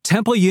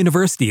Temple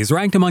University is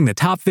ranked among the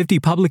top 50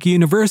 public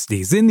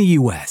universities in the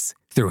U.S.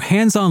 Through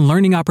hands-on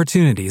learning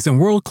opportunities and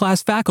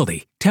world-class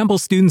faculty, Temple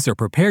students are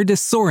prepared to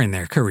soar in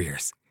their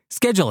careers.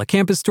 Schedule a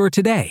campus tour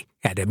today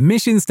at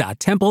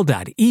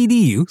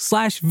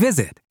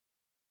admissions.temple.edu/visit.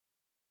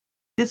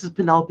 This is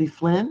Penelope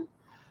Flynn,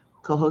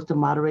 co-host and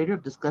moderator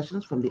of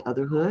Discussions from the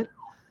OTHERhood.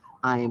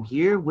 I am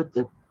here with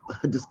the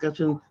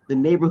discussion, the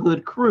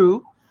neighborhood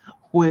crew,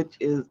 which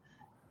is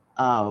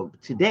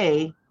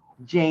today,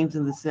 James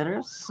in the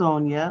center,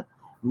 Sonia,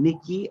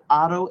 Nikki,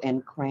 Otto,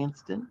 and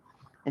Cranston.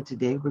 And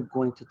today we're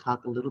going to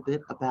talk a little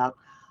bit about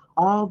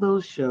all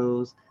those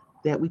shows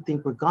that we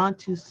think were gone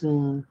too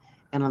soon,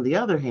 and on the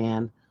other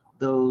hand,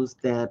 those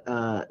that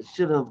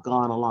should have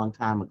gone a long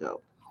time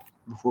ago.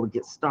 Before we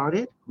get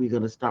started, we're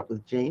going to start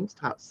with James,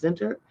 top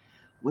center,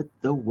 with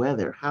the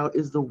weather. How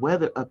is the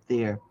weather up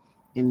there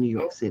in New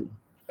York City?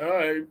 All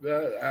right.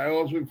 I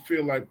also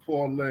feel like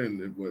Paul Lynn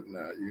and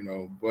whatnot,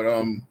 but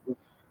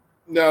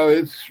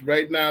no,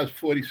 right now it's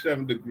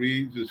 47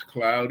 degrees. It's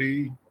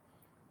cloudy.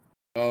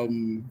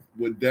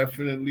 We're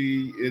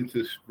definitely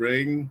into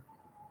spring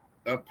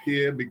up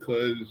here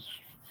because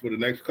for the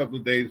next couple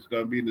of days it's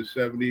going to be in the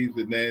 70s,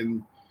 and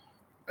then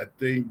I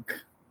think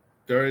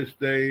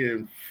Thursday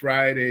and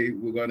Friday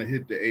we're going to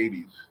hit the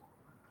 80s.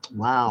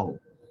 Wow,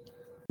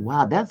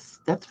 that's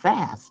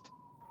fast.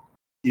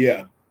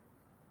 Yeah.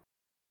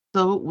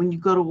 So when you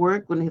go to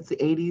work, when it hits the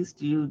 80s,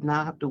 do you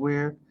now have to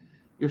wear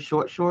your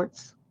short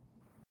shorts?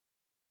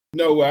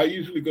 No, I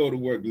usually go to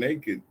work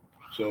naked.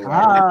 So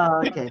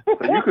okay. So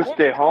you can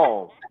stay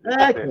home.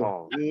 Okay. Stay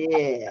home.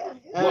 Yeah.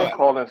 You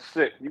calling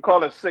sick. You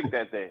calling sick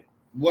that day.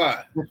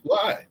 Why?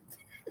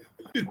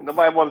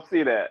 Nobody want to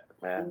see that,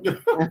 man.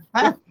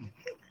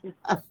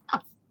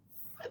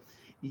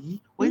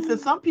 Well, he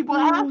said some people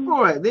asked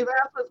for it. They've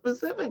asked for it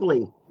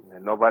specifically.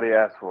 And nobody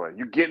asked for it.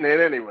 You getting it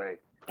anyway.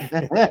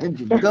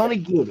 You're gonna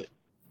get it.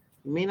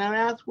 You may not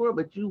ask for it,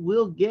 but you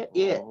will get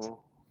it. Mm-hmm.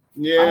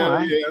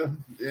 Yeah.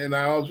 And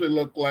I also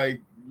look like,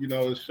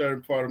 a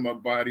certain part of my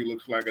body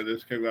looks like I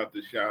just came out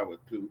the shower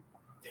too.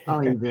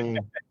 Oh, you did.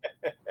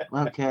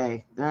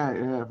 Okay.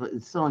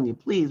 Sonia,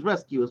 please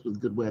rescue us with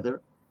good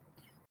weather.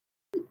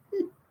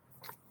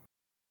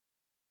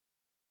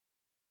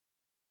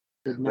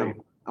 No,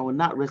 I will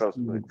not rescue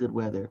you with good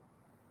weather.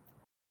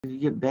 You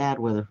get bad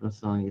weather from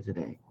Sonia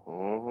today.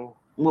 Mm-hmm.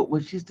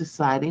 When she's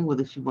deciding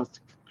whether she wants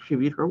to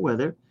contribute her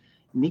weather,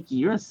 Nikki,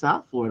 you're in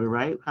South Florida,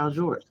 right? How's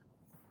yours?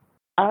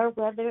 Our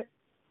weather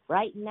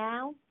right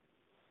now,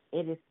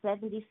 it is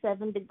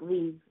 77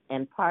 degrees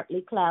and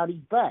partly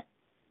cloudy, but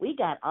we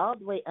got all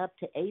the way up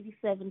to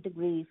 87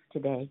 degrees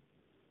today.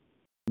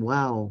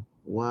 Wow.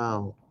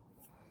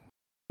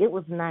 It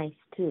was nice,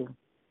 too.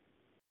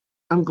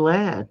 I'm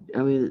glad. I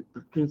mean,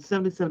 between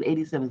 77 and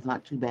 87 is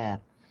not too bad,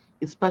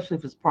 especially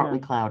if it's partly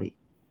cloudy.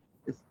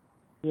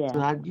 Yeah.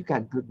 So you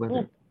got good weather.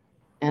 Yeah.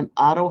 And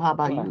Otto, how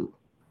about you?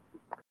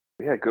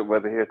 We had good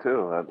weather here,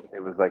 too.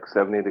 It was like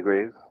 70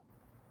 degrees,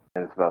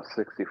 and it's about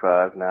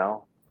 65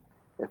 now.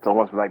 It's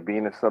almost like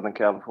being in Southern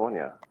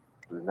California.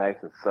 It was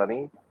nice and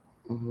sunny,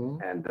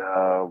 and,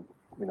 a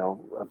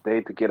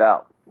day to get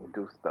out and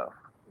do stuff.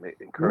 It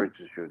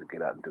encourages you to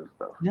get out and do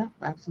stuff. Yeah,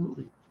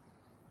 absolutely.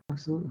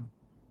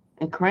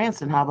 And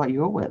Cranston, how about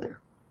your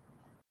weather?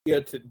 Yeah,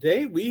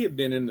 today we have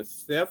been in the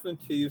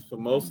 70s for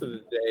most of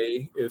the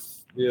day.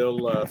 It's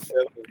still 70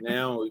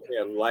 now. We've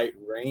had light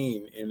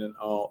rain in and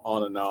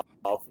on and off.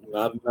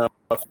 Not enough,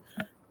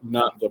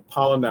 not the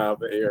pollen out of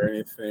the air or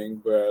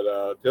anything,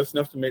 but just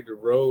enough to make the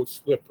road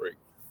slippery.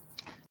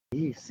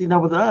 See,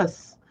 now with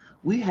us,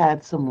 we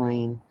had some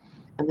rain.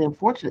 And the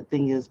unfortunate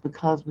thing is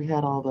because we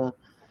had all the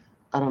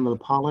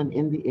pollen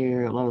in the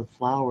air, a lot of the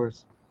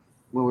flowers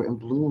were in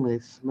bloom, they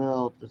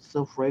smelled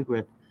so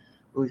fragrant.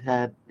 We've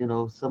had,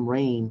 some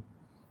rain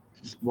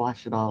to just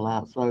wash it all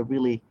out. So I'm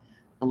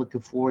looking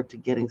forward to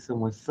getting some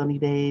more sunny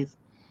days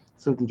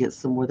so we can get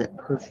some more of that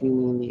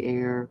perfume in the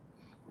air.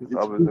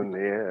 Love is in the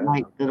air.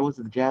 Then was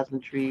the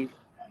jasmine trees.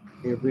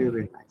 They're very,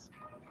 very nice.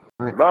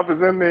 All right. Love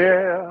is in the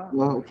air.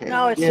 Well, okay.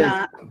 No, it's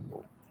not.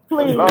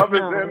 Please. Love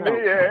is in the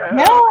air.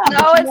 Yeah,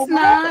 No, it's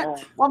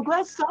not. Well, I'm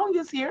glad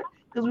Sonia's here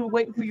because we were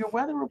waiting for your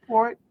weather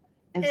report.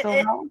 And so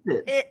how was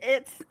it?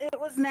 It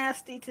was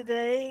nasty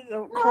today.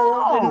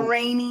 Cold and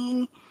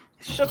rainy.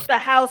 Shook the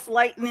house,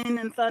 lightning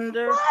and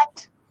thunder.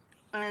 What?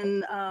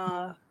 And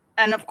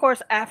of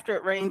course, after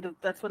it rained,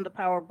 that's when the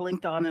power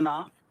blinked on and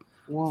off.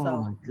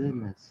 Whoa, my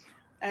goodness.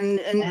 And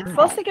it's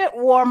supposed to get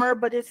warmer,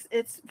 but it's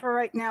for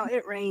right now.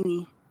 It's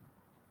rainy.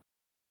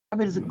 I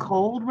mean, is it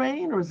cold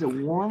rain or is it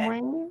warm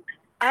rain?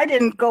 I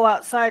didn't go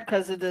outside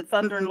because of the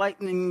thunder and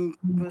lightning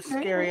was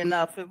scary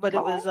enough. But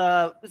it was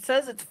it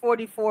says it's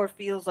 44,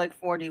 feels like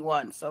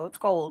 41, so it's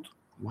cold.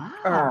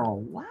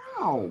 Wow.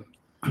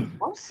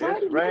 I'm sorry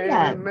to hear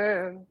that.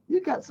 Man.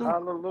 You got some.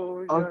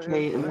 Hallelujah.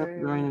 Okay, enough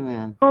raining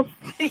man.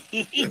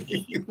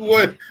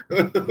 What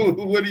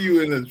are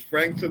you in this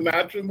Frank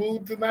Sinatra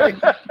mood tonight?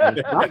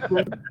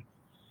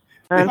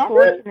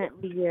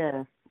 Unfortunately,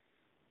 yeah.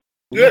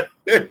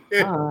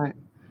 All right.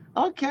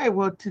 Okay,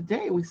 well,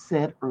 today we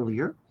said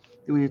earlier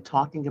We were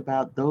talking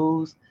about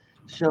those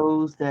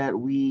shows that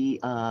we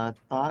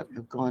thought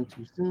have gone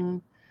too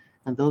soon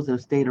and those that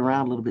have stayed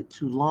around a little bit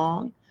too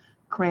long.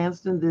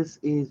 Cranston, this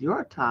is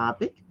your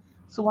topic.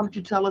 So why don't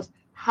you tell us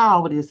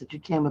how it is that you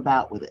came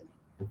about with it?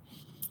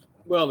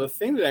 Well, the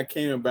thing that I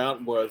came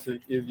about was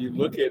if you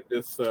look at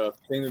this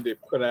thing that they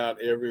put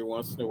out every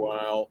once in a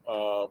while,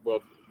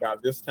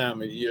 about this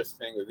time of year,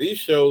 saying that these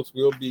shows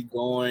will be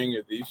going,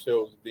 or these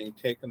shows are being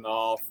taken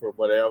off, or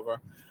whatever.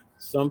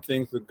 Some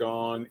things are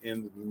gone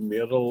in the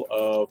middle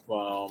of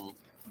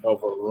a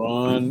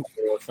run,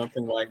 or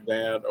something like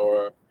that,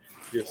 or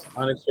just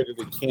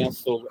unexpectedly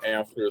canceled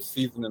after a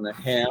season and a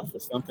half, or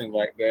something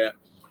like that.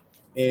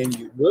 And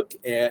you look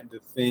at the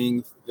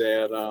things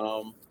that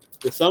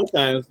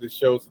sometimes the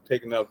shows are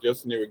taken off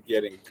just when they were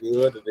getting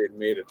good, or they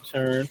made a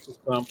turn for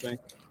something,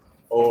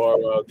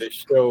 or they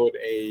showed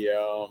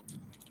a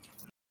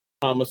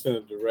promise in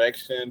a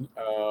direction.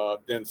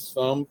 Then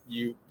some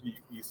you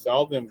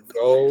saw them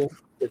go,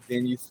 but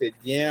then you said,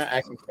 "Yeah,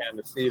 I can kind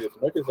of see it."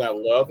 As much as I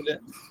loved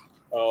it,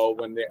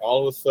 when they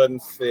all of a sudden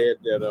said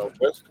that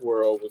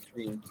Westworld was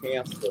being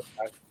canceled,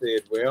 I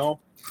said, "Well,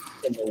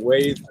 from the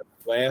way the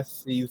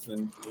last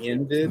season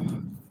ended,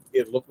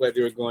 it looked like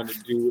they were going to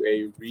do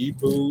a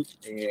reboot,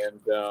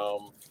 and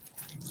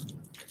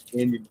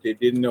they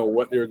didn't know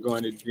what they were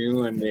going to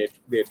do, and they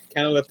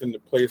kind of left in the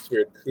place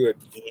where it could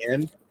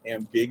end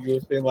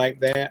ambiguously like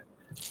that."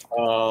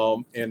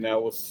 And I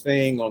was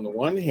saying, on the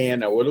one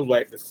hand, I would have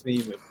liked to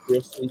see the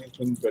fifth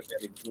season, but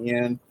then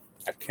again,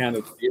 I kind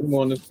of didn't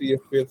want to see a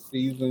fifth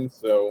season,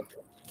 so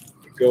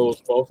it goes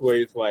both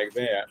ways like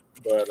that.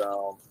 But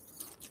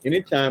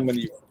anytime when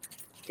you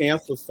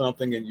cancel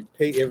something and you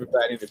pay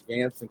everybody in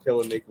advance and tell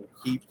them they can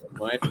keep the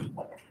money,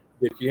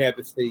 that you had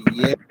to say,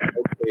 yeah,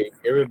 okay,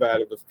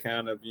 everybody was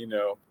kind of,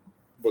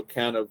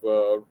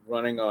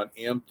 running on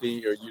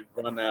empty, or you'd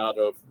run out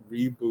of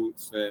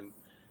reboots and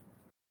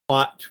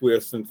plot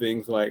twists and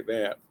things like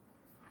that.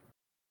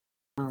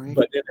 All right.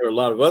 But then there are a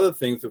lot of other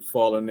things that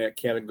fall in that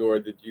category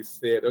that you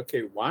said,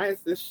 okay, why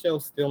is this show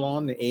still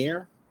on the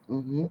air?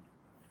 Mm-hmm. All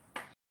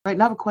right,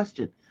 now I have a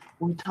question.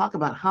 When we talk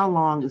about how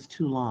long is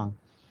too long,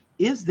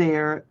 is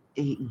there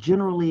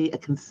generally a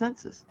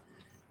consensus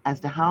as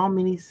to how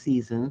many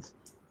seasons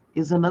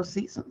is enough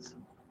seasons?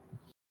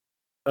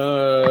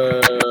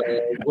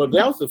 Well,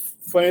 that was the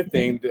funny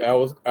thing that I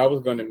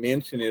was going to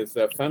mention is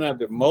I found out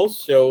that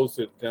most shows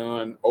are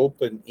done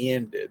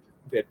open-ended,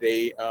 that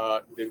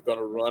they're going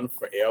to run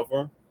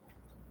forever,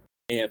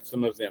 and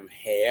some of them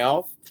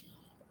have.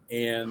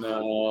 And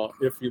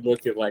if you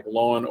look at like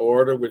Law and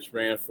Order, which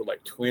ran for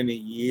like 20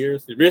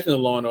 years, the original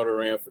Law and Order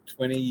ran for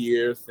 20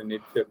 years, and they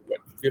took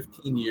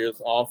 15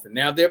 years off, and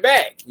now they're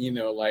back,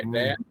 like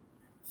that.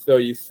 So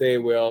you say,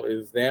 well,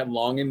 is that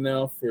long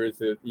enough, or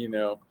is it,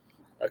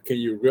 can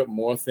you rip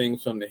more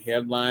things from the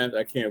headlines?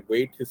 I can't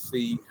wait to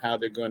see how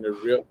they're going to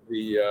rip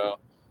the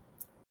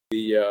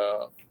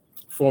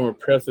former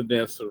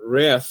president's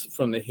arrest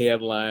from the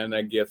headline,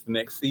 I guess,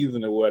 next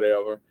season or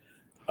whatever.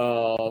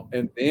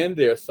 And then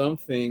there are some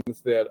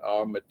things that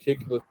are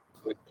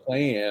meticulously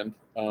planned.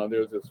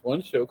 There's this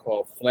one show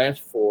called Flash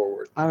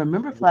Forward. I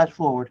remember Flash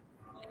Forward.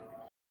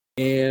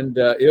 And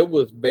it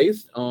was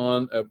based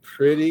on a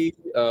pretty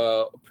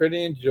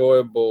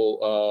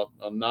enjoyable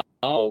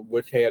novel,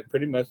 which had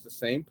pretty much the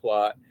same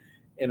plot.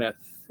 And I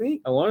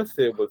want to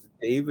say it was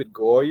David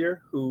Goyer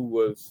who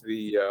was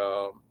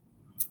the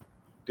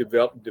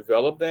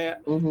developed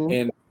that.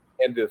 Mm-hmm.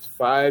 And this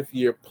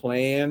 5-year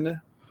plan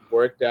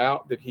worked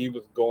out that he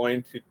was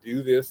going to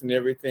do this and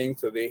everything.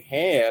 So they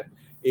had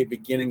a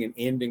beginning and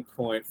ending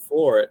point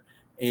for it.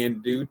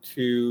 And due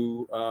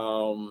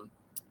to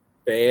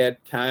bad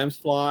time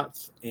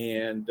slots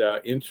and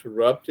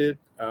interrupted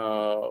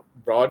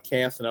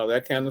broadcasts and all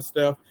that kind of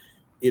stuff,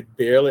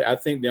 I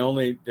think they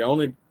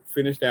only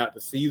finished out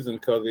the season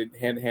because it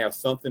had to have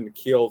something to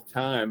kill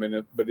time,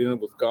 but then it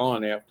was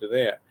gone after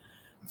that.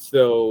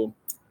 So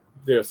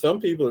there are some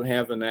people that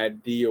have an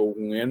idea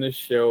when the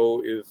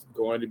show is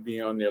going to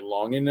be on there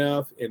long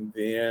enough, and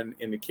then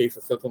in the case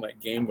of something like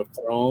Game of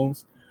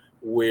Thrones,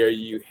 where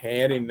you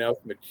had enough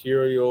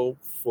material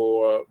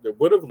that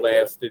would have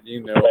lasted,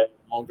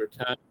 longer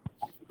time,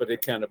 but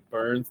it kind of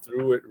burned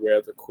through it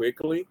rather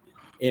quickly.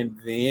 And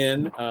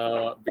then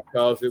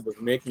because it was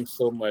making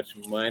so much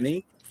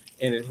money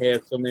and it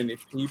had so many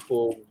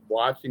people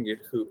watching it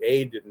who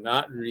did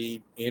not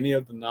read any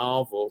of the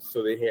novels,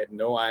 so they had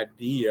no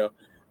idea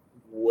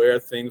where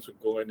things were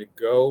going to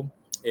go,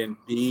 and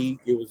B,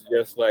 it was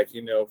just like,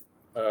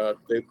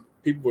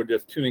 people were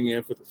just tuning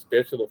in for the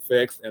special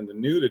effects and the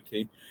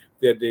nudity,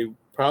 that they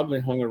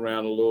probably hung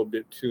around a little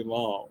bit too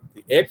long.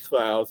 The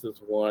X-Files is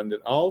one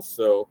that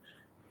also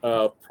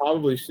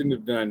probably shouldn't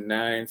have done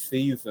 9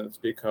 seasons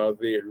because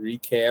they had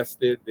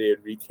recast it, the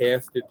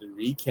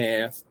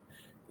recast.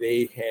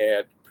 They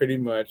had pretty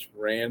much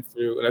ran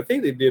through, and I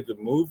think they did the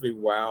movie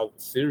while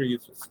the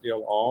series was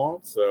still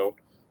on. So,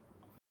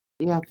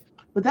 yeah,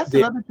 but that's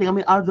another thing. I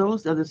mean, are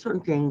there certain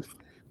things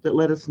that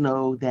let us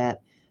know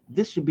that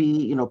this should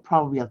be,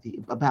 probably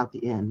about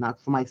the end?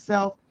 Not for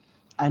myself,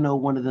 I know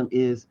one of them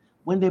is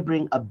when they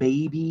bring a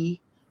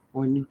baby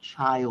or a new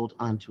child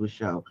onto a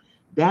show.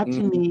 That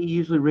to me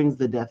usually rings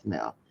the death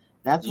knell.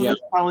 That's when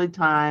it's probably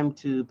time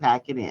to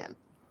pack it in.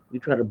 We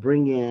try to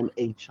bring in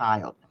a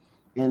child.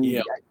 And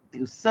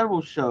there's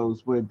several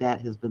shows where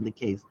that has been the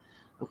case.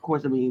 Of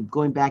course, I mean,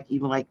 going back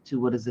even like to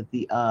what is it,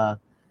 the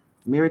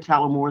Mary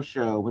Tyler Moore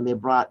show, when they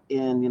brought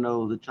in,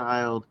 the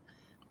child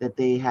that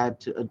they had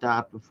to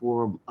adopt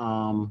before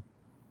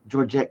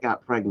Georgette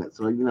got pregnant.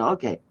 So,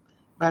 okay,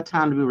 about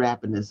time to be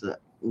wrapping this up.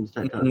 When you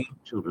start talking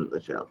about children of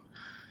the show.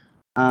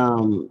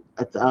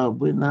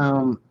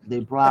 When they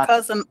brought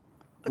the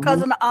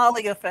cousin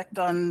Ollie effect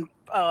on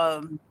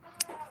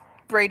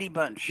Brady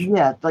Bunch.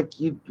 Yeah, like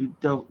you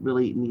don't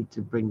really need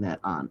to bring that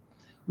on.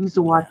 We used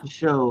to watch a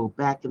show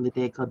back in the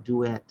day called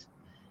Duet,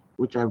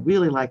 which I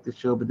really liked the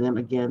show, but then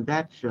again,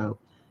 that show,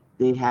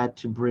 they had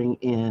to bring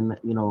in,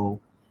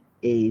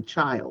 a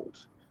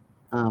child.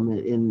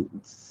 And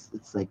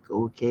it's like,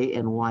 okay,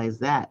 and why is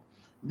that?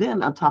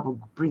 Then on top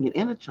of bringing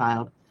in a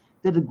child,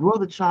 they had to grow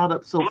the child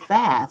up so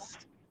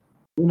fast,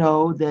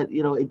 that,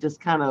 it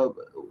just kind of,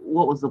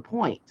 what was the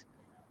point?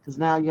 Because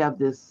now you have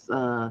this,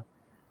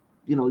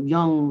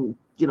 young,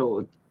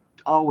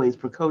 always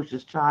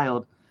precocious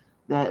child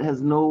that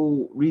has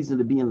no reason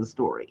to be in the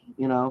story,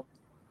 Well,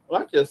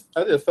 I just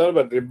thought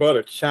about they brought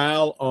a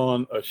child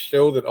on a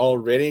show that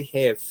already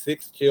had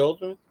 6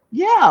 children.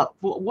 Yeah,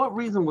 for what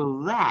reason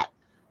was that?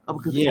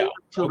 Because the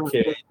children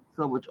are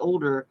so much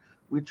older,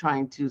 we're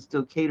trying to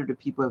still cater to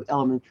people who have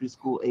elementary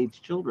school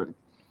age children.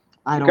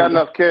 You got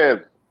enough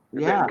kids.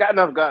 Yeah. Got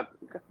enough.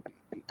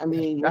 I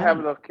mean, I have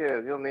enough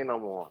kids. You don't need no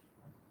more.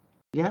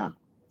 Yeah.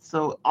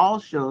 So all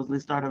shows, they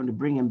start having to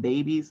bring in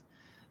babies.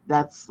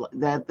 That's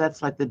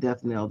like the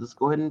death knell. Just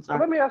go ahead and start.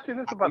 Well, let me ask you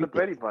this about the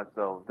Brady Bunch,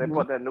 though. They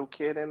put that new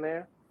kid in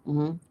there.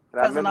 Mm-hmm.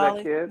 I remember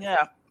Ollie. that kid.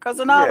 Yeah,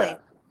 cousin Ollie.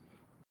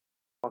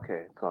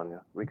 Okay,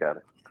 Tonya, we got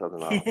it,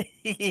 cousin Ollie.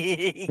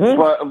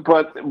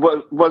 but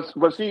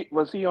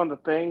was he on the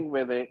thing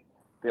where they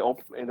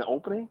in the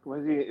opening?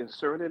 Was he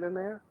inserted in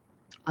there?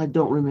 I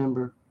don't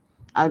remember.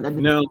 I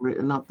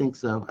don't think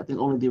so. I think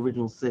only the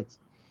original 6.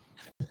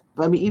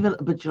 But I mean,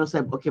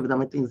 said, okay, but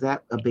my thing is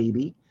that a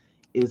baby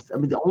is,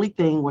 the only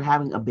thing we're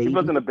having a baby. He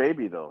wasn't a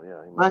baby though,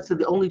 yeah. But so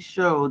the only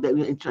show that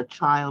it's a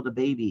child, a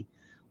baby,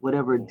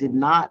 whatever, did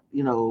not,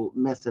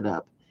 mess it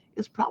up.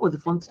 It's probably the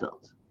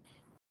Flintstones.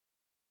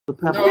 It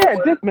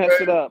did mess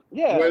it up.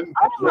 Yeah.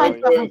 I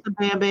like Pebbles and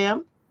Bam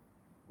Bam.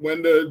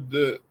 When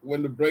the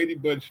Brady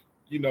Bunch,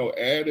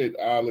 added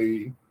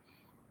Ollie,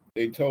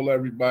 they told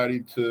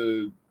everybody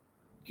to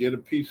get a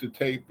piece of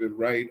tape and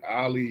write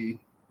Ollie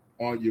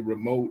on your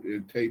remote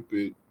and tape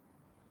it.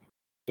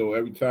 So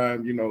every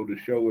time, the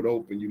show would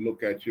open, you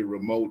look at your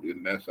remote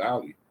and that's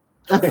Ollie.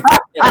 I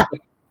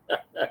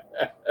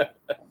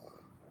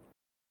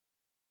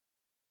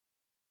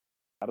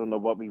don't know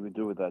what we would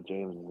do without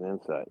James's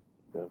insight.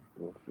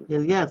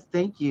 Yes,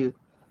 thank you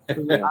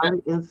for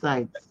your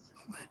insights.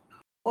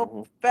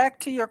 Well, back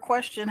to your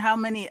question, how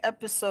many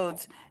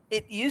episodes?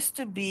 It used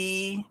to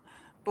be,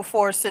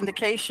 before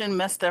syndication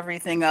messed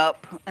everything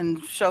up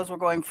and shows were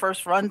going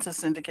first run to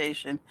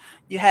syndication,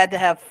 you had to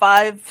have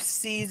 5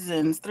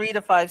 seasons, 3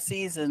 to 5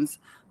 seasons,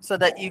 so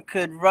that you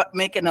could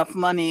make enough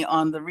money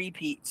on the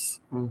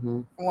repeats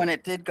when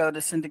it did go to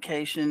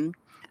syndication.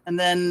 And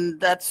then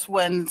that's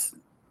when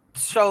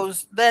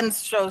shows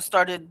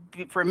started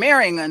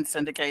premiering on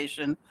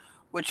syndication,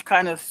 which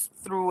kind of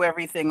threw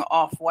everything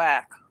off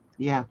whack.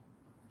 Yeah.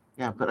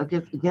 But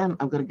again,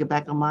 I'm going to get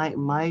back on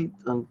my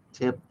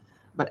tip.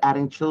 But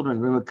adding children,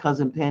 remember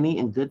Cousin Penny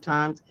and Good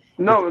Times?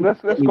 No, let's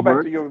go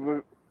back to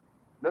your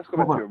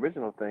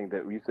original thing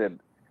that you said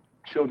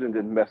children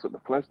didn't mess with the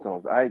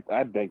Flintstones. I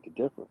beg to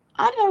differ.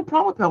 I didn't have a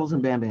problem with Pebbles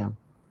and Bam Bam.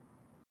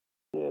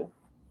 Yeah.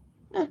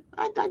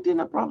 I didn't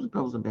have problems with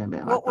Pebbles and Bam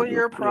Bam. What were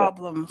your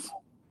problems?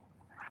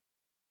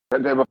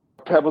 There were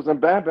Pebbles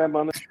and Bam Bam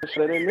on the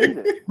show. They didn't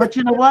need it. But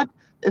you know what?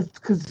 It's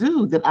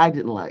Kazoo that I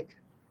didn't like.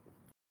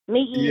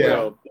 Me either.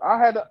 Yeah. I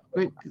had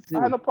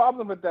no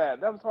problem with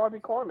that. That was Harvey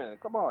Korman.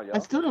 Come on, y'all. I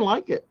still didn't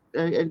like it.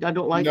 I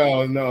don't like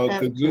it. No,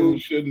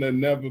 Kazoo shouldn't have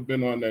never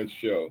been on that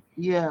show.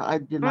 Yeah, I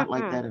did not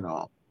like that at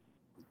all.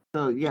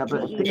 So yeah,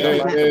 but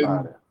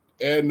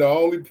and the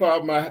only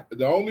problem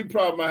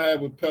I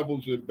had with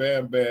Pebbles and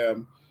Bam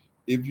Bam,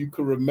 if you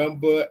could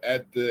remember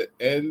at the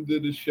end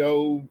of the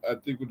show, I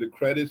think with the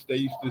credits, they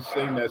used to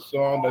sing that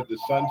song "Let the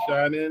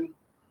Sunshine In."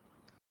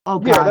 Oh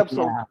God!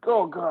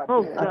 Oh God!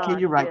 Okay,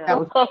 you're right. Yeah. That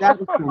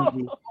was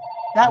cringy.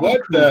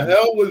 What the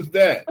hell was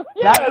that?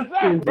 Yeah,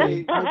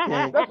 exactly.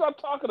 Okay. That's what I'm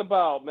talking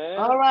about, man.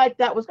 All right,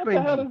 that was cringy. What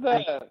the hell is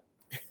that?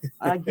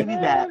 I give you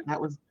that.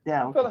 That was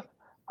down.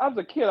 I was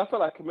a kid. I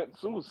felt like committing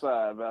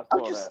suicide. Man, I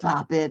saw just that.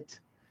 Stop it.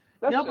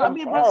 That's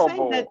we're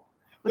saying that.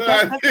 But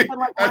that's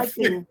like my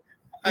thing.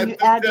 I think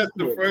that's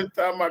the first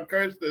time I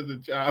cursed as a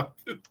child.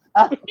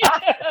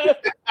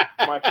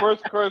 My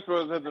first curse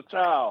was as a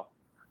child.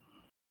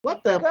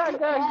 What the? God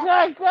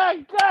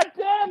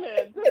damn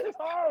it! This is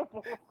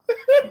horrible.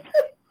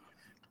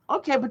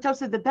 Okay, but y'all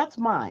said that's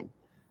mine.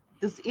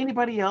 Does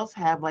anybody else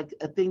have like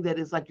a thing that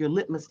is like your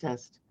litmus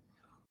test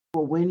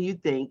for when you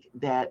think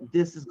that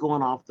this is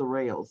going off the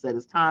rails, that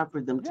it's time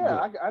for them to go?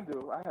 Yeah, I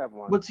do. I have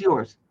one. What's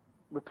yours?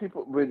 With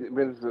people, when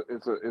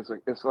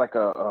it's like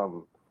a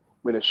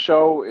when a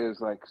show is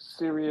like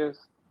serious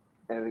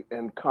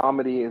and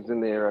comedy is in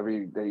there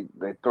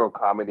they throw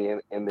comedy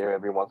in there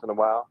every once in a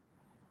while,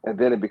 and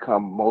then it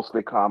becomes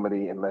mostly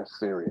comedy and less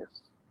serious.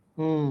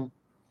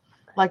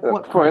 Like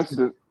what? For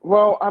instance,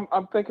 well,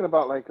 I'm thinking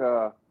about like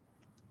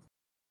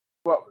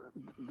well,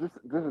 this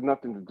has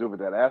nothing to do with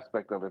that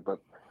aspect of it, but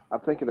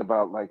I'm thinking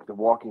about like The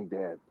Walking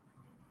Dead.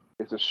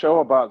 It's a show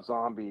about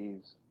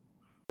zombies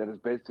that is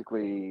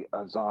basically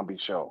a zombie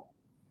show.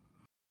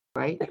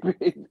 Right.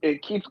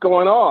 It keeps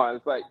going on.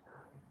 It's like,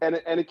 and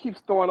it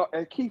keeps throwing,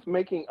 and it keeps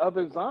making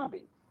other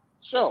zombie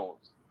shows.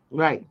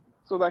 Right.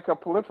 So like a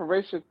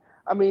proliferation.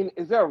 I mean,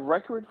 is there a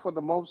record for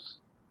the most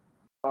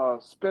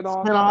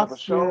spin-offs of a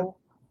show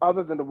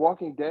other than The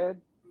Walking Dead?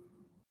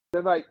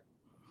 They're like,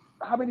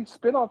 how many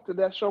spin-offs did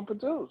that show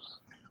produce?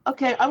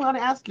 Okay, I'm going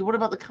to ask you, what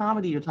about the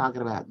comedy you're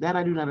talking about? That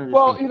I do not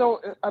understand. Well,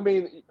 I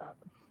mean,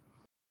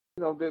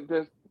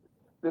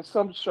 there's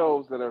some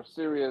shows that are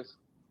serious.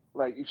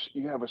 Like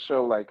you have a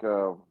show like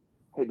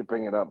hate to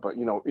bring it up, but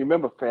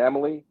remember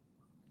Family?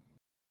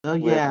 Oh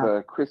yeah.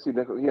 With Chrissy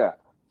Nichols. Yeah.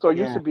 So it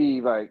used to be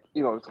like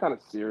it's kind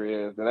of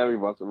serious, and every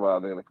once in a while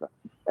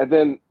and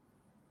then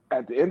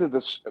at the end of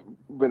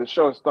when the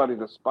show is starting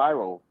to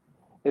spiral,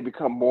 it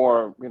become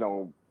more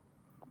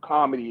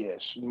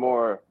comedy-ish,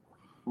 more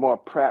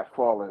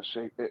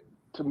pratfallish.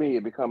 To me,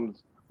 it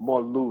becomes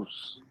more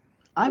loose.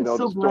 I'm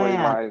so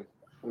glad.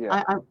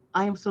 Yeah.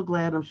 I am so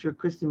glad. I'm sure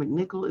Christy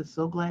McNichol is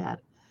so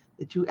glad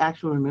that you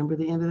actually remember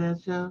the end of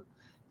that show,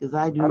 because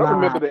I don't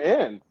remember the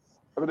end.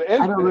 I mean, the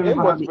end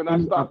was when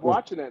I stopped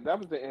watching it. That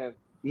was the end.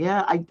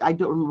 Yeah, I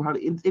don't remember how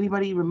to.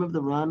 Anybody remember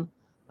the run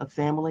of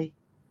Family?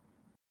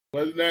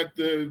 Wasn't that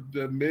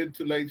the mid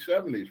to late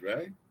 70s,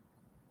 right?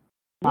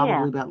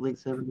 Probably about late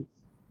 70s.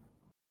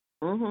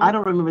 Mm-hmm. I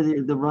don't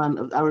remember the run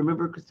of. I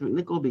remember Christy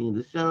McNichol being in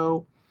the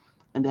show,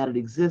 and that it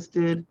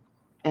existed,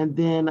 and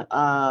then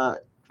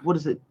what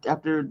is it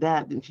after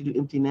that? Didn't she do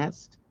Empty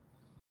Nest?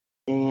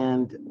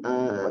 And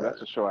well,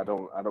 that's a show I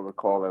don't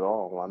recall at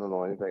all. I don't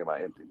know anything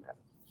about Empty Nest.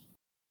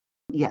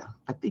 Yeah,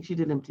 I think she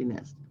did Empty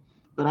Nest,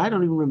 but I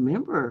don't even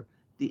remember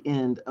the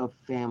end of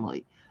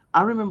Family.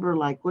 I remember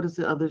what is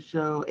the other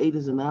show? 8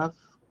 is Enough.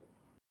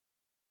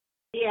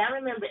 Yeah, I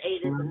remember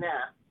 8 is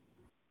Enough.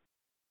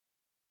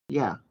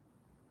 Yeah,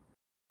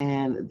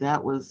 and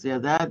that was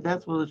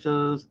that's one of the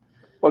shows.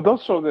 Well,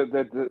 those shows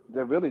that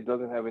really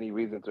doesn't have any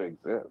reason to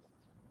exist,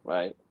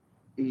 right?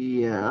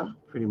 Yeah,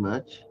 pretty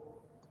much.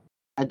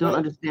 I don't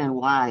understand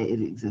why it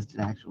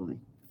existed, actually.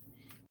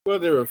 Well,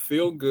 there are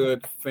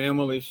feel-good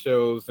family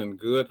shows and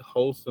good,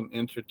 wholesome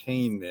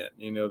entertainment.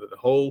 The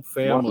whole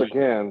family. Once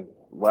again,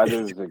 why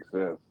does it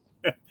exist?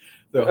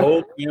 The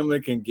whole family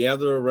can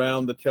gather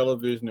around the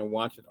television and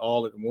watch it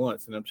all at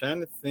once. And I'm trying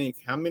to think,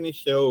 how many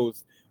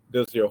shows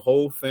does your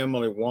whole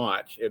family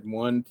watch at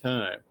one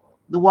time?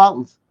 The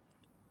Waltons.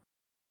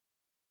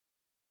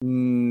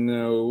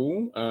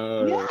 No.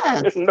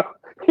 Yes. No.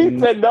 He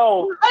said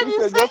no. How do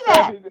you say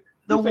that?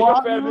 The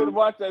Waltons didn't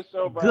watch that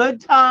show. Bro.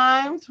 Good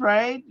Times,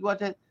 right? You watch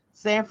that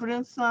Sanford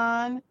and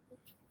Son,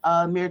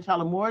 Mary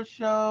Tyler Moore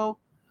Show,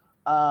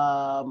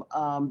 Bob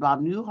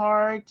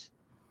Newhart,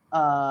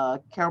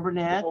 Carol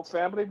Burnett. The whole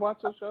family watch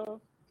those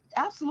shows?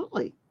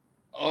 Absolutely.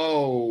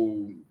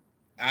 Oh,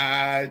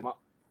 the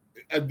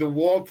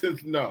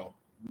Waltons, no.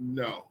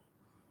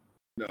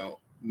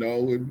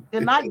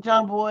 Good night,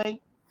 John Boy.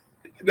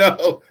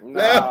 No,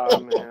 man, I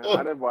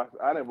didn't watch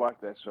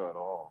that show at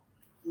all.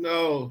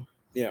 No.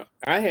 Yeah,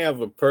 I have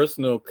a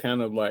personal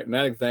kind of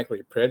not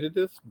exactly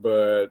prejudice,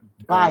 but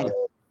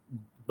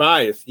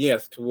bias,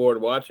 yes, toward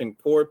watching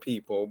poor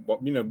people.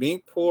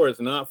 Being poor is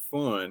not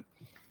fun.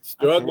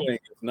 Struggling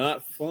is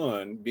not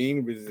fun.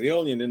 Being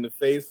resilient in the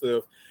face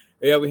of,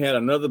 we had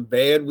another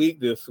bad week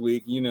this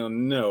week.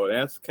 No,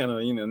 that's kind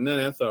of, no,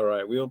 that's all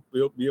right. We'll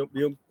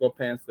go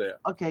past that.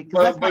 Okay,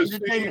 because that's not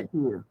entertainment to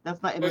you.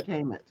 That's not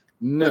entertainment.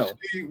 No.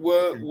 See,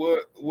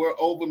 we're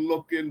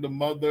overlooking the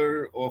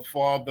mother or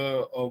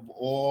father of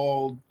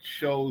all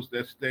shows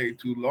that stay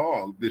too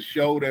long. The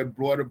show that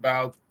brought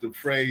about the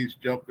phrase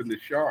 "jumping the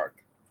shark."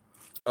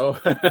 Oh,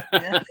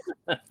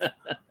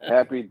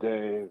 Happy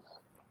Days.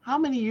 How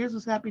many years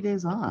was Happy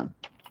Days on?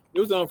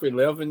 It was on for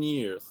 11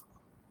 years.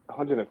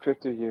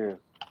 150 years.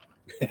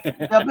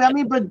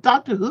 But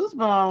Doctor Who's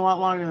been on a lot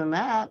longer than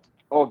that.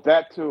 Oh,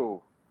 that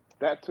too.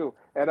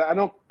 And I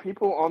know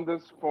people on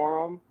this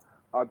forum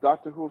are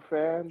Doctor Who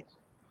fans,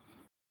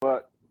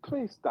 but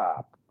please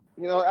stop.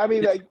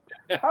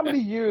 How many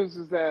years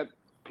is that?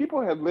 People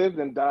have lived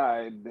and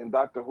died, and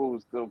Doctor Who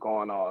is still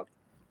going on.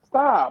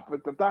 Stop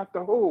with the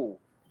Doctor Who.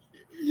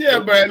 Yeah,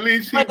 but at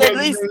least he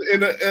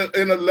wasn't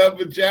in a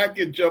leather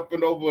jacket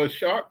jumping over a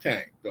shark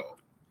tank, though.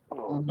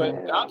 Oh, they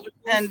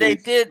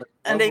did.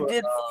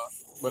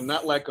 But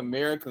not like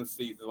American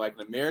season. Like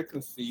an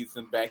American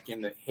season back in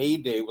the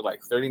heyday with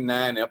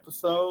 39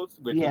 episodes,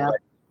 which is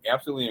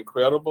absolutely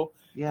incredible.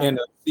 Yeah. And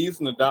the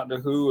season of Doctor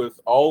Who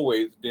has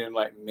always been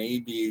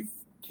maybe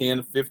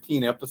 10,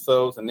 15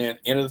 episodes and then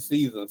end of the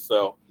season.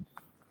 So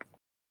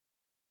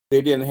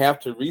they didn't have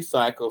to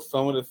recycle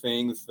some of the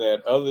things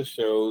that other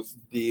shows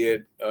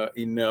did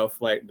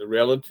enough, like the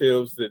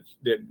relatives that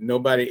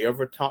nobody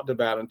ever talked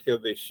about until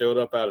they showed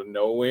up out of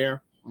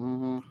nowhere.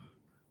 Mm-hmm.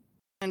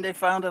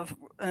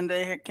 And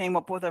they came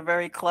up with a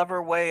very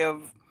clever way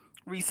of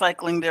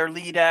recycling their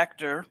lead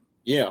actor.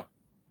 Yeah.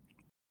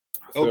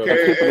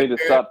 Okay. People need to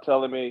stop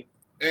telling me.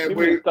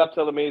 People need to stop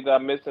telling me that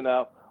I'm missing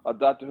out on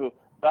Doctor Who.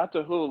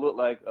 Doctor Who looked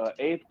like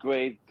 8th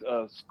grade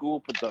school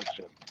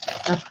production.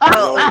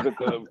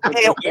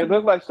 It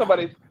looked like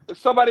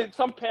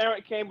some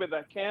parent came with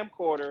a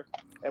camcorder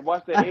and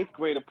watched the 8th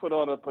grader put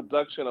on a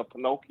production of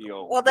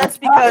Pinocchio. Well, that's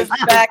because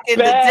back in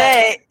the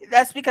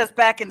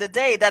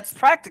day, that's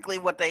practically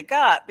what they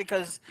got,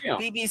 because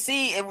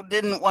BBC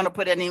didn't want to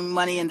put any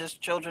money in this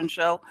children's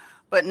show.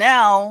 But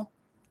now,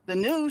 the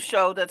new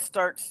show that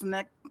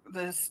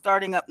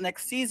starting up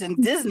next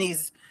season,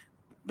 Disney's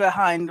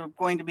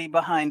going to be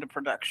behind the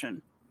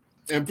production.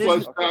 And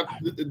plus,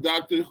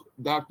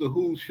 Doctor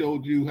Who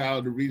showed you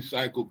how to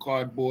recycle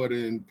cardboard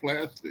and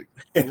plastic.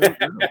 It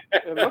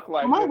looked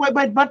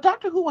like but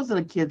Doctor Who wasn't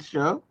a kids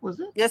show, was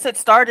it? Yes, it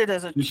started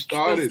as a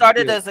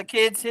as a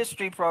kids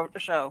history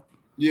show.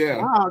 Yeah.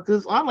 Wow,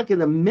 because on like in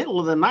the middle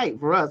of the night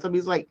for us. I mean,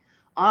 it's like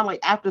on like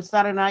after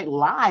Saturday Night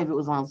Live. It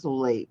was on so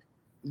late.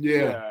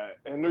 Yeah.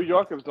 In New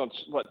York, it was on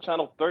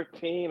channel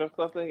 13 or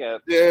something.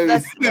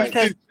 That's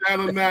because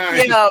channel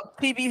 9.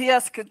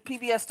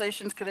 PBS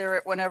stations could air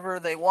it whenever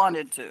they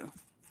wanted to.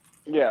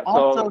 Yeah.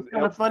 Also, it's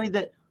kind of funny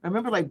that I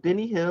remember like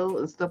Benny Hill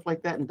and stuff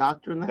like that, and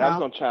Doctor in the House.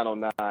 That's on channel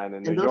 9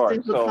 in New York. And those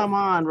things would come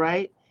on,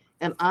 right?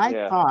 And I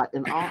thought,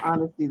 in all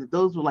honesty, that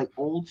those were like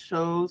old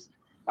shows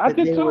that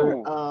they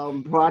were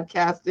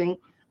broadcasting.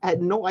 I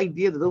had no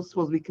idea that those were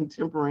supposed to be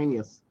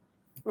contemporaneous.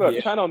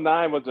 Look, channel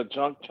 9 was a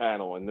junk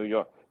channel in New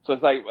York. So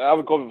it's like I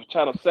would go to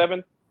channel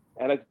 7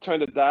 and I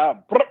turn the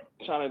dial,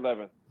 channel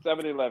 11,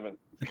 7-11,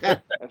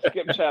 and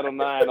skip channel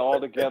 9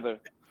 altogether.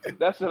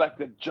 That's like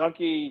the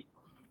junky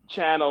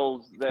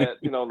channels that,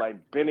 like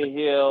Benny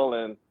Hill,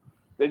 and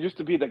there used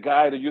to be the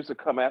guy that used to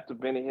come after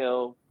Benny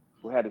Hill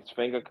who had his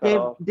finger cut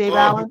off. Dave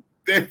Allen?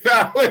 Dave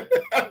Allen.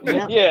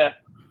 Yeah.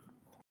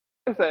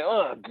 It's like,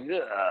 oh,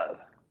 God.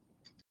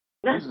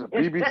 This is a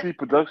BBC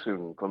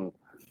production from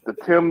the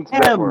Tim's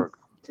Network.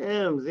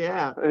 Tim's,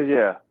 yeah.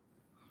 Yeah.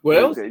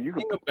 Well, you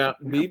can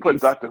about BBC, put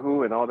Doctor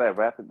Who and all that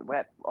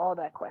all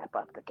that crap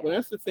up together. Well,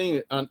 that's the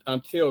thing.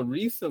 Until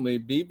recently,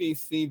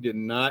 BBC did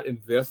not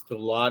invest a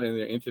lot in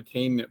their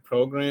entertainment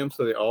programs,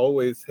 so they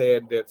always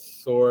had that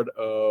sort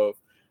of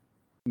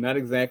not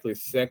exactly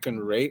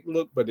second-rate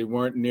look, but they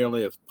weren't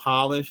nearly as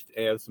polished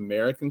as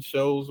American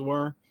shows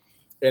were,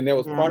 and that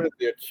was part of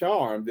their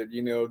charm that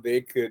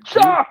they could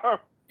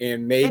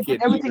and make it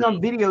everything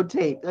on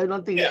videotape. I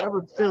don't think they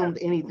ever filmed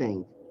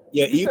anything.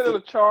 Yeah, even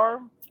the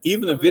charm.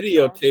 Even the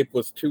videotape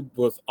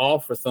was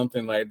off or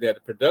something like that.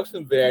 The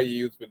production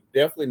values were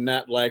definitely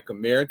not like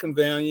American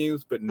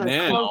values, but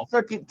now closed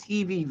circuit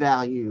TV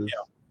values.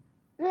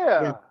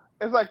 Yeah.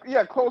 It's like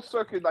closed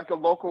circuit, like a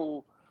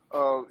local,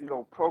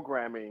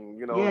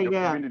 programming.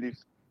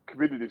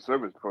 Community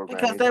service program.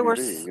 Because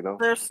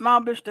they're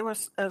snobbish. They were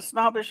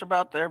snobbish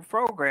about their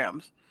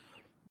programs.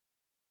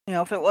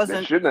 If it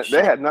wasn't,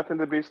 they had nothing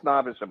to be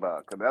snobbish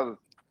about, because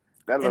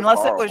that was unless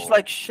horrible. it was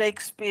like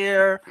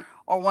Shakespeare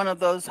or one of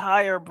those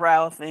higher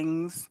brow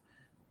things.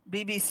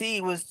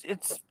 BBC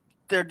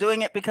they're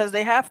doing it because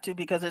they have to,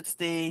 because it's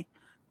the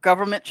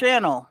government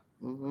channel.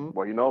 Mm-hmm.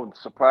 Well,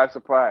 surprise,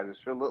 surprise. It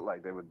sure looked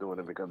like they were doing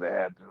it because they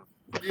had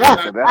to.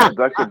 Yeah. That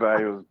production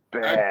value was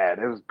bad.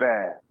 It was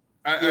bad.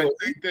 I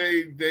think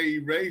they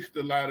erased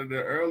a lot of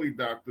the early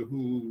Doctor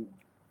Who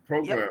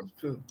programs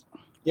too.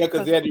 Yeah,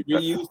 because they had to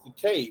reuse the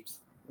tapes.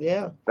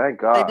 Yeah. Thank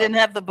God. They didn't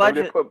have the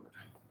budget.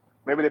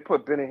 Maybe they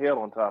put Benny Hill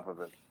on top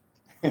of it.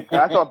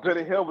 I thought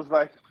Benny Hill was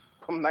like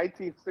from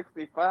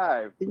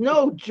 1965.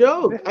 No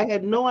joke. I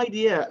had no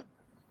idea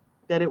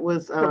that it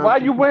was. So why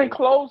you wearing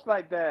clothes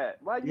like that?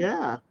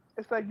 Yeah.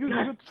 It's like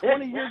you're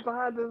 20 years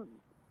behind the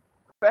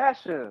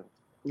fashion.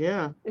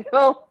 Yeah.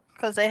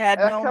 Because they had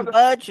no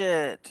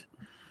budget.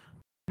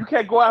 You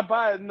can't go out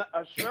and buy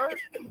a shirt?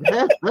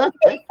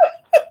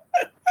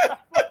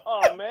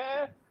 Oh,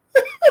 man.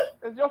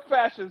 Your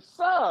fashion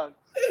sucks.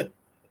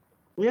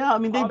 Yeah, I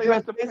mean, they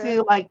dressed basically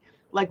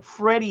like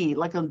Freddy,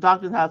 like on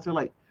Doctor's House, they're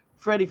like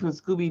Freddy from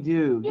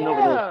Scooby-Doo.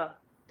 Yeah.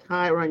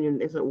 Tie around your.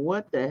 They said,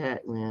 "What the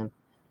heck, man?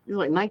 These are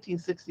like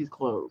 1960s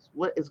clothes.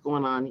 What is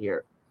going on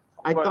here?"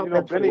 I thought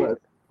that's what it was.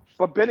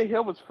 But Benny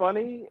Hill was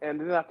funny, and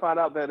then I found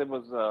out that it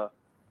was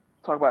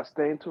talk about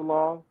staying too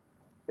long.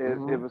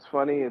 It was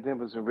funny, and then it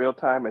was in real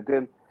time, and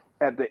then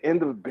at the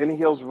end of Benny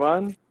Hill's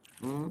run,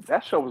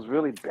 that show was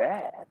really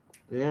bad.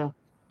 Yeah,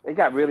 it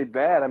got really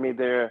bad. I mean,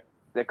 their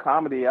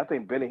comedy. I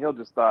think Benny Hill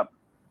just stopped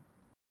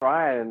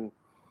trying,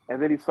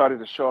 and then he started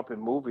to show up in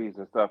movies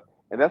and stuff.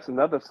 And that's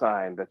another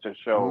sign that your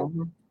show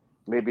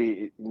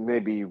maybe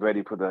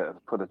ready for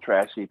the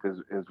trash heap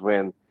is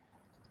when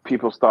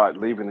people start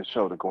leaving the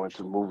show to go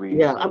into movies.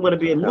 Yeah, I'm going to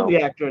be a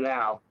movie actor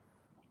now.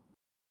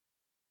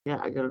 Yeah,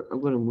 I'm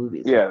going to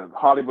movies. Yeah,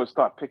 Hollywood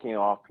start picking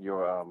off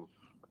your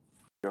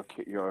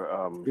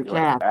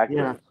cast.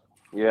 actors.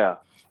 Yeah.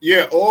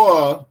 Yeah,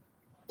 or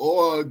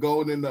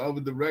going in the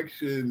other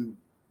direction,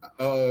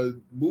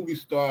 movie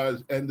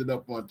stars ended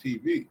up on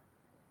TV.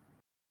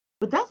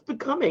 But that's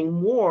becoming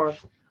more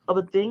of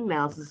a thing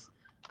now, since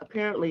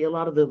apparently a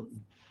lot of the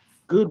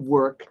good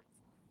work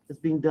is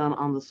being done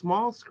on the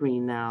small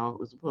screen now,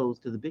 as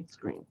opposed to the big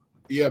screen.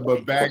 Yeah,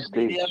 but back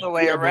The other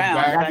way around.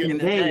 Back in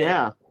the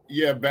day.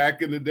 Yeah,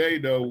 back in the day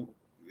though,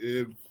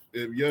 if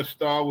your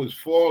star was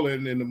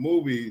falling in the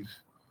movies,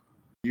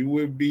 you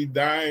would be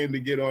dying to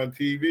get on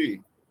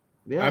TV.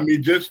 Yeah. I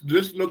mean, just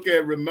look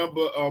at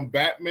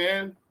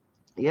Batman.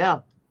 Yeah.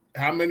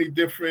 How many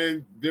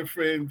different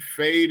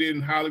fading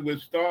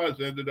Hollywood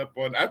stars ended up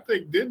on? I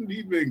think didn't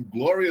even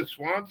Gloria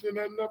Swanson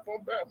end up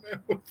on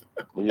Batman?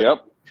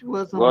 Yep. She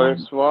was Gloria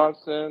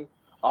Swanson,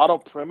 Otto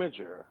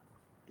Preminger.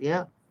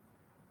 Yeah.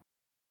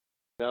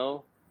 You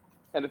know,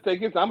 and the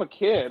thing is, I'm a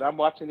kid. I'm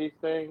watching these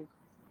things,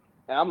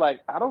 and I'm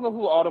like, I don't know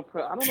who I don't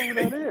know who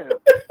that is.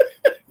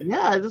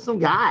 Yeah, just some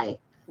guy.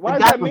 Why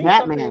does that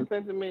mean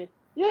something to me?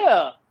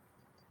 Yeah.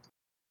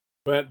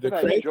 But the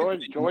crazy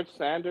George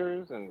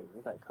Sanders, and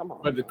like, come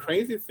on. But the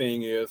crazy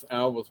thing is,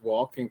 I was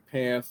walking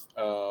past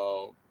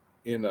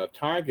in a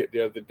Target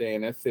the other day,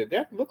 and I said,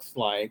 "That looks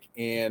like,"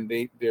 and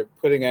they're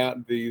putting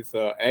out these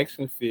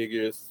action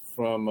figures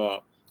from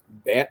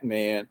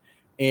Batman,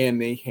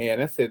 and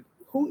I said,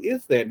 "Who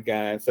is that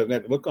guy?" So I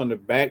had to look on the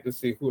back to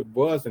see who it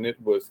was, and it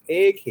was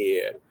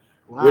Egghead,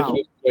 which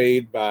was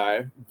played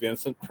by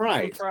Vincent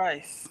Price.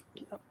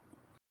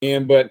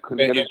 But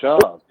couldn't get a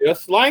job,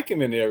 just like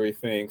him and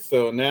everything.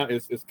 So now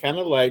it's kind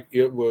of like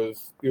it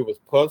was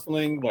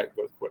puzzling, like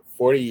what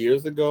 40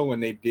 years ago when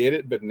they did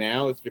it, but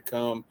now it's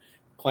become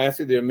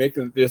classic.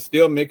 They're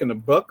still making a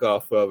buck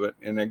off of it,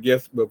 and I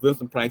guess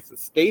Vincent Price's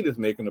estate is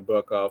making a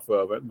buck off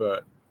of it.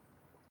 But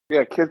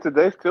yeah, kids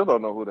today still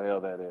don't know who the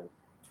hell that is.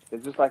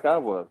 It's just like I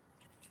was.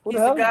 He's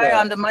the guy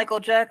on the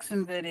Michael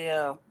Jackson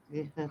video.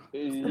 Yeah.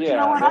 You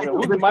know what?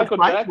 Who Michael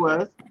Jackson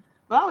was.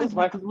 Well, it's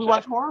because we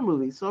watch horror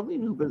movies, so we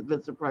knew who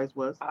Vincent Price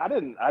was. I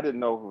didn't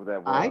know who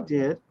that was. I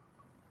did.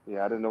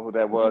 Yeah, I didn't know who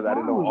that was. I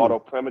didn't know Otto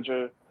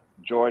Preminger,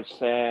 George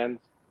Sands.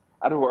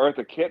 I knew who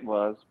Eartha Kitt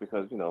was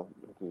because he's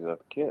Eartha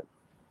Kitt.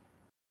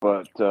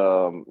 But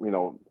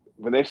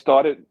when they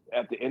started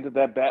at the end of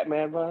that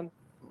Batman run,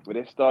 when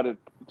they started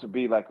to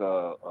be like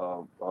a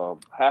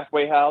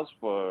halfway house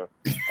for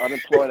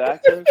unemployed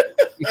actors,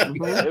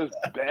 it was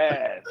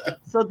bad.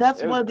 So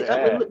that's one of the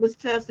other litmus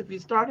tests. If you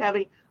start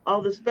having all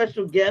the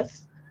special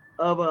guests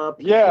of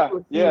people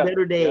who see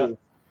better days,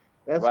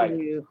 that's when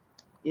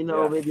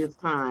maybe it's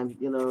time.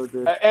 And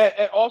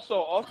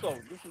also,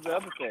 this is the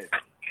other thing,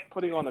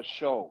 putting on a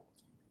show.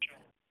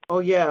 Oh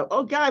yeah.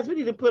 Oh guys, we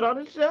need to put on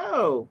a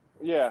show.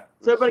 Yeah.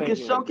 So everybody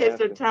can showcase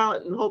their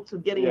talent in hopes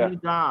of getting a new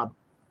job.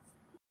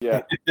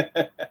 Yeah.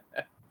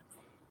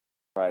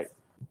 Right.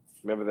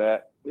 Remember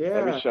that? Yeah.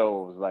 Every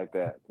show was like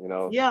that,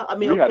 Yeah, I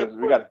mean, we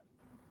got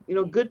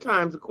Good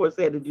Times, of course,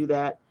 they had to do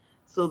that.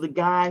 So the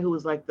guy who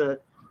was like the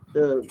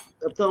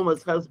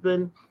Thelma's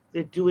husband,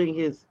 they're doing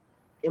his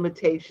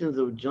imitations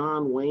of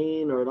John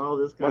Wayne or all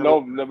this kind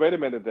of. No, wait a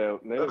minute, though.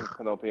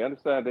 Penelope,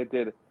 understand they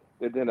did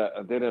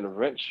a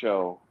rent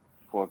show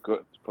for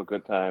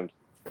Good Times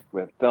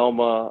with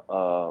Thelma.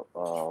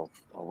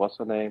 What's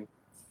her name?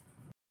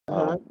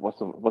 What's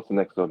the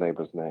next door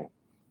neighbor's name?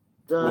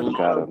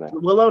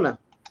 Willona.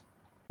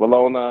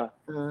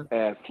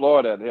 And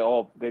Florida.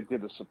 They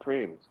did the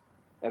Supremes,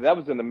 and that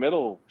was in the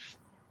middle.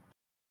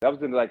 That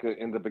was in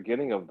the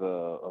beginning of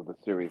the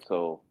series.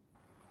 So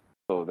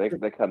they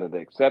kind of the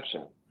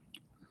exception.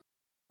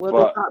 Well, they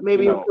thought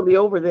maybe it would be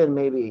over then.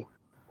 Maybe.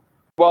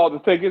 Well, the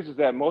thing is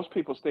that most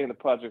people stay in the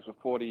projects for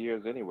 40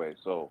 years anyway,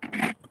 so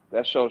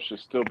that show should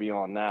still be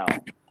on now.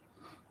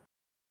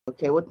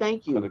 Okay, well,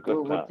 thank you.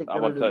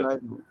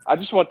 I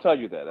just want to tell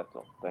you that. That's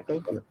all. Thank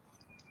you.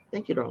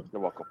 Thank you, darling.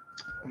 You're welcome.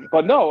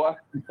 But no,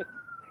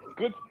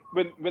 good.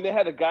 When they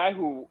had a guy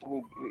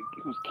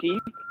who's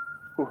Keith,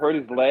 who hurt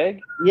his leg.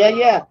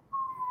 Yeah.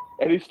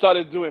 And he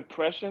started doing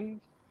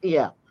impressions.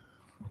 Yeah.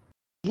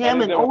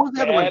 Him and what was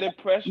the other one?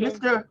 Impressions.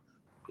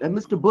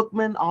 Mr.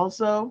 Bookman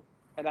also.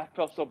 And I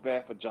felt so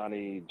bad for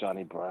Johnny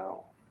Brown.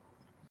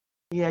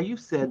 Yeah, you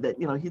said that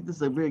this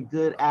is a very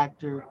good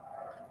actor.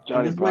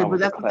 Johnny Brown, but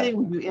that's the thing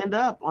when you end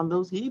up on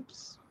those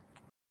heaps.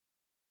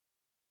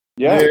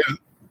 Yeah.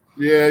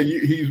 Yeah,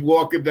 he's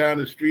walking down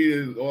the street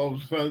and all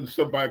of a sudden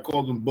somebody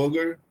calls him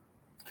Booger.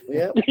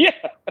 Yeah.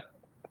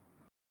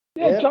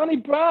 Yeah, Johnny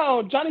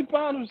Brown. Johnny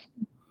Brown was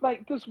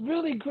like this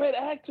really great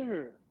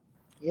actor.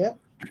 Yeah.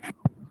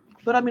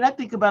 But I mean, I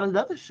think about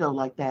another show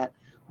like that,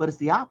 but it's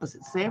the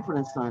opposite. Sanford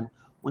and Son,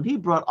 when he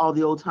brought all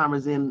the old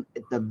timers in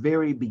at the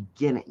very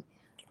beginning,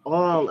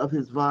 all of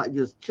his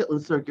just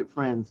Chitlin Circuit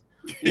friends,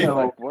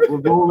 were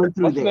rolling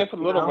through what's there. What's his name for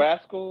the Little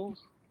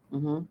Rascals?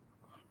 Mm-hmm.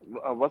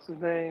 What's his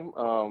name?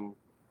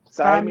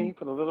 Stymie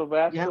for the Little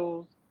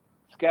Rascals. Yep.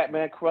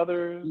 Scatman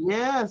Crothers.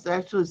 Yes,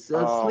 actually,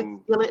 Slick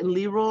Skillet and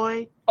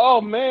Leroy.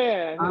 Oh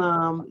man.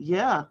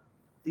 Yeah.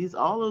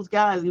 all those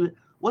guys.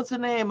 What's her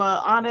name?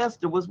 Aunt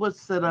Esther was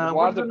what's it? What's her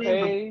Wanda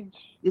name?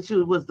 Page. She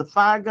was the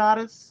fire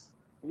goddess.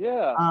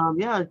 Yeah.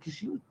 Yeah, because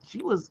she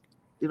was,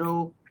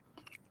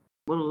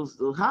 one of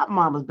those hot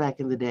mamas back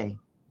in the day.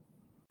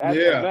 As a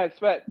Yeah. matter of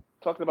fact,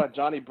 talking about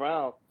Johnny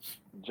Brown,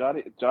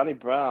 Johnny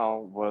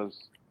Brown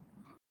was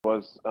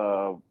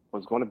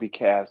going to be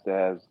cast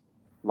as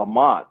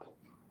Lamont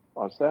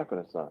on Sanford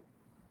and Son.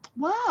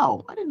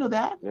 Wow, I didn't know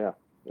that.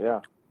 Yeah.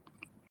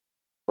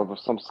 But for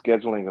some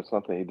scheduling or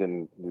something, he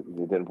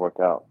didn't work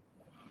out.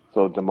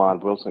 So Damon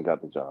Wilson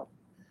got the job.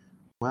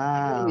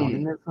 Wow,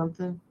 isn't that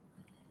something?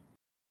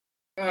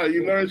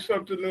 You learn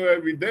something new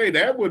every day.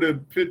 That would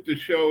have fit the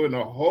show in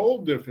a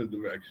whole different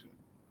direction.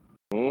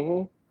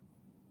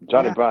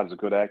 Johnny Brown's a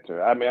good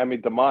actor. I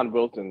mean, Damon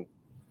Wilson,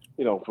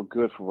 for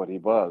what he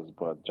was,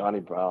 but Johnny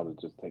Brown is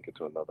just take it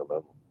to another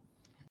level.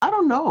 I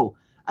don't know.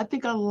 I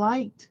think I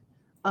liked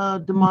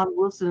Damon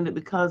Wilson in it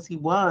because he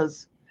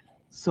was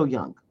so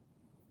young,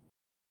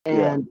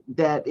 and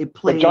that it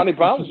played. But Johnny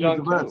Brown was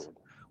young too.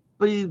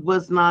 But he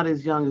was not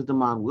as young as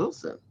Damon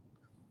Wilson.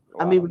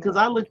 Wow. I mean, because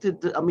I looked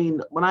at,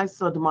 when I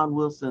saw Damon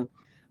Wilson,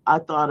 I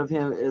thought of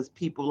him as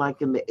people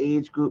like in the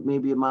age group,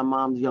 maybe of my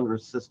mom's younger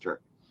sister.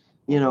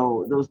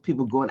 Those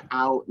people going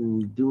out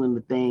and doing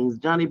the things.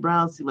 Johnny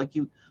Brown seemed like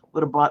you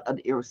would have brought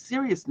a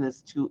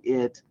seriousness to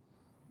it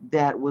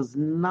that was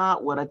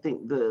not what I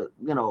think I think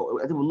it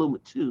was a little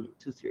bit too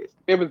serious.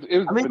 It was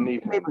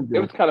beneath him. It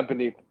was kind of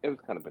beneath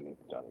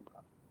Johnny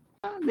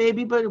Brown.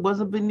 Maybe, but it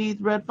wasn't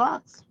beneath Red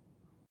Fox.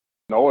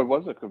 No, it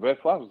wasn't, because Red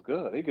Fox was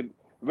good.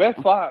 Red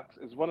Fox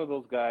is one of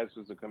those guys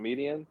who's a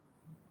comedian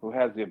who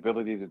has the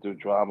ability to do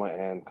drama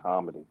and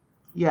comedy.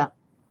 Yeah.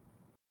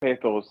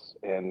 Pathos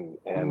and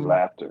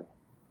laughter.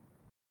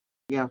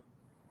 Yeah.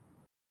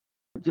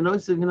 But he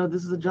said,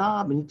 this is a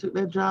job, and he took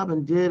that job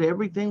and did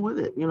everything with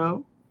it,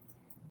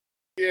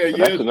 Yeah,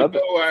 years ago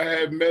I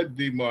had met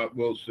DeMont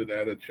Wilson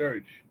at a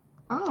church.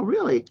 Oh,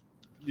 really?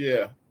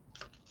 Yeah.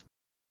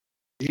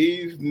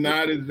 He's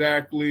not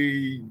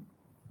exactly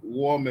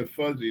warm and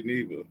fuzzy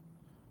neither.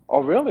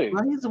 Oh, really?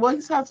 Well,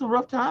 he's had some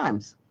rough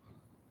times.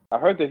 I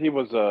heard that he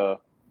was a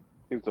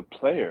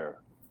player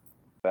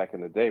back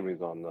in the day when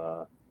he was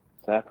on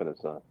Sanford and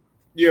Son.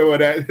 Yeah, well,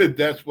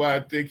 that's why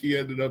I think he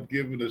ended up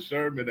giving a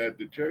sermon at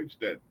the church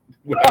that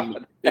he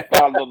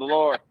found the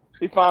Lord.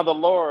 He found the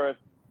Lord.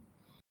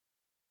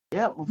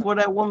 Yeah, before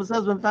that woman's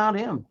husband found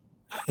him.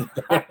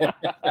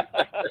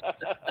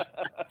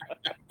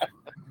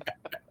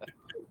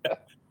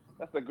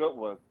 That's a good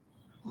one.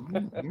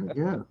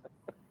 Yeah.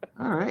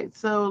 All right,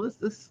 so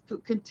let's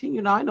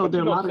continue. Now I know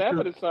there are a lot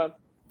Sanford of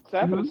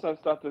Sanford and Son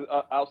started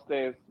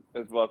outstay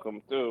as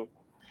welcome too.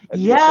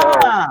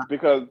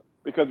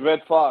 Because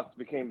Red Fox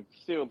became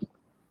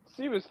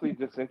seriously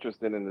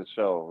disinterested in the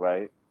show,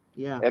 right?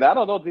 Yeah. And I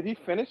don't know, did he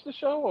finish the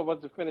show or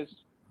was it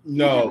finished?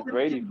 No.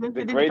 Grady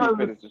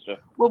finished the show.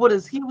 Well,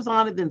 he was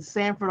on it in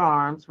Sanford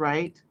Arms,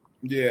 right?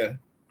 Yeah.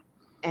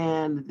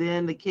 And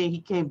then he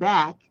came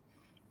back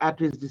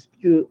after his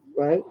dispute,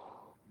 right?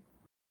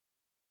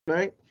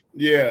 Right?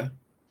 Yeah.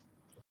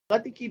 I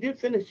think he did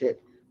finish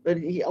it, but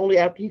he only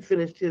after he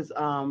finished his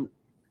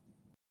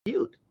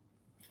dispute.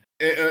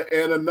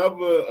 And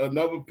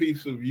another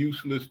piece of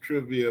useless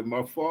trivia.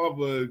 My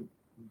father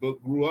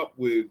grew up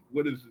with,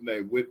 what is his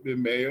name?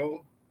 Whitman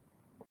Mayo.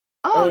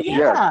 Oh,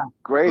 yeah.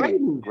 Grady.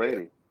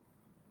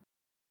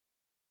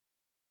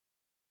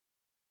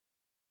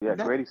 Yeah,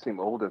 Grady seemed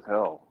old as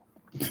hell.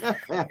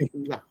 Yeah, he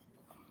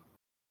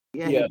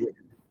did.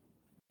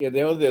 Yeah,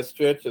 there was that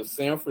stretch of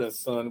Sanford and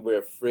Son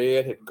where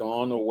Fred had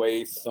gone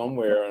away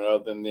somewhere or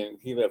another, and then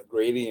he left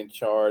Grady in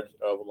charge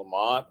of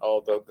Lamont,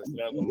 although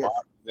Lamont.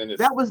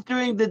 That was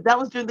during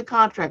the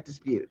contract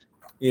dispute.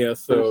 Yeah,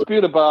 so the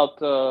dispute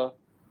about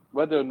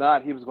whether or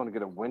not he was going to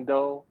get a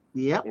window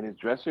in his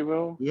dressing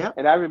room. Yep.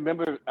 And I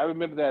remember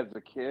that as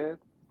a kid,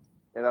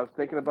 and I was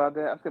thinking about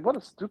that. I said, what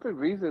a stupid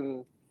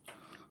reason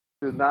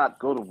to not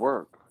go to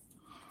work.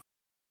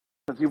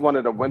 Because he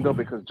wanted a window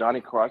because Johnny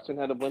Carson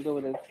had a window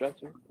in his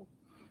dressing room.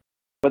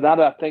 But now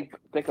that I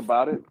think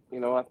about it,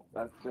 I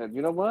said,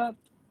 you know what?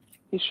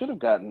 He should have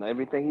gotten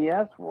everything he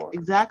asked for.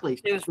 Exactly.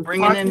 He was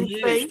bringing in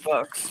huge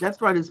bucks.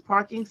 That's right. His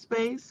parking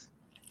space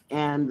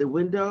and the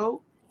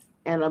window,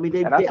 and I mean,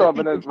 I thought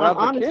when I was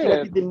a kid,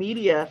 I think the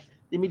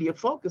media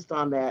focused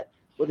on that.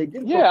 Well, they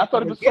didn't. Yeah, I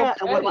thought it was so petty.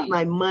 And what about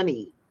my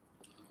money?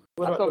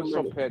 I thought it was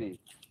so petty.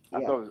 I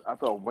thought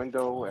a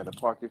window and a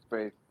parking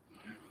space.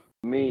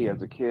 Me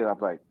as a kid, I'm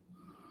like,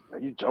 are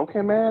you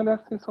joking, man?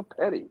 That seems so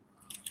petty.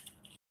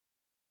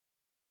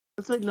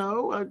 I said,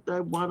 no,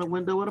 I want a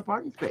window and a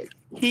parking space.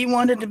 He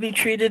wanted to be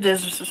treated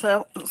as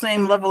the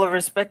same level of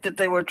respect that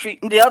they were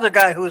treating the other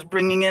guy who was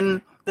bringing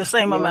in the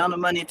same amount of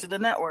money to the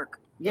network.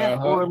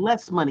 Yeah, or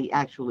less money,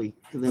 actually,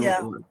 to the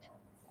network.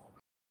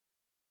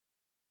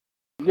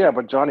 Yeah,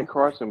 but Johnny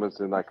Carson was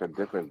in like a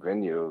different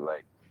venue.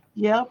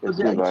 But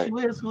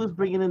who was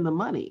bringing in the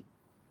money?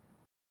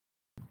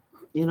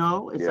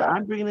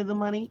 I'm bringing in the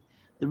money.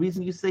 The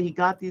reason you say he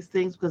got these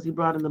things because he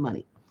brought in the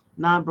money.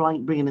 Now I'm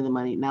bringing in the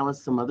money. Now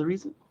it's some other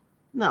reason?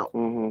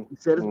 No. He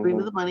said it's bring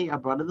me the money. I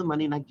brought her the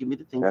money, and I give me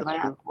the things that I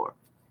asked for.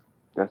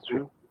 That's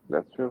true.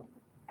 That's true.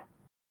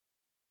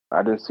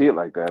 I didn't see it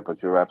like that,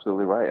 but you're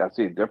absolutely right. I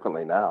see it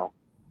differently now.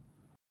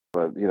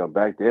 But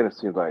back then it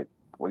seems like,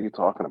 what are you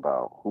talking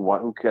about?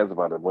 Who cares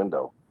about a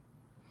window?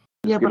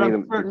 Yeah,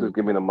 Just but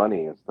give me the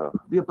money and stuff.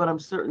 Yeah, but I'm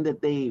certain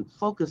that they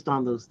focused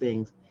on those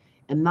things,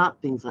 and not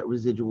things like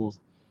residuals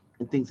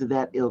and things of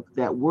that ilk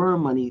that were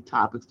money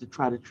topics to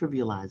try to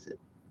trivialize it.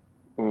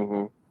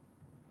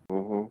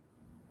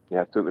 Yeah,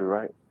 absolutely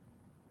right.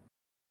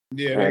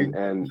 Yeah,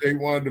 they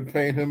wanted to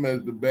paint him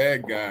as the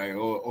bad guy,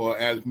 or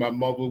as my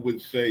mother would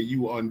say,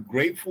 you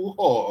ungrateful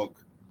hog.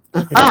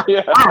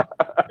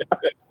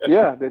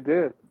 Yeah, they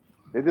did.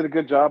 They did a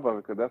good job of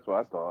it, because that's what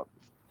I thought.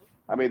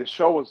 I mean, the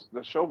show was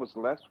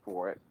less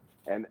for it,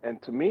 and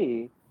to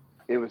me,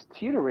 it was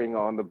teetering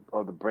on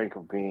the brink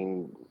of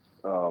being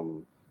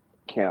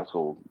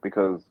canceled,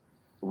 because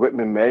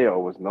Whitman Mayo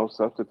was no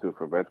substitute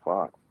for Red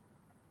Fox.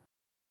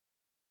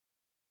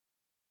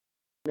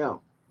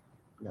 No.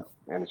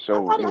 And the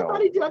show, I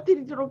thought he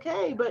did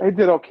okay, but he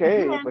did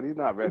okay, but he's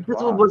not Red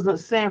Fox. This wasn't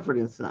Sanford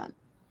and Son.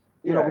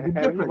 It was a and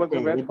different he wasn't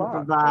thing. Red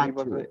Fox.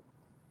 Vibe to it.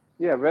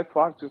 Yeah, Red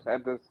Fox just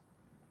had this.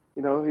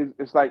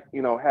 It's like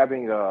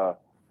having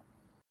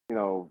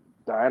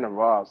Diana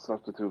Ross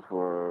substitute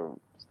for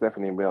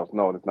Stephanie Mills.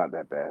 No, it's not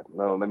that bad.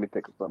 No, let me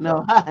take a step.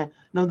 No,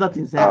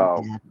 nothing's that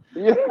bad.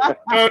 Yeah.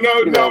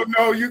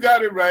 No, you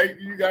got it right.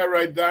 You got it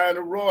right. Diana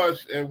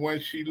Ross, and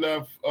when she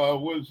left,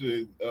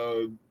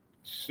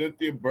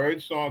 Cynthia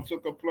Birdsong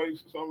took her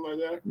place or something like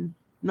that?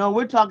 No,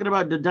 we're talking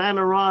about the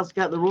Diana Ross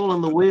got the role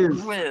in The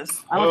Wiz.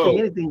 I don't think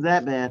anything's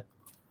that bad.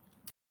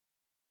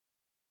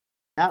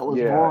 That was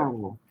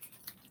horrible.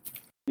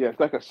 Yeah, it's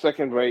like a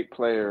second-rate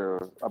player,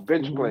 a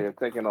bench player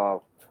taking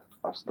off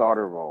a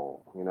starter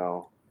role.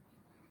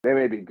 They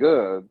may be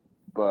good,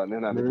 but they're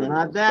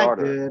not that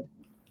starter. Good.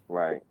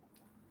 Right.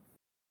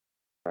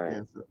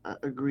 Yes,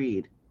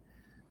 agreed.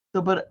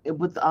 So, but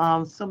with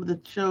some of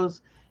the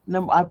shows,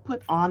 I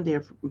put on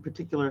there in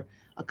particular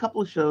a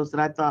couple of shows that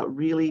I thought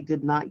really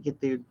did not get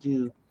their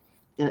due,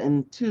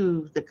 and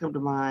two that come to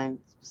mind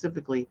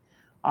specifically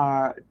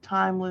are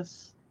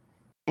Timeless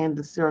and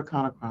the Sarah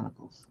Connor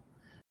Chronicles,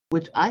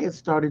 which I had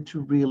started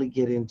to really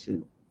get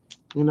into,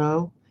 and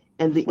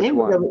the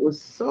ending of it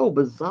was so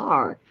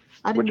bizarre.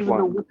 I didn't even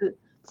know what the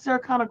Sarah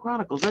Connor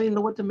Chronicles. I didn't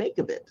know what to make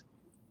of it.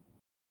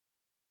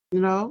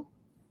 I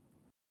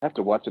have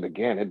to watch it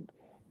again.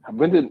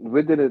 When did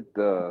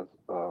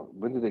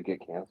it get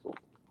canceled?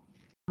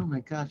 Oh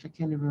my gosh, I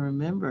can't even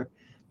remember.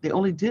 They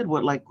only did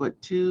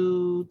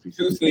two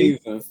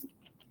seasons.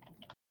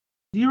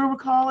 Do you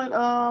recall it?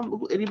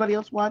 Anybody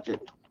else watch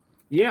it?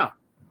 Yeah.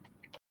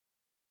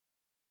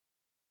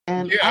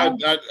 And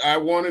I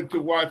wanted to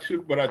watch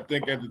it, but I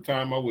think at the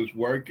time I was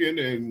working,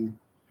 and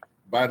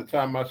by the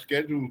time my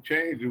schedule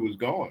changed, it was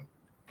gone.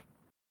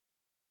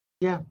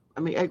 Yeah, I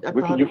mean,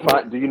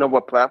 do you know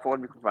what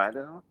platform you can find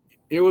it on?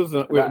 It was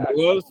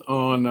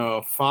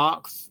on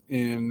Fox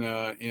in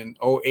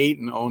 08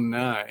 and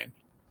 09.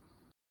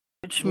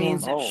 Which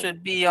means it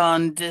should be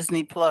on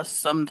Disney Plus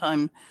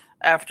sometime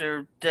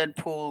after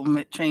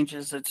Deadpool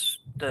changes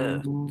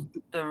the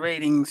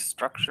rating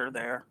structure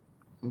there.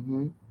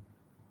 Or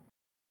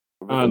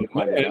on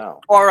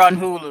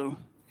Hulu.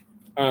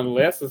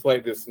 Unless it's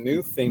like this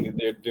new thing that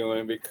they're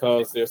doing,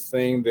 because they're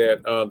saying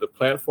that the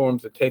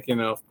platforms are taking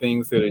off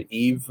things that are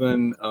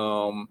even,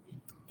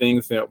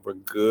 things that were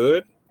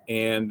good.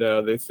 And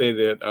they say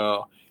that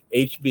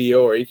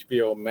HBO or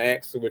HBO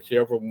Max, or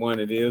whichever one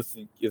it is,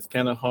 it's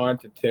kind of hard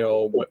to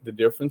tell what the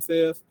difference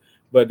is.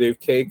 But they've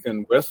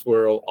taken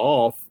Westworld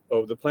off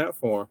of the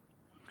platform.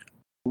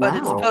 But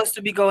it's supposed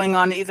to be going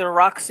on either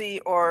Roku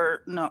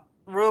or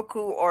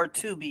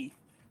Tubi.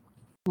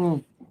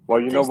 Well,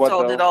 you know what?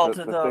 Sold it all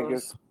the to those. Thing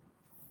is,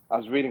 I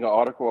was reading an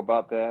article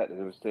about that, and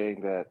it was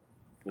saying that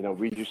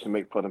we used to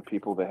make fun of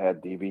people that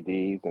had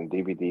DVDs and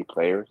DVD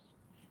players.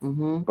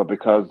 But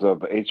because of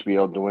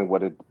HBO doing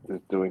what it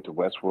is doing to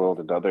Westworld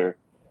and other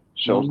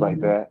shows like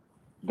that,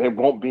 there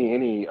won't be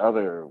any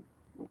other,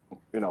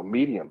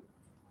 medium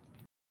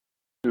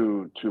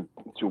to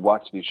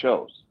watch these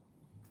shows,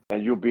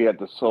 and you'll be at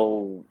the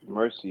sole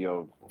mercy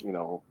of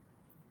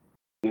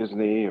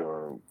Disney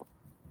or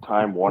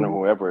Time Warner,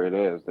 whoever it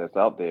is that's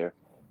out there,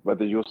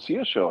 whether you'll see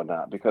a show or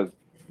not, because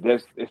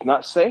it's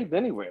not saved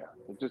anywhere.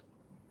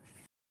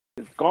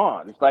 It's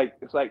gone. It's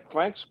like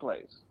Frank's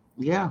Place.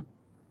 Yeah.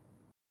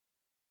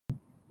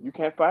 You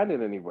can't find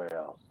it anywhere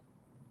else.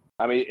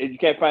 I mean, you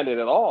can't find it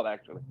at all,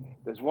 actually.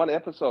 There's one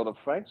episode of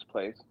Frank's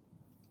Place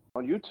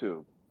on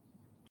YouTube.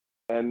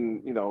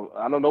 And,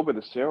 I don't know where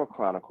the Sarah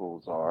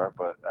Chronicles are,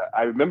 but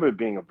I remember it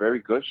being a very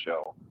good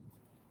show.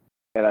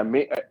 And I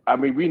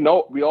mean, we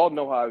all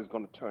know how it's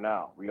going to turn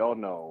out. We all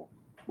know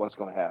what's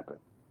going to happen.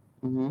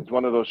 It's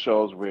one of those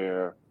shows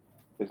where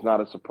it's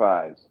not a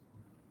surprise.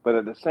 But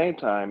at the same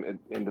time,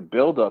 in the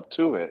build up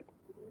to it,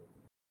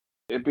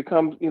 it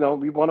becomes, we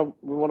want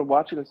to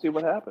watch it and see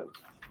what happens.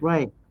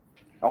 Right.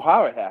 Or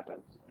how it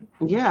happens.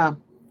 Yeah.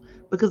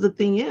 Because the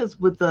thing is,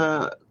 with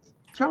the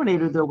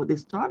Terminator, though, what they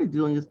started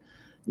doing is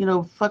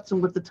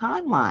futzing with the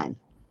timeline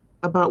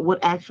about what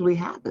actually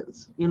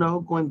happens,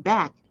 going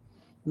back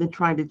and then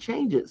trying to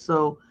change it.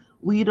 So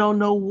we don't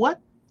know what,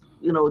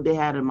 they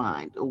had in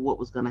mind or what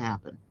was going to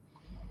happen.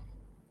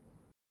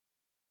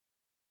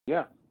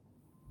 Yeah.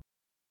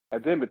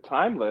 And then with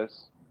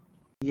Timeless,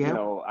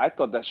 Yeah. I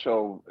thought that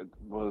show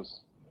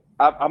was,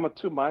 I'm of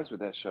two minds with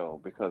that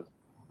show because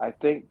I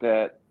think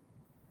that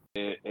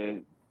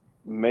it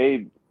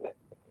may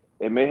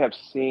have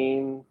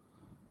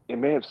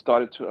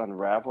started to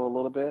unravel a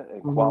little bit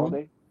in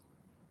quality,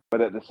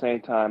 but at the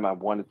same time, I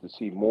wanted to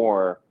see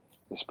more,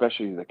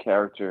 especially the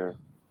character,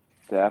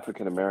 the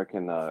African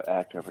American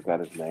actor. I forgot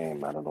his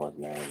name. I don't know his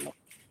name.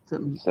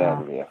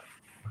 Sadly,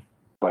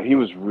 but he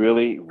was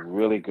really,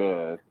 really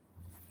good,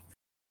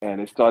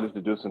 and it started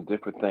to do some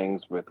different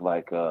things with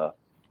like the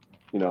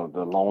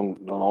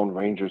Lone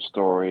Ranger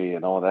story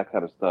and all that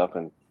kind of stuff,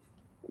 and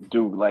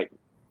do like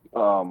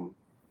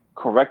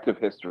corrective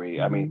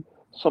history. I mean,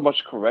 so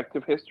much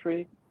corrective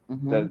history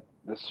that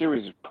the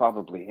series is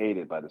probably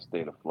hated by the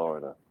state of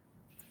Florida.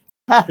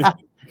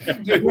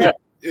 Yeah.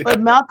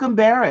 But Malcolm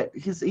Barrett,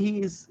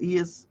 he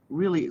is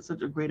really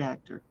such a great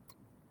actor.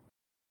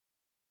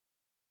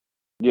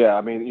 Yeah,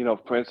 I mean,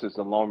 for instance,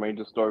 the Lone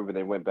Ranger story where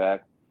they went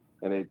back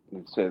and it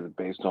said it's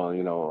based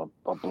on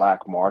a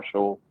black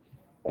marshal,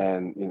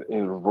 and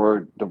in the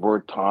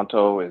word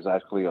Tonto is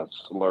actually a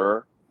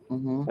slur,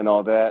 and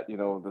all that.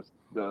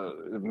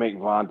 The make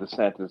Ron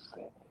DeSantis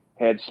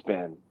head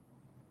spin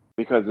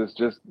because it's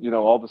just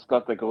all the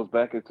stuff that goes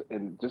back. It's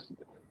and just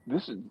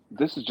this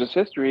is just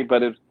history,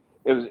 but it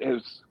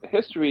was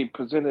history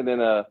presented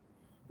in a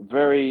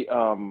very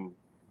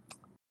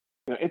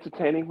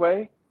entertaining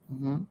way.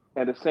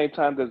 At the same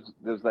time,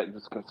 there's like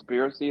this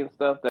conspiracy and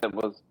stuff that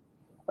was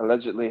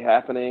allegedly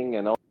happening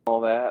and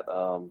all that.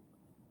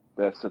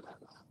 That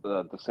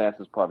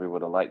DeSantis probably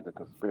would have liked the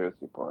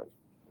conspiracy part,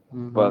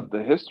 but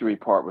the history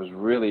part was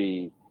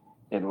really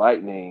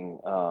enlightening.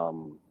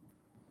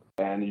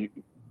 And you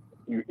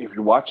if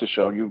you watch the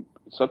show, you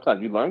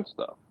sometimes you learn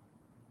stuff.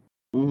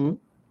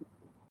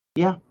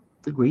 Yeah,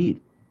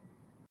 agreed.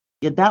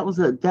 Yeah,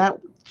 that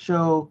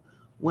show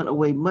went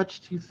away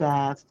much too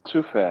fast.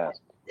 Too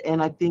fast.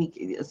 And I think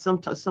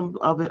some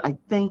of it, I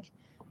think,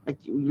 like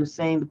you're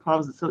saying, the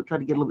problems that still try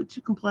to get a little bit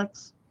too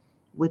complex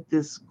with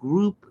this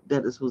group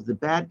that was the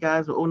bad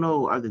guys. Or, oh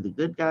no, are they the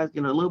good guys?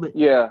 A little bit.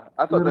 Yeah,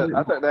 I thought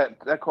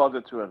that caused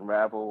it to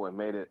unravel and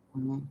made it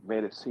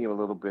seem a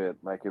little bit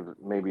like it was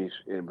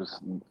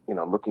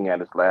looking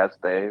at its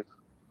last days.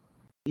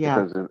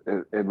 Yeah, because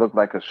it looked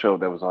like a show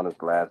that was on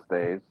its last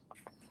days,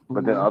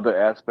 but then other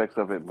aspects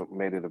of it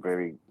made it a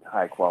very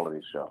high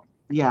quality show.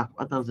 Yeah,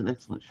 I thought it was an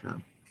excellent show.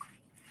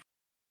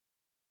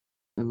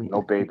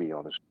 No baby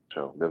on the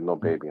show. There's no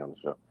baby on the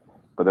show.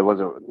 But there was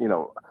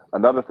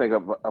another thing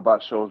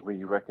about shows where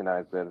you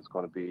recognize that it's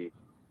going to be,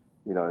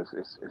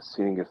 it's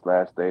seeing its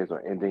last days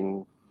or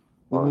ending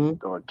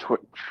or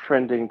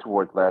trending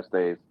towards last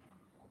days.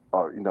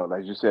 Or,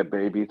 like you said,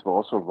 babies, but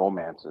also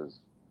romances,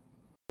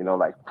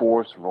 like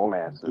forced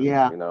romances,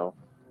 Yeah.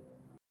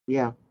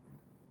 Yeah.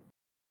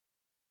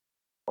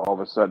 All of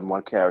a sudden,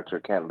 one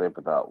character can't live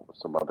without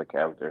some other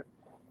character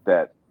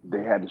that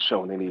they hadn't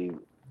shown any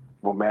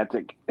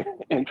romantic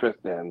interest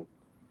in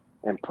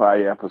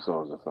prior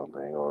episodes or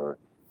something, or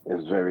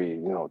is very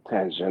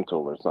tangential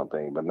or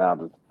something. But now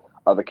this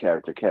other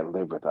character can't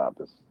live without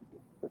this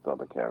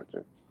other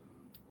character.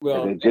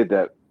 Well, and they did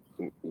that.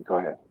 Go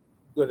ahead.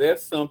 Well,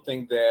 that's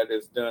something that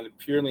is done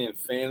purely in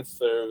fan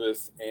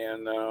service,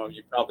 and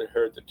you probably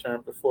heard the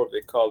term before.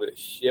 They call it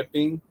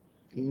shipping.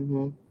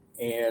 And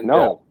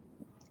no,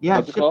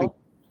 yeah, shipping.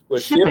 Well,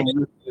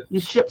 shipping. You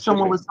ship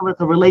someone with someone with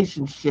a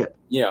relationship.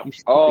 Yeah.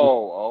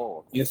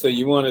 Oh. And so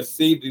you want to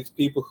see these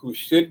people who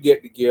should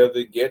get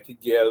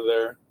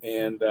together,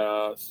 and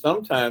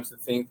sometimes the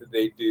things that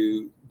they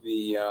do,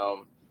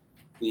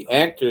 the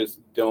actors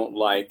don't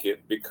like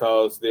it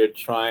because they're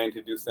trying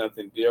to do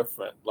something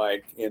different.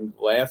 Like in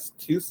the last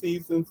 2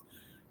 seasons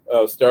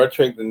of Star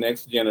Trek: The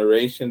Next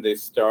Generation, they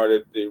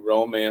started the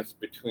romance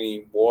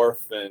between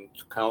Worf and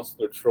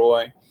Counselor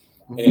Troy.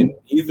 And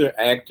neither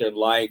actor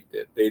liked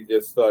it. They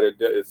just thought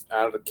it's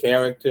out of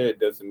character. It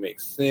doesn't make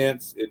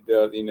sense. It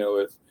does,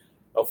 it's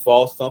a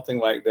false something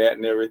like that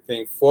and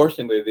everything.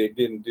 Fortunately, they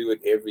didn't do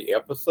it every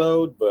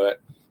episode,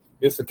 but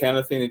it's the kind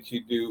of thing that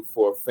you do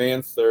for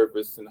fan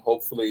service. And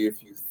hopefully,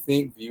 if you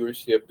think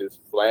viewership is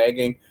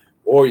flagging,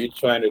 or you're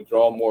trying to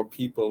draw more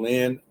people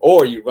in,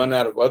 or you run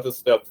out of other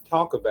stuff to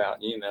talk about,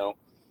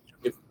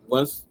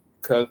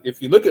 because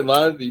if you look at a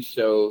lot of these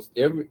shows,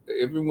 every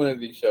one of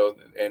these shows,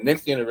 and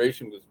Next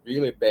Generation was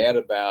really bad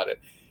about it,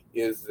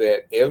 is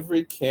that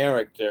every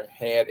character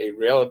had a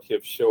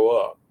relative show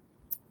up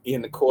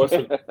in the course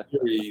of the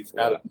series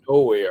out of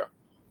nowhere.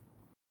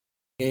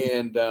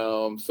 And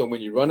so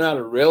when you run out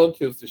of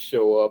relatives to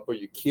show up, or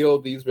you kill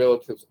these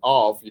relatives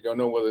off, you don't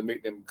know whether to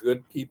make them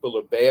good people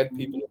or bad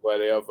people or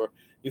whatever.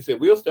 You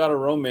said, we'll start a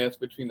romance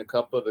between a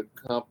couple of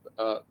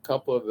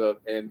the,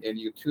 and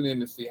you tune in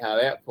to see how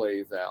that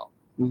plays out.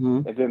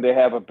 And then they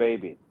have a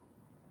baby.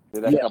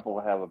 Then that couple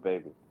will have a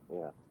baby.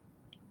 Yeah.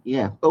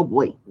 Yeah. Oh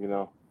boy. You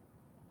know,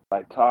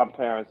 like Tom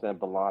Paris and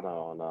B'Elanna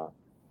on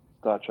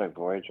Star Trek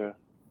Voyager.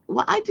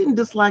 Well, I didn't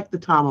dislike the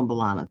Tom and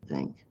B'Elanna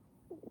thing.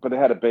 But they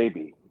had a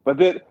baby. But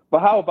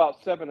how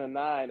about 7 and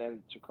 9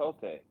 and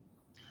Chakotay?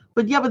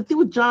 But yeah, but the thing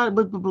with John,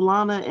 with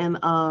B'Elanna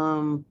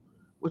and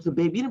what's the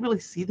baby? You didn't really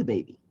see the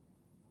baby.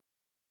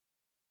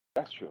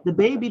 That's true. The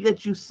baby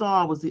that you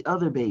saw was the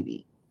other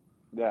baby.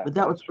 Yeah. But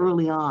that was true.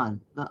 early on.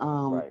 The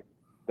Right.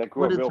 That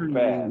grew up what is real her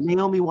fast. name?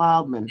 Naomi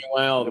Wildman.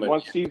 And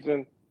one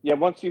season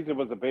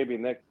was a baby.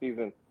 Next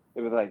season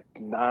it was like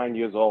 9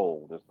 years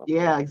old or something.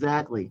 Yeah,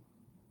 exactly.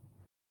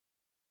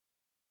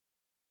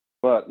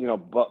 But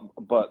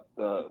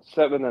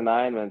 7 and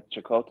 9 and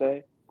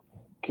Chakotay,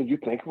 can you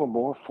think of a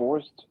more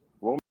forced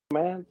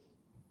romance?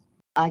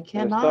 I In the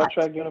cannot. Star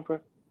Trek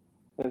universe?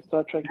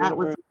 That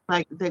was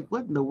like,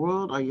 what in the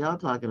world are y'all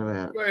talking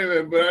about? Wait a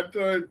minute, but I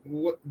thought,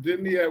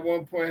 didn't he at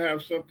one point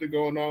have something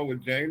going on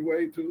with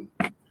Janeway too?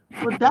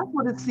 Well, that's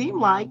what it seemed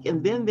like,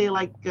 and then they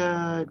I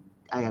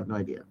have no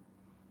idea.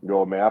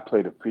 Yo, man, I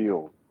play the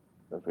field.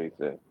 That's what he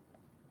said.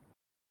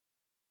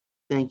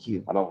 Thank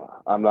you.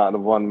 I'm not a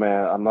one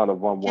man. I'm not a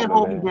one woman. Can't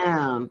hold man. me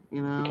down,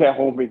 you know. You can't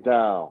hold me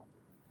down.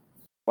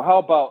 Well,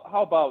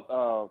 how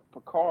about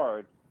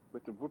Picard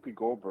with the Whoopi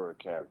Goldberg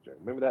character?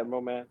 Remember that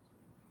romance?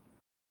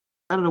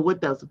 I don't know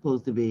what that was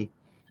supposed to be.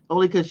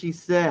 Only because she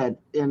said,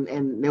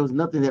 and there was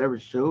nothing that ever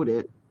showed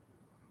it.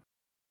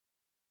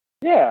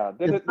 Yeah,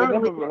 they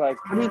never like.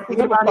 When you think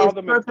about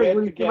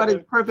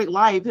his perfect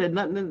life, it had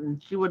nothing, and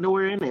she was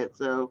nowhere in it.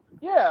 So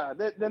yeah,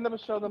 they never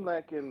showed them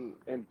like in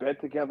bed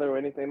together or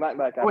anything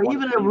like. Or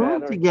even in a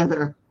room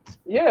together.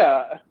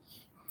 Yeah.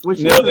 When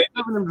she was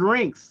serving them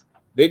drinks.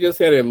 They just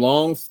had a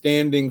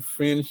long-standing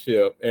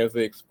friendship, as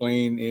they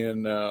explained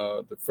in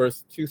the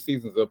first 2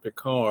 seasons of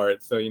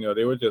Picard. So,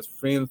 they were just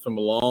friends from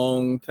a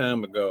long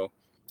time ago.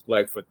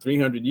 Like for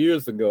 300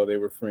 years ago, they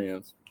were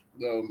friends.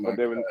 Oh my but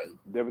there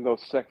was no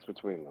sex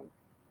between them.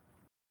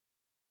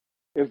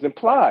 It was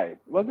implied.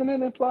 Wasn't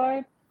it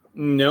implied?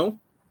 No.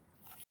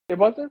 It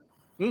wasn't?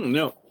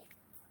 No.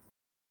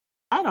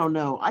 I don't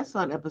know. I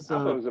saw an episode. I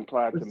thought it was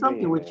implied to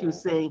something me, which you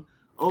was saying,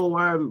 oh,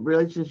 our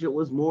relationship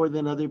was more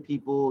than other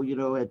people,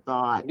 had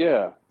thought.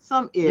 Yeah.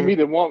 You meet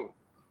a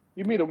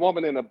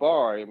woman in a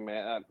bar,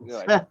 man.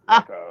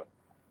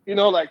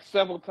 Like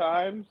several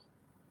times.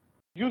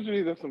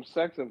 Usually there's some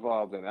sex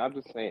involved in it. I'm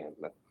just saying.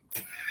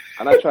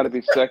 I'm not trying to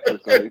be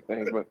sexist or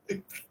anything, but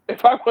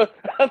if I were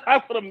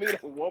to meet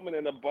a woman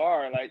in a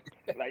bar, like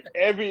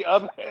every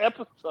other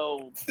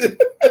episode,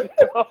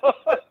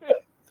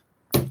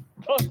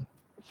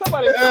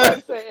 Somebody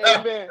say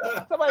amen.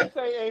 Somebody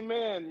say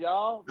amen,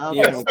 y'all.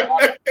 Yes.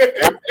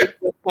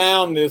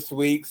 Pound this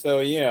week,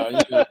 so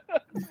yeah.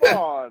 Come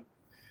on.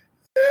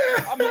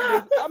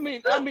 I'm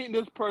meeting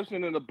this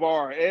person in the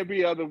bar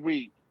every other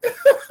week.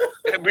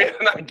 And we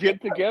not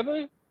get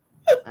together?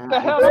 The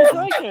hell am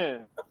I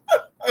thinking?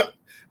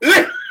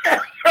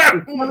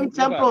 Shirley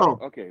Temple.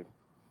 Okay.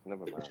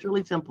 Never mind.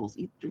 Shirley Temples.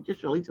 Drink your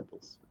Shirley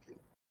Temples. Okay.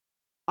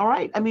 All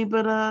right. I mean,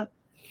 but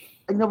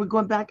we're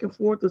going back and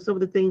forth with some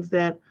of the things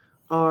that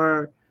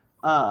are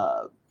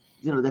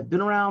they've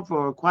been around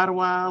for quite a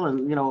while,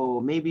 and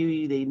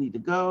maybe they need to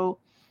go.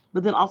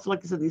 But then also,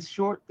 like I said, these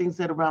short things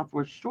that are around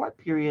for a short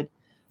period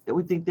that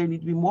we think there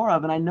need to be more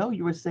of. And I know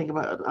you were saying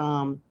about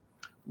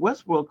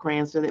Westworld,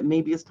 Cranston, that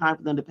maybe it's time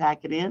for them to pack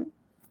it in.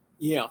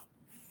 Yeah,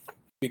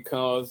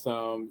 because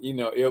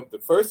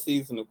the first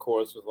season, of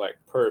course, was like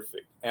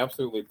perfect,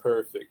 absolutely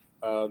perfect.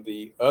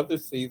 The other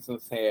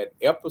seasons had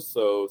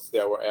episodes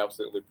that were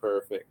absolutely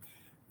perfect.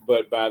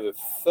 But by the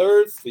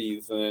third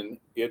season,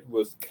 it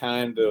was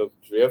kind of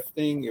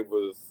drifting. It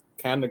was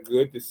kind of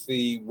good to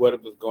see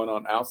what was going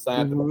on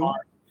outside the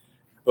park.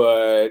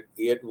 But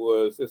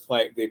it's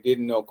like they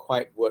didn't know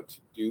quite what to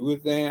do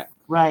with that.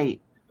 Right.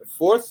 The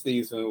fourth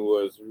season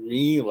was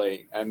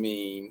really, I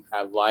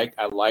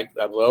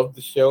loved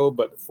the show,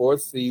 but the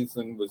fourth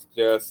season was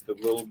just a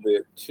little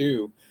bit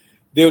too.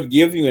 They would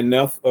give you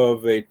enough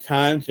of a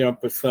time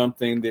jump or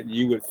something that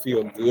you would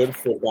feel good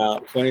for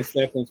about 20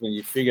 seconds when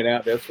you figured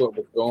out that's what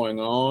was going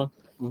on.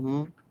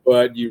 Mm-hmm.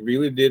 But you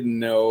really didn't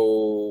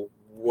know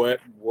what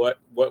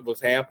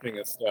was happening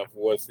and stuff.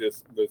 Was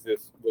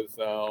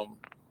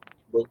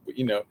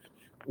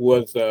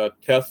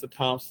Tessa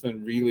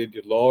Thompson really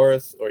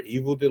Dolores or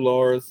evil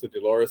Dolores? So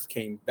Dolores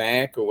came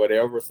back or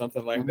whatever,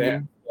 something like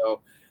that.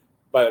 So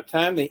by the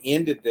time they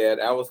ended that,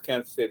 I was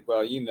kind of said,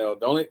 well,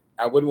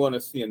 I wouldn't want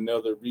to see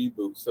another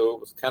reboot. So it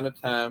was kind of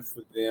time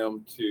for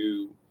them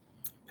to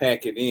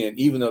pack it in,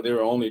 even though they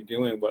were only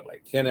doing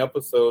 10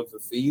 episodes a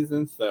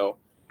season. So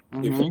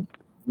if you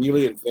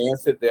really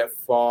advance it that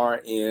far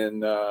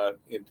in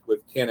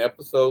with 10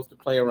 episodes to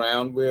play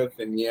around with,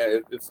 and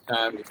it's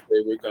time to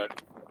say we're going to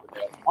do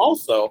something else.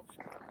 Also,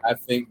 I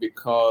think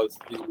because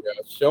the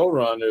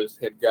showrunners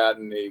had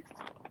gotten a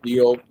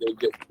deal, they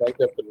just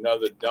packed up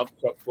another dump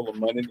truck full of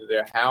money to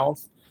their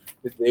house,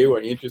 that they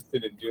were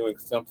interested in doing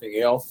something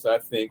else. So I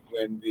think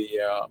when the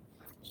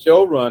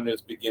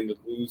showrunners begin to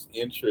lose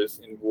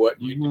interest in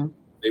what you do,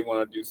 they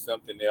want to do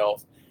something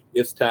else,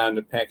 it's time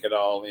to pack it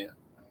all in.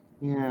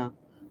 Yeah.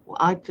 Well,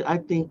 I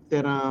think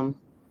that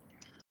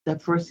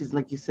that first season,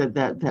 like you said,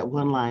 that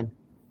one line,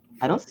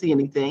 I don't see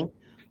anything.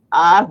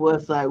 I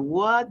was like,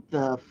 what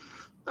the?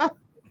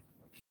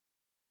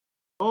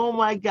 Oh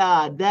my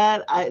God,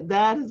 that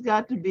has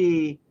got to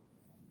be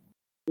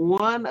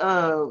one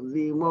of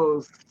the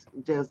most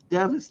just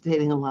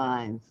devastating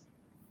lines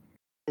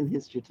in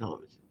history of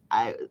television.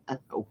 I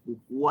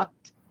what?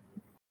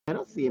 I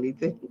don't see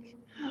anything.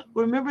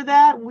 Remember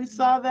that? We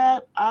saw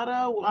that.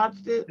 Otto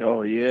watched it.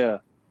 Oh yeah,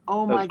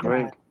 Oh that's my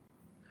great. God.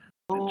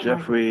 Oh my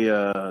Jeffrey,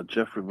 God.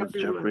 Jeffrey was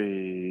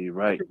Jeffrey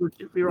Wright. Jeffrey Wright.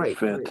 Jeffrey Wright.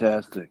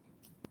 Fantastic.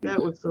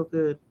 That was so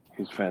good.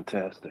 He's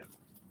fantastic.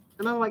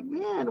 And I'm like,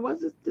 man, why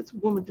is this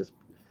woman just,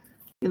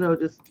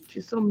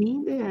 she's so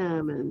mean to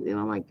him, and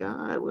oh my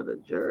God, what a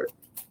jerk.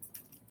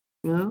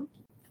 You know?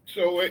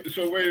 So wait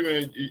a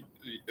minute.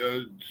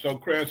 So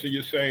Cranston,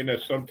 you're saying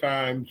that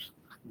sometimes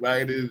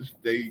writers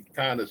they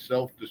kind of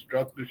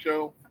self-destruct the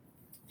show?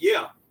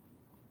 Yeah.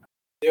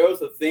 There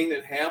was a thing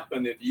that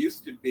happened. It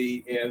used to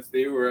be as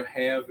they were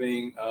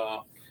having,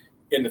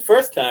 in the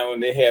first time when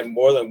they had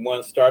more than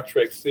one Star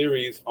Trek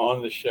series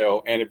on the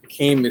show, and it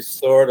became a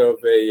sort of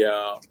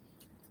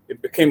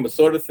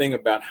thing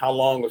about how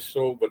long a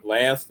show would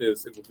last. It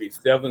would be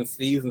 7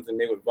 seasons, and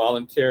they would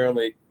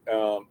voluntarily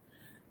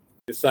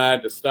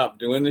decide to stop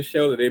doing the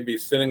show, that they'd be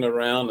sitting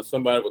around and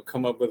somebody would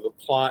come up with a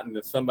plot and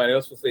then somebody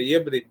else would say, yeah,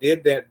 but they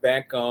did that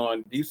back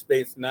on Deep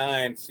Space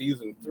Nine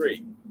season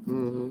 3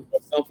 or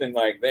something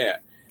like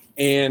that.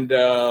 And,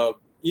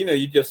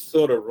 you just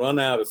sort of run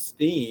out of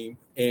steam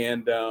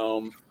and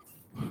you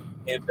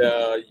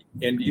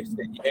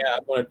say, yeah, I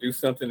want to do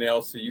something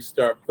else. So you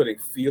start putting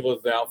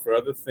feelers out for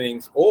other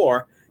things,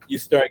 or you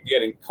start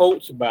getting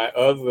poached by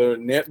other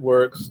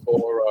networks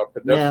or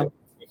production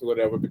or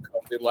whatever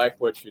because they like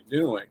what you're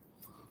doing.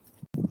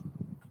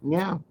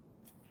 Yeah.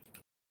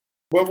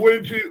 But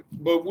wouldn't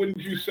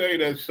you say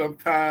that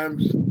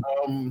sometimes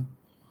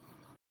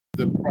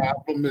the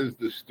problem is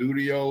the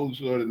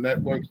studios or the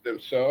networks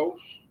themselves?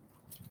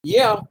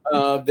 Yeah,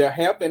 there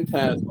have been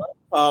times. One of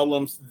the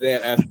problems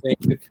that I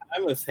think the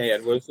Timeless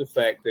had was the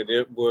fact that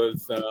it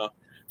was that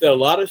a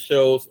lot of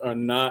shows are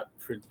not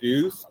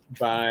produced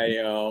by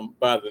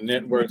the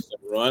networks that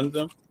run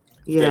them.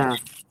 Yeah.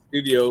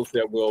 Studios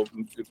that will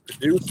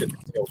produce it,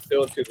 they'll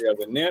sell it to the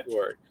other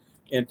network.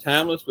 And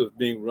Timeless was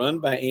being run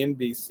by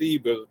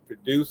NBC, but was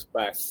produced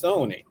by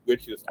Sony,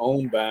 which is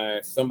owned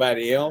by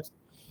somebody else.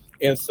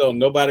 And so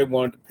nobody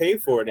wanted to pay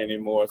for it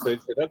anymore. So they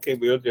said, okay,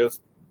 we'll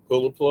just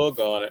pull the plug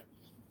on it.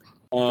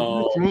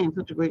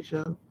 Such a great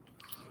show.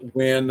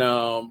 When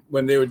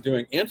they were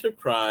doing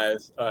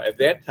Enterprise, at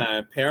that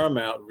time,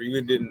 Paramount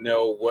really didn't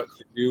know what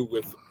to do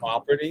with the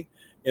property.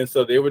 And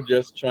so they were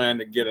just trying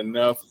to get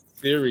enough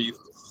series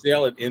to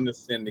sell it in the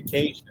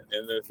syndication.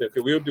 And they said,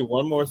 okay, we'll do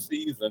one more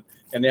season.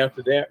 And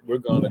after that, we're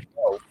going to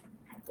go.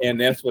 And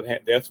that's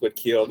what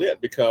killed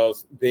it,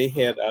 because they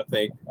had, I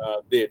think,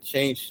 they had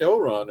changed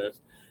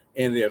showrunners,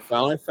 and they had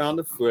finally found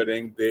a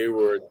footing. They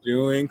were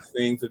doing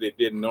things that they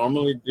didn't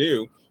normally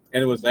do.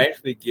 And it was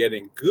actually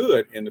getting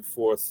good in the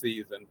 4th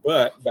season.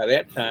 But by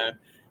that time,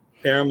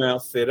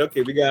 Paramount said,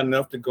 okay, we got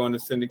enough to go into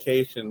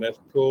syndication. Let's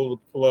pull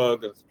the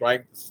plug and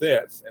strike the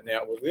sets. And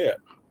that was it.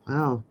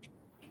 Wow.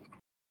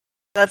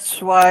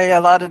 That's why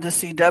a lot of the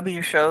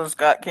CW shows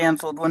got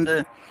canceled when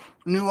the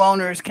new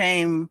owners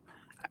came,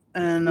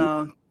 and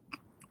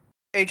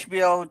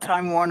HBO,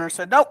 Time Warner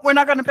said, nope, we're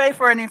not going to pay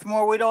for it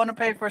anymore. We don't want to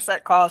pay for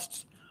set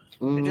costs.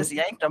 They just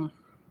yanked them.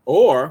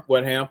 Or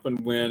what happened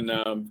when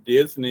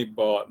Disney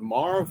bought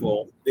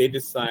Marvel, they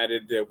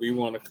decided that we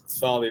want to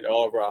consolidate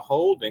all of our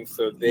holdings.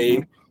 So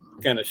they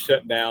kind of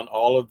shut down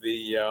all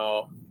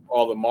the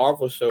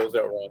Marvel shows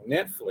that were on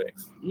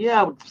Netflix.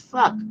 Yeah, it would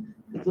suck.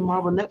 The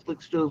Marvel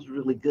Netflix shows were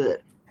really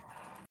good.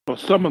 Well,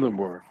 some of them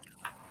were.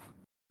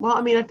 Well,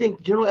 I mean, I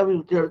think I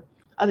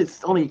think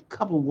only a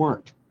couple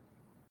weren't.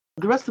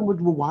 The rest of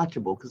them were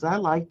watchable, because I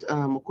liked,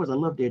 of course, I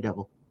love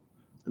Daredevil.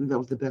 I think that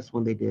was the best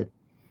one they did.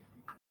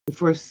 The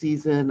first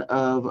season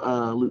of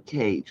Luke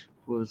Cage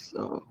was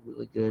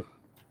really good.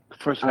 The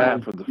first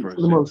half of the first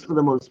for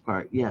the most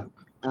part, yeah.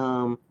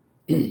 I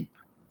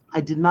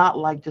did not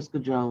like Jessica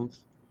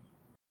Jones.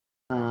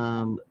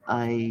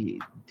 I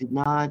did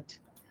not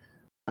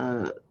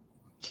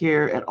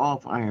care at all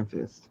for Iron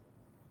Fist.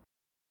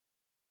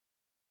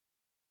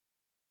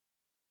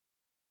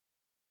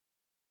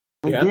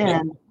 And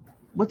then,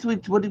 what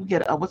did we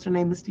get? What's her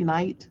name? Misty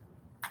Knight?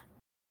 What's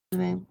her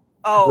name?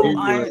 Oh,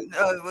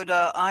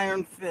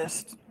 Iron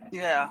Fist.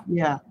 Yeah.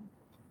 Yeah.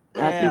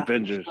 Yeah.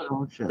 Avengers.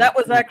 That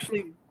was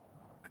actually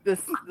the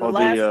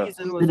last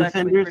season was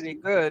actually pretty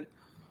good.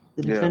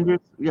 The Defenders,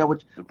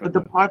 but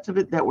the parts of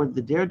it that were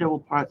the Daredevil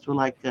parts were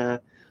like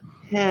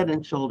head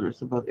and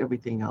shoulders above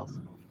everything else.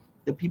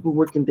 The people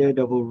working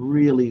Daredevil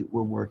really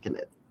were working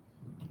it,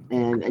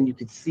 and you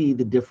could see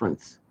the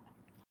difference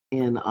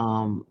in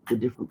the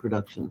different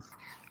productions,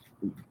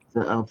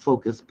 the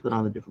focus put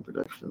on the different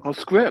productions. Oh,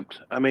 script.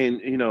 I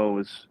mean,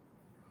 it's.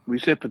 We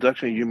said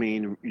production. You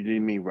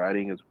didn't mean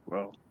writing as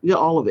well? Yeah,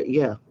 all of it.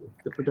 Yeah,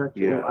 the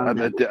production. Yeah,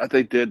 I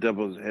think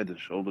Daredevil's head and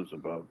shoulders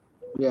above.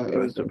 Yeah, The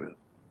rest everything. of it.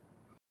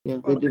 Yeah,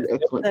 they did an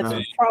excellent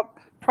That's job.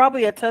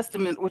 probably a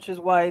testament, which is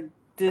why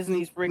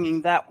Disney's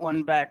bringing that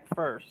one back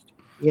first.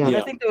 Yeah. And I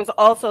Yeah. think there was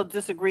also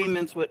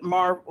disagreements with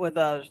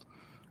Netflix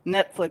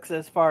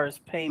as far as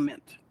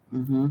payment.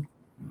 Mm-hmm.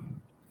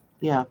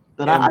 Yeah,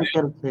 but And I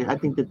gotta say, I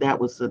think that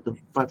was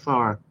by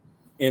far.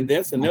 And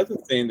that's another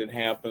thing that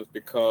happens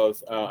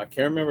because I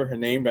can't remember her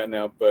name right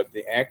now, but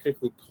the actor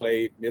who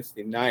played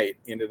Misty Knight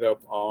ended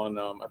up on,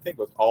 I think it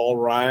was All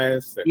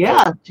Rise.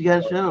 Yeah, she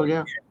got a show.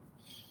 Yeah.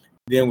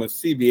 Then when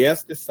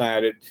CBS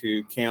decided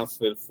to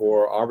cancel it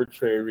for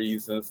arbitrary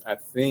reasons, I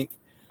think,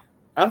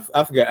 I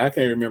forgot, I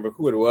can't remember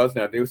who it was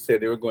now. They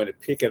said they were going to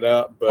pick it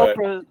up, but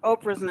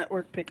Oprah's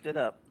network picked it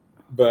up.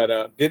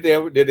 But did they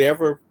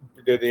ever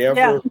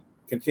Yeah.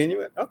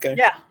 continue it? Okay.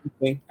 Yeah.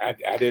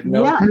 I didn't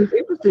know. Yeah, it's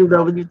interesting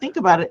though when you think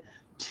about it.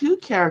 Two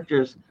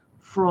characters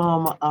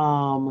from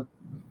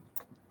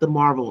the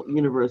Marvel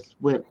universe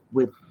went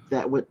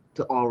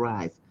to All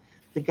Rise.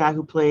 The guy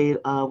who played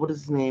what is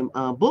his name?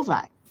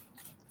 Bullseye.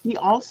 He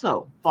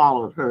also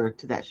followed her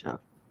to that show.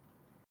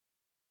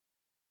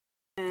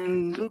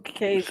 And Luke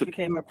Cage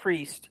became a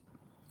priest.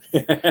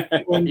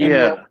 And,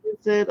 Yeah.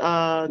 Is it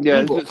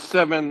Yeah, Evil? it's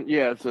 7.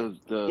 Yeah, it's the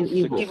In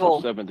 6 Evil.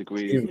 or 7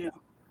 degrees Yeah.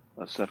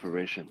 of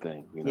separation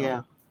thing. You know?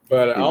 Yeah,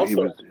 But He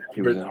also,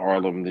 was in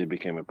Harlem, then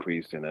became a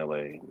priest in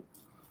LA.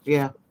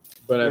 yeah.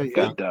 but I There you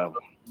think Got down.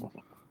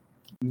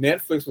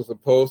 Netflix was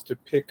supposed to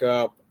pick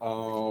up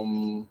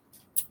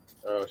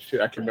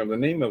shit, I can't remember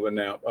the name of it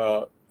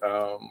now.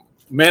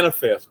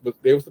 Manifest, but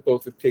they were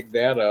supposed to pick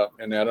that up,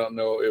 and I don't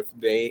know if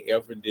they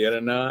ever did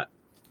or not.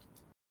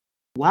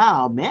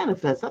 Wow,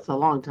 Manifest. That's a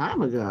long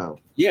time ago.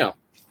 Yeah.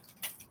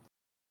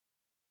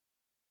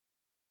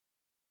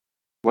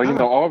 Well, you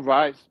know, All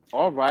Rise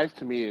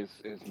to me is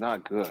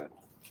not good.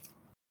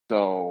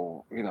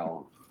 So, you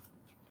know,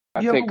 I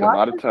You ever think a lot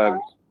watched of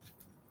times,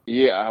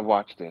 yeah, I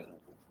watched it.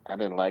 I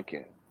didn't like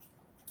it.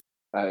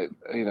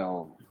 You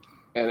know,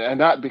 and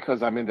not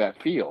because I'm in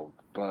that field,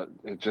 but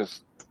it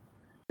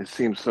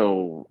seems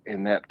so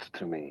inept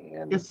to me.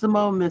 And It's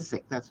Simone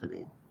Missick. That's her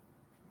name.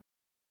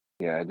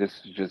 yeah,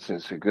 this just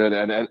is good.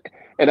 And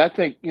I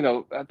think, you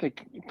know,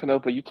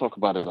 Penelope, you talk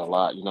about it a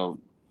lot. You know,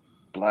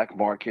 black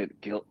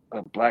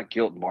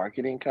guilt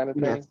marketing kind of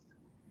thing. Yes.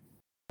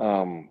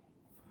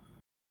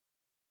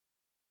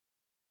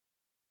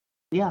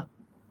 Yeah.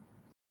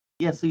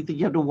 Yeah. So you think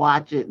you have to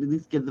watch it, at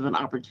least give them an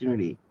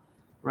opportunity,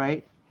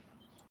 right?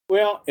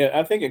 Well,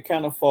 I think it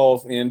kind of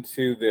falls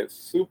into that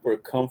super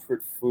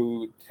comfort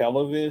food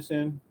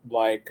television,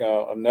 like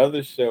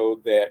another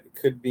show that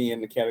could be in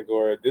the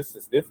category. This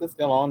is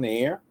still on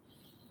the air,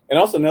 and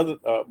also another.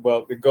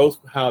 Well, it goes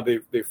how they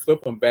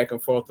flip them back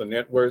and forth on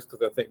networks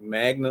because I think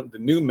the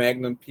new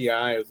Magnum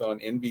PI is on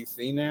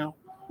NBC now.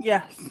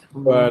 Yes.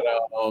 But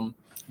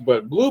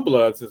Blue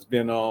Bloods has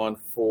been on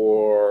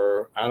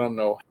for I don't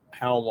know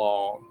how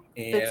long,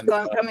 and It's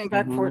coming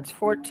back for its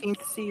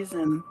 14th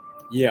season.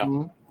 Yeah.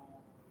 Mhm.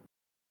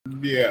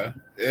 Yeah,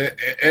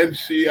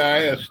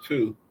 NCIS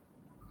too.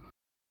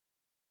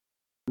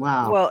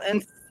 Wow. Well,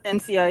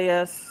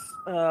 NCIS,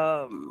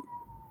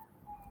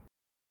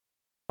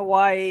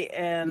 Hawaii,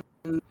 and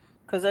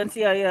because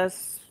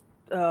NCIS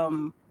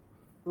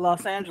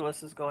Los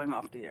Angeles is going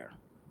off the air.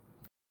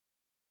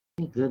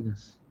 Thank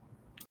goodness.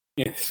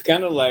 It's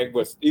kind of like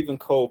what Stephen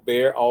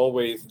Colbert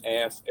always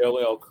asks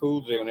LL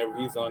Cool J whenever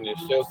he's on this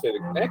show. Said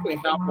exactly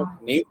how much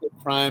nasal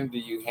crime do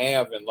you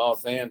have in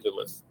Los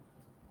Angeles?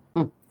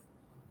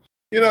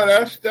 You know,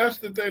 that's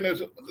the thing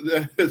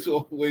that's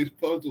always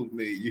puzzled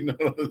me. You know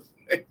what I'm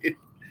saying?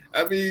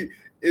 I mean,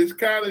 it's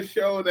kind of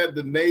showing that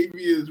the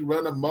Navy is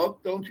run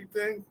amok, don't you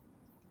think?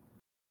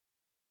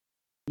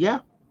 Yeah.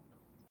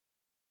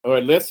 Or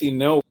it lets you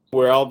know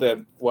where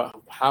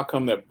how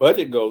come that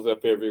budget goes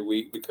up every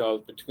week,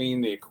 because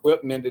between the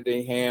equipment that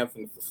they have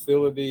and the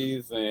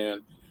facilities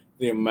and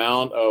the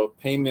amount of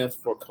payments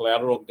for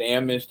collateral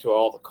damage to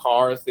all the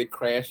cars they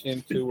crash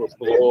into or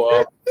blow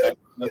up, that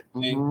kind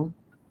of thing. Mhm.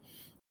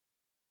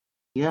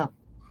 Yeah.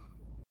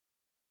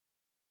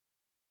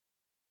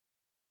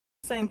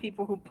 Same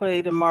people who play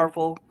the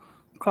Marvel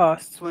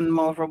costs when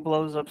Marvel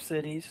blows up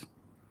cities.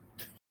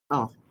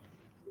 Oh,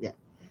 yeah.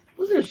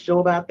 Was there a show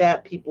about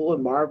that? People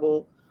in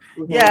Marvel.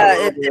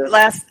 Yeah,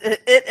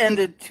 it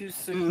ended too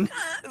soon.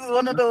 It's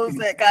one of those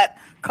that got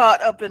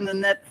caught up in the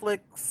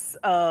Netflix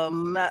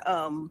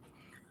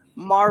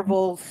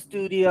Marvel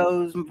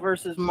Studios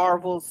versus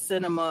Marvel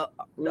Cinema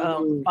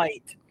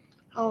fight.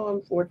 How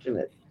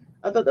unfortunate.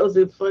 I thought that was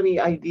a funny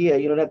idea.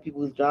 You know, that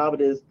people's job it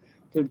is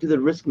to do the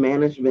risk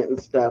management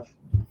and stuff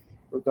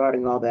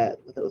regarding all that.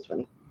 I thought it was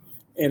funny.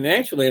 And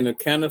actually, in the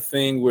kind of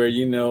thing where,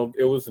 you know,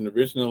 it was an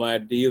original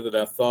idea that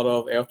I thought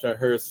of after I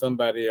heard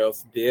somebody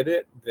else did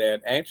it,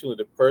 that actually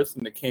the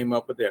person that came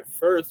up with that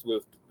first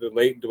was the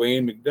late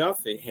Dwayne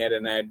McDuffie, had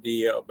an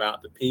idea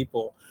about the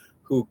people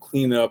who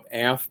clean up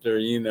after,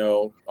 you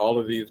know, all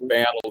of these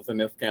battles and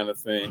this kind of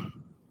thing.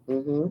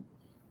 Mm-hmm.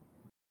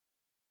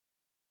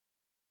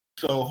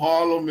 So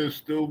Harlem is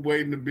still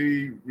waiting to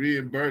be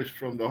reimbursed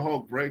from the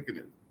Hulk breaking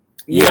it.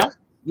 Yeah.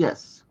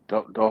 Yes.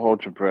 Don't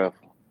hold your breath.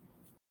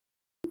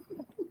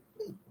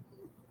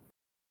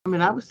 I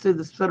mean, I would say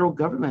this federal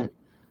government,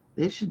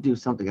 they should do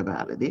something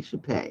about it. They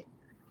should pay.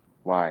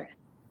 Why?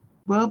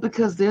 Well,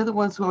 because they're the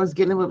ones who always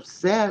getting him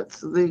upset,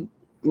 so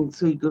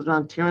he goes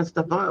around tearing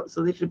stuff up.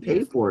 So they should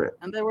pay for it.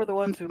 And they were the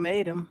ones who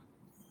made him.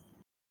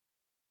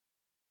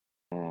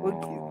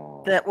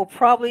 Oh. That will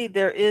probably,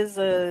 there is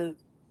a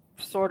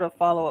sort of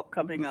follow-up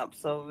coming up,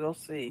 so we'll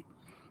see.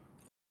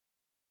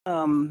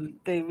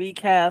 They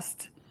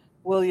recast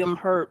William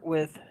Hurt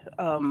with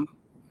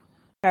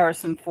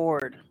Harrison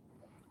Ford,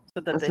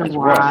 so that they can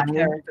bring the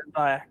character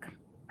back.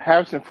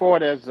 Harrison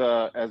Ford as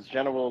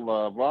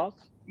General Ross?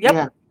 Yep.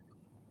 Yeah.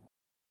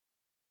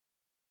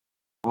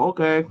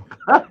 Okay.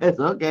 It's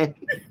okay.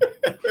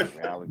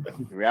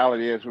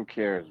 Reality is, who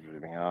cares, to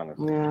be honest.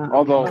 Yeah.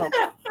 Although,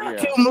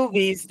 Two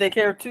movies. They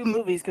care 2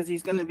 movies because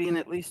he's going to be in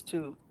at least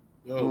 2.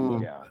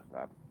 Yeah.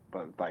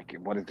 But like,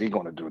 what is he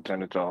going to do?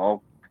 Turn into a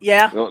Hulk?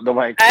 Yeah.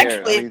 Nobody cares.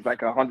 Actually, he's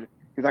like 100.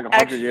 He's like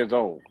 100 years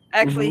old.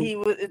 Actually,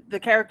 the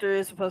character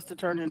is supposed to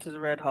turn into the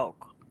Red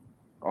Hulk.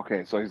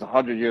 Okay, so he's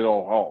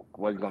 100-year-old Hulk.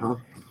 What, he's gonna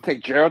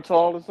take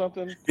Geritol or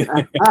something?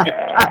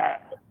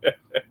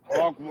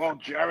 Hulk, well,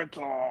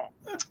 Geritol.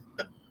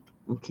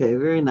 Okay,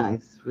 very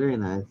nice, very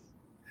nice.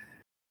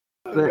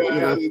 But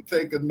you know, you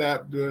take a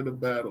nap during the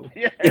battle.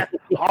 Yeah,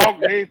 Hulk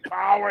needs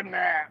power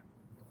nap.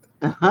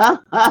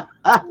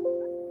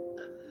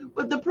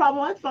 But the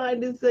problem I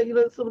find is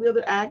that some of the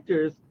other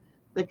actors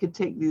that could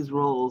take these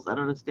roles, I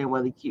don't understand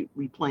why they keep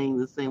replaying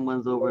the same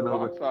ones over and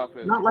over.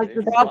 Not like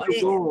this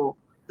role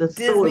that's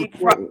so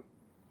important.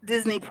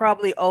 Disney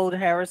probably owed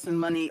Harrison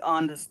money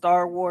on the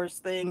Star Wars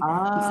thing.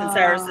 And since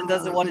Harrison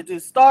doesn't want to do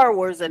Star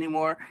Wars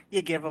anymore,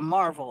 you give him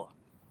Marvel.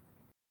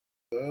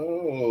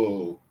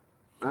 Oh.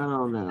 I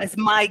don't know. It's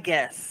my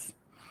guess.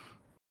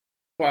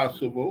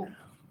 Possible.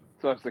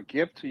 So it's a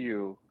gift to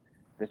you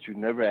that you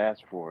never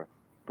asked for,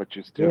 but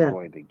you're still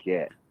going to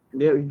get.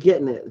 You're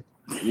getting it.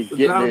 You're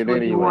getting it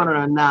anyway. You want it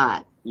or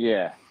not.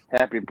 Yeah.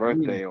 Happy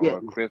birthday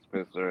or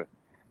Christmas or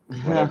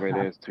whatever it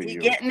is to you.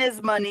 You're getting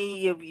his money,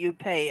 you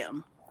pay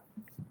him.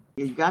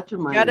 You got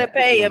your money. You gotta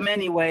pay him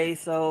anyway,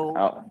 so.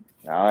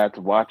 I'll have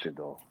to watch it,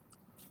 though.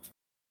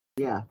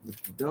 Yeah, you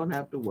don't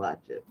have to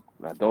watch it.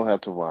 I don't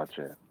have to watch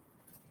it.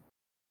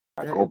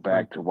 I go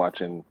back to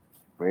watching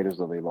Raiders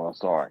of the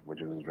Lost Ark,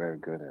 which was very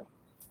good in.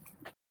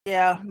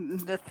 Yeah,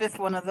 the 5th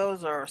one of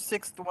those or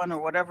 6th one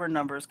or whatever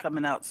number is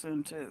coming out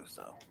soon too.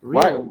 So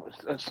why,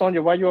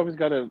 Sonia? Why you always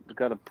gotta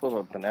pull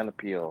a banana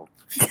peel?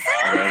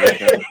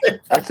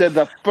 I said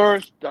the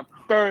first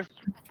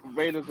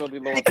Raiders of the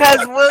Lost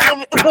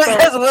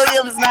because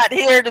William's not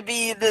here to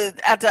be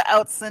to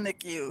out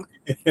cynic you.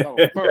 No,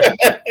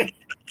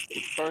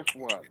 first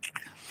one.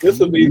 This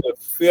will be the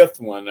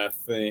 5th one, I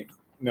think.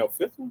 No,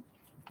 5th one.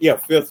 Yeah,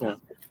 5th one.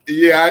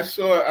 Yeah, I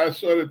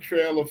saw the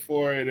trailer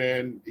for it,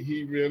 and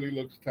he really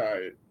looks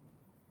tired.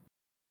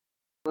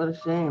 What a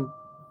shame.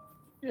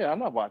 Yeah, I'm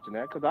not watching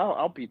that because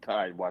I'll be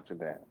tired watching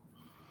that.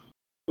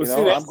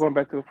 Well, I'm going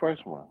back to the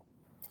first one.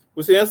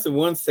 Well, see, that's the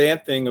one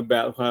sad thing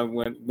about how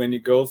when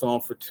it goes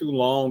on for too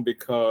long,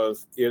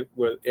 because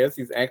as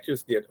these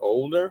actors get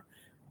older,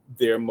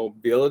 their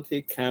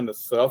mobility kind of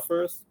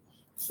suffers.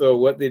 So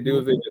what they do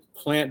is they just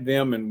plant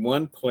them in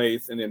one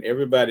place, and then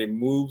everybody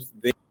moves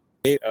them.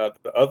 The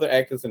other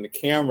actors in the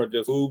camera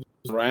just moves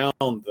around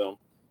them.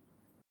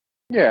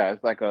 Yeah,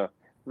 it's like a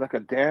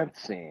dance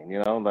scene,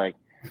 like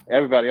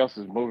everybody else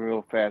is moving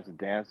real fast and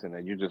dancing,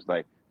 and you just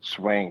like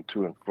swaying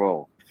to and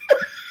fro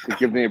to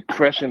give the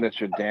impression that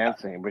you're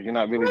dancing, but you're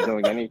not really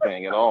doing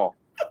anything at all.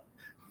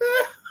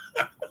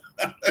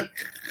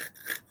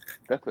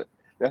 That's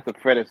a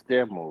Fred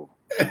Astaire move.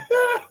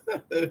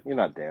 You're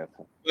not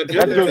dancing. But the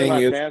other thing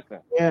is, dancing.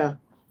 Yeah.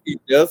 It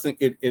doesn't.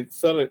 It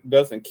sort of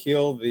doesn't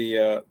kill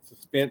the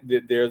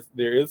suspension.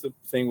 There is a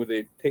thing where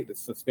they take the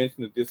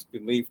suspension of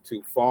disbelief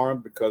too far,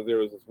 because there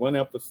was this one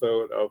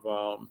episode of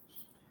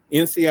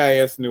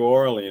NCIS New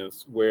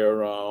Orleans where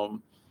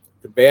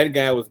the bad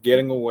guy was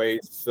getting away.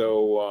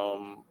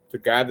 So the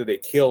guy that they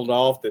killed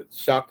off that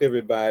shocked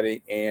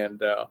everybody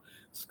and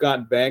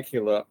Scott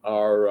Bakula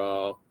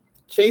are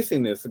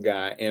chasing this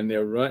guy, and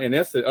they're running. And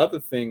that's the other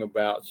thing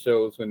about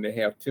shows when they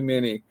have too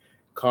many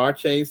car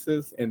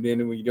chases, and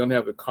then when you don't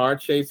have a car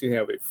chase, you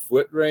have a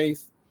foot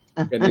race,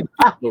 and then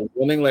people are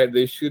running like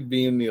they should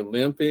be in the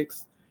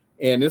Olympics.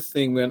 And this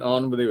thing went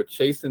on where they were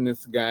chasing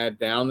this guy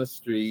down the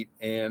street,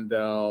 and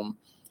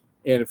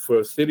for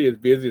a city as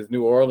busy as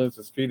New Orleans,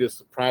 the street is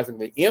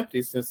surprisingly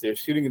empty since they're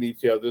shooting at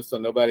each other, so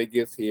nobody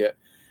gets hit.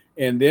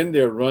 And then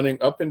they're running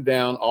up and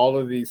down all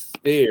of these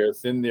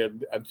stairs, and they're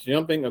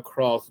jumping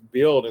across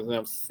buildings. And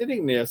I'm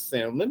sitting there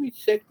saying, let me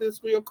check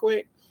this real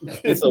quick.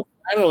 And so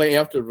finally,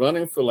 after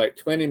running for like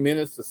 20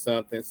 minutes or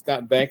something,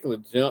 Scott Bakula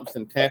jumps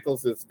and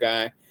tackles this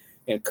guy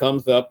and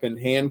comes up and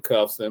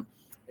handcuffs him.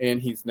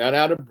 And he's not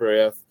out of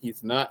breath.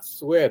 He's not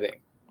sweating.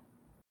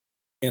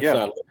 And so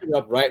I looked it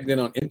up right then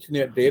on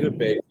Internet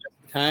Database. At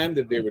the time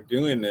that they were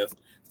doing this,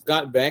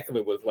 Scott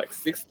Bakula was like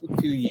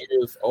 62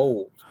 years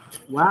old.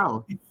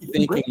 Wow.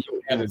 Thinking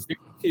you had a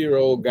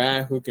 62-year-old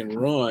guy who can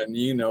run,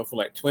 for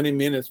like 20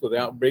 minutes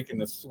without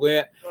breaking a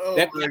sweat. Oh,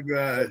 my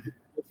God.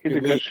 He's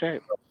in good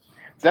shape.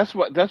 That's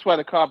why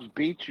the cops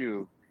beat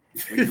you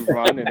when you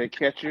run and they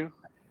catch you.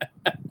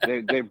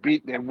 They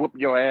whoop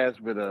your ass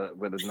with a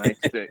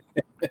nightstick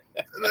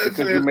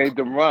because you made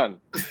them run.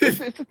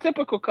 It's a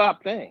typical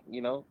cop thing,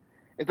 you know.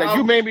 It's like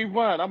you made me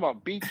run. I'm gonna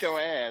beat your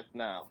ass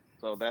now.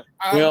 So that's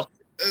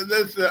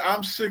listen.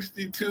 I'm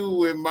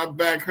 62 and my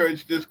back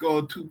hurts just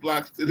going 2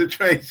 blocks to the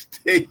train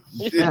station.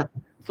 Yeah.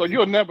 So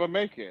you'll never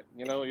make it.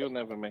 You know, you'll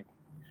never make it.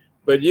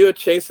 But you'll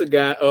chase a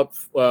guy up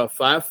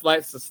 5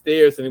 flights of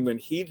stairs, and when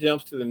he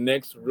jumps to the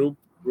next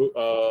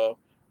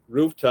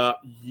rooftop,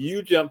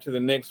 you jump to the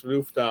next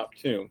rooftop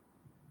too.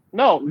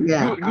 No, you've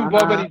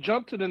already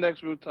jumped to the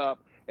next rooftop,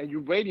 and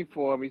you're waiting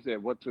for him. He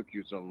said, "What took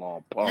you so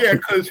long, Paul?" Yeah,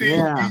 because he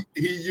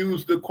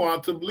used the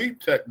quantum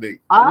leap technique.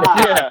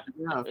 Yeah.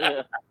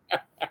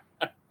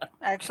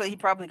 Actually, he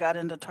probably got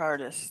into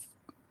TARDIS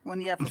when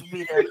he happened to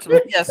be there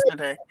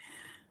yesterday.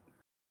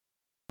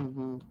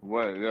 Mm-hmm.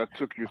 What that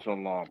took you so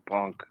long,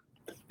 punk?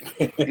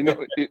 You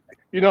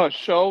know, a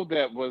show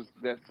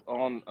that's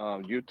on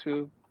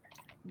YouTube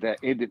that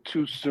ended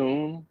too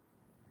soon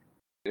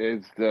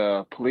is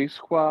the Police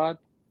Squad.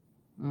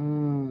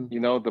 You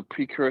know, the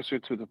precursor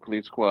to the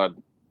Police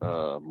Squad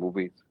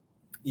movies.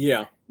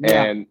 Yeah.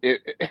 And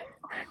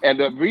and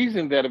the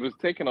reason that it was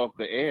taken off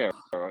the air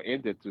or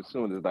ended too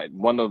soon is like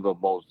one of the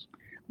most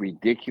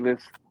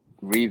ridiculous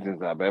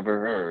reasons I've ever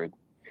heard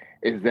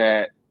is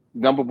that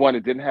number one,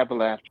 it didn't have a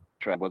laugh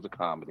track, it was a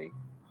comedy.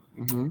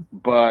 Mm-hmm.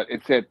 But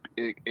it said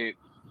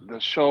the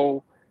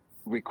show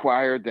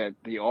required that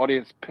the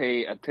audience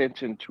pay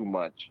attention too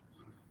much.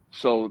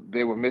 So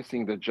they were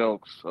missing the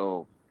jokes,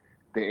 so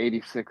they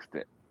 86'd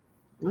it.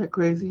 Isn't that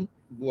crazy?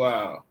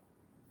 Wow.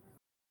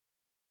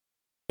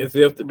 As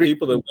if the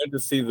people that went to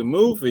see the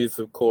movies,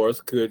 of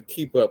course, could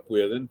keep up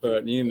with it.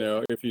 But, you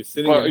know, if you're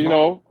sitting... Well, you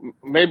know,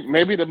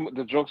 maybe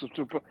the jokes are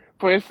too...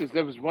 For instance,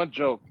 there was one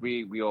joke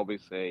we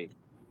always say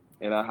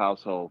in our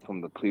household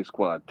from the Police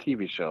Squad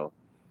TV show.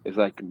 It's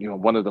like, you know,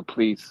 one of the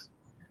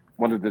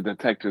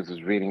detectives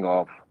is reading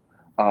off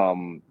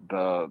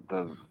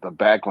the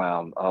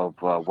background of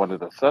one of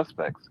the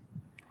suspects.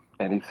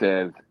 And he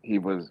says he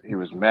was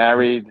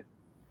married,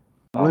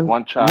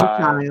 one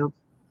child,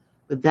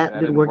 but that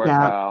didn't work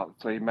out.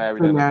 So he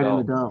married an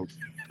adult.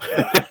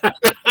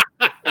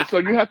 And so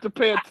you have to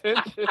pay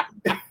attention.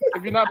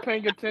 If you're not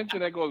paying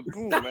attention, that goes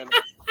boom, man.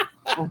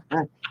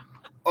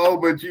 Oh,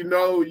 but you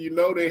know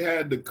they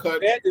had to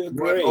cut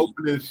one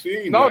opening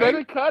scene. No, right? they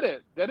didn't cut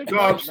it.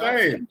 I'm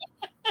saying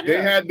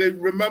they had to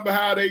remember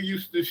how they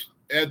used to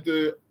at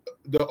the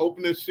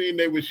opening scene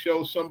they would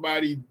show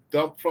somebody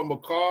dumped from a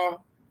car.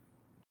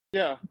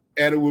 Yeah.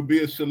 And it would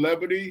be a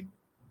celebrity.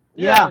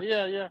 Yeah.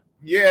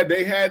 Yeah,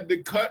 they had to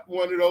cut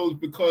one of those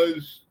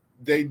because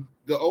the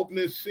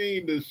opening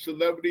scene, the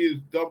celebrity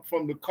is dumped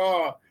from the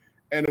car,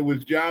 and it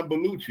was John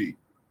Belushi.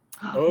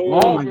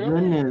 Oh my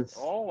goodness.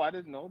 Oh, I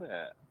didn't know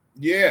that.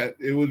 Yeah,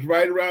 it was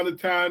right around the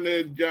time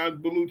that John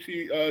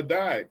Belushi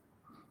died.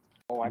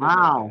 Oh,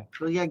 wow.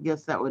 So yeah, I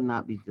guess that would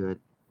not be good.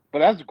 But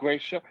that's a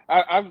great show.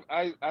 I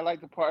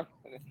like the part,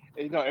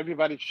 you know,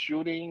 everybody's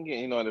shooting,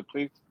 you know, in the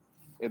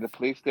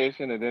police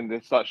station, and then they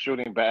start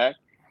shooting back,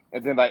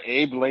 and then like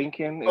Abe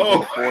Lincoln is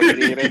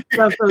in the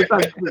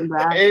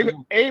theater.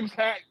 Abe's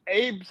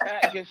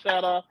hat gets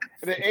shot off,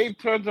 and then Abe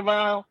turns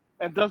around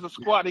and does a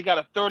squat. He got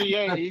a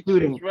 38. He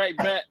shoots right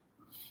back.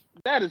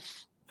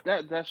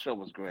 That show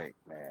was great,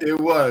 man. It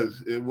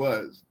was.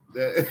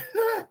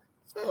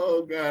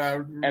 Oh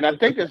God! And I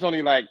think there's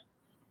only like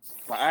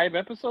 5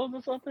 episodes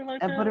or something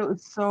like that. But it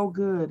was so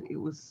good. It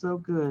was so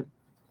good.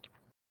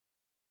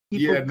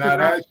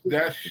 Now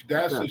that's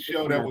a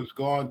show that was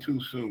gone too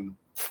soon.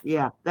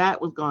 Yeah,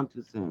 that was gone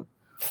too soon.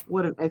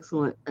 What an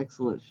excellent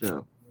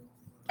show.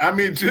 I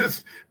mean,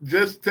 just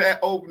that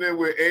opening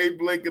with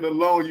Abe Lincoln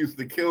alone used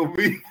to kill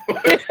me.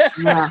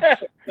 Yeah.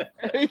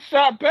 He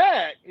shot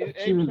back.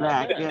 Shooting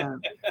back. Yeah.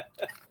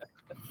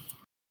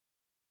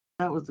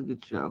 That was a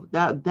good show.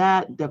 That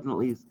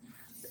definitely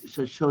is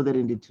a show that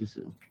ended too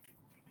soon.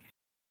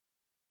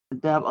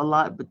 They have a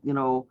lot, but you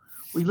know,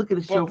 we look at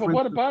the show. But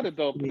what about it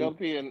though,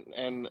 Penelope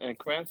and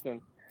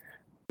Cranston?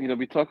 You know,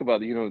 we talk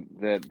about, you know,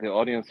 that the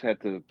audience had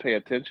to pay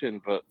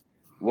attention, but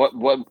what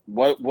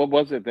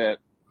was it that,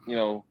 you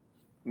know,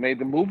 made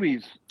the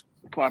movies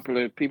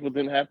popular? People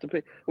didn't have to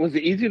pay. Was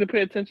it easier to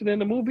pay attention in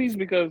the movies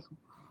because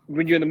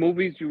when you're in the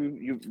movies,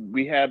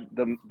 we have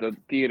the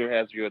theater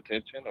has your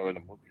attention, or in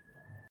the movie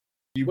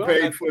you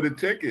paid for the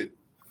ticket.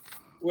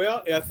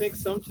 Well, I think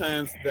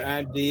sometimes the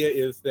idea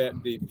is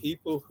that the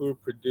people who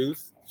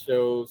produce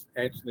shows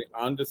actually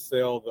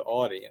undersell the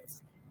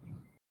audience.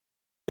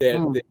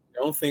 That they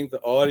don't think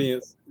the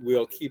audience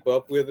will keep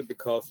up with it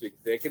because the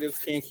executives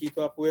can't keep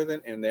up with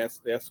it, and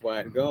that's why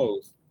it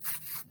goes.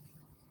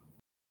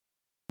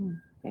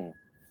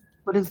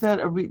 But is that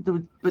a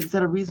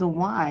reason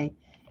why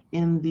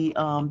in the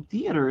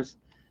theaters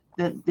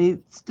that they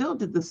still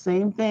did the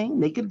same thing,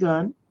 Naked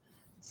Gun,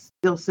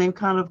 still same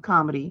kind of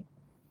comedy?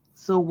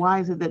 So why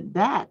is it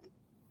that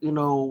you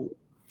know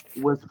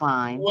was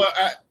fine?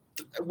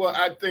 Well,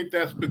 I think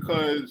that's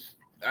because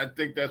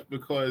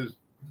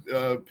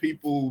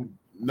people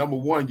number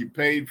one, you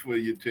paid for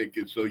your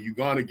ticket, so you're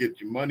gonna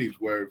get your money's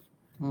worth.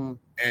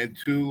 And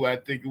two, I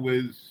think it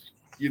was,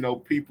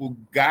 people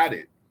got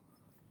it.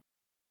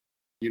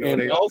 And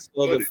they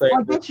also the it. fact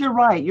I guess you're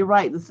right. You're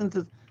right. The sense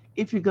is,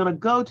 if you're going to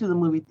go to the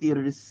movie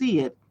theater to see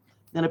it,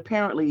 then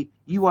apparently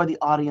you are the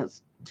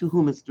audience to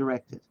whom it's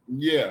directed.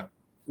 Yeah.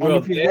 And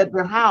if you're at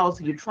their house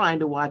and you're trying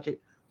to watch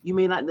it, you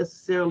may not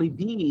necessarily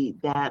be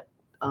that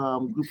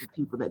group of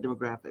people, that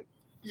demographic.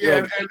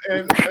 Yeah,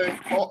 and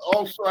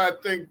also I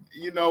think,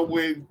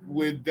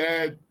 with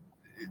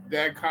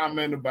that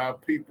comment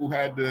about people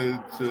had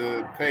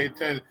to pay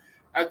attention,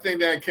 I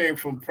think that came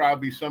from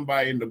probably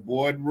somebody in the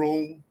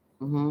boardroom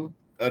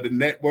of the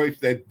networks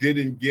that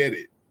didn't get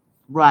it.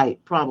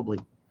 Right, probably.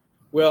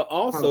 Well,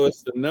 also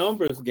it's the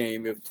numbers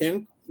game. If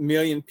 10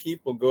 million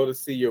people go to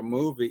see your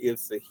movie,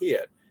 it's a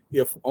hit.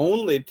 If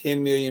only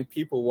 10 million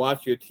people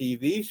watch your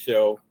TV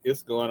show,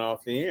 it's going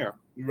off the air.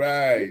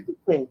 Right.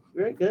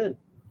 Very good.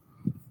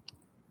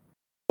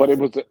 But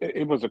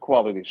it was a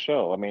quality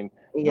show. I mean,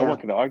 no one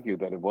can argue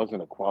that it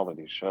wasn't a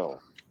quality show.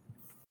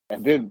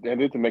 And then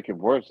to make it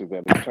worse is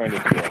that it turned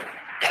into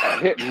a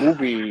hit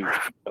movie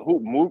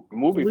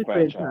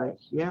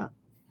franchise. Yeah.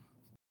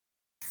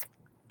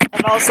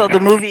 And also, the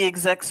movie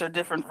execs are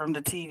different from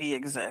the TV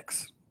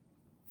execs.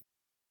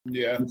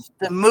 Yeah.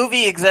 The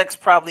movie execs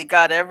probably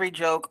got every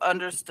joke,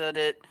 understood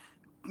it,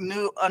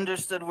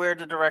 understood where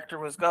the director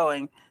was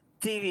going.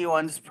 TV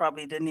ones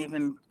probably didn't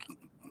even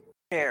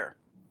care.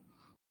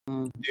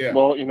 Yeah.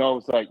 Well,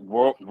 it's like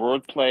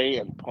wordplay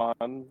and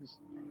puns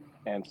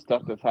and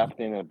stuff that's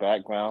happening in the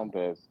background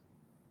that's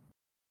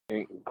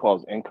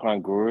caused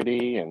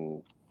incongruity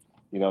and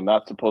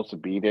not supposed to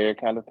be there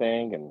kind of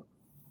thing, and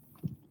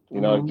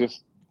it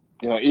just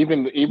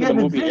even the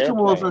movie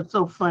visuals Airplane are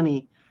so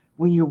funny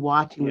when you're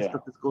watching the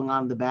stuff that's going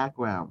on in the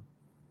background.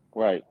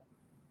 Right.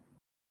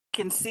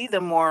 You can see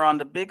them more on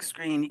the big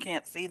screen. You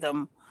can't see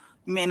them.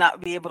 You may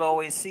not be able to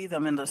always see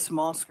them in the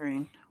small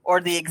screen,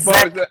 or the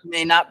exec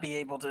may not be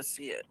able to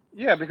see it.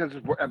 Yeah, because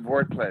it's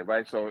wordplay,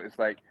 right? So it's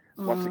like,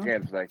 once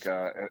again, it's like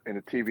in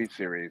a TV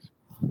series,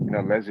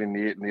 Leslie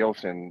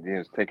Nielsen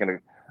is taking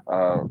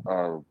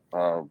an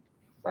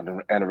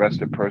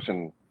arrested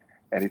person,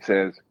 and he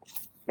says,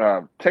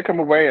 "Take him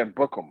away and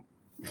book him."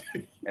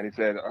 And he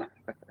said,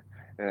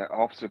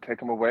 "Officer,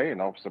 take him away,"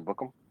 and officer,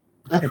 book him.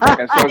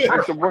 And so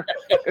it's a word.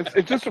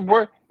 It's just a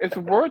word. It's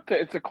a word.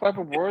 It's a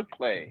clever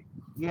wordplay.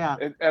 Yeah.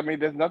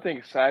 There's nothing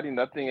exciting.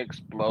 Nothing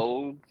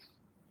explodes.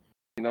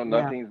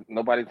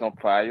 Nobody's on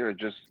fire.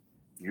 It's just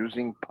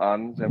using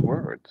puns and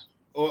words.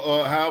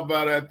 Or how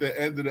about at the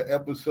end of the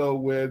episode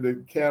where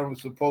the camera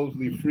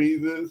supposedly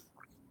freezes?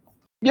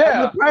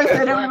 Yeah. And the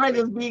person, everybody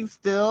is being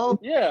still.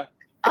 Yeah.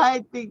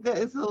 I think that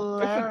is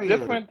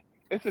hilarious.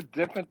 It's a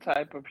different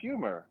type of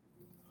humor,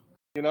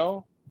 And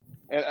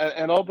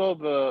although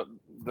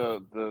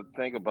the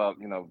thing about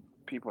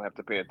people have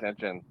to pay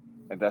attention,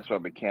 and that's why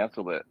we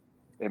cancel it.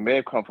 It may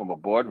have come from a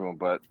boardroom,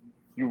 but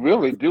you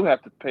really do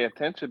have to pay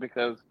attention,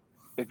 because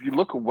if you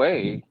look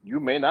away, you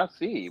may not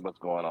see what's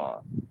going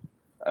on.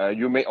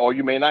 You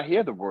may not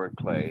hear the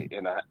wordplay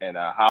in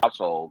a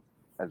household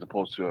as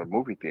opposed to a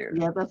movie theater.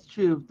 Yeah, that's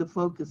true. The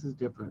focus is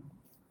different.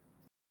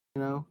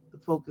 The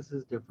focus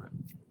is different.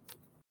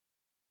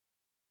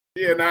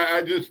 Yeah, and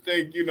I just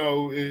think,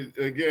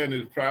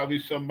 it's probably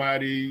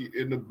somebody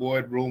in the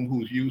boardroom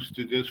who's used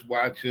to just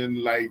watching,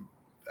 like,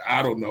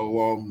 I don't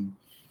know,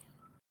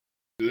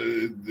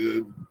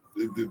 the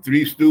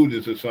Three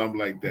Stooges or something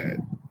like that,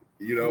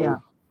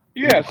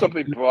 Yeah,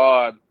 something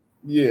broad.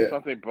 Yeah,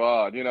 something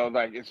broad.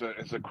 Like it's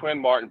a Quinn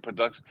Martin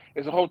production.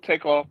 It's a whole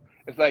takeoff.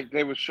 It's like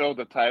they would show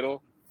the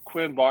title,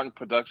 Quinn Martin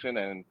production,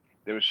 and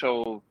they would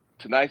show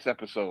tonight's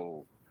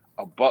episode,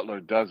 A Butler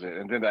Does It,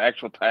 and then the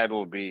actual title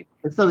would be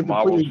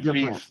Tomorrow's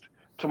Feast.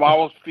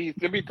 Tomorrow's Feast.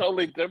 It'd be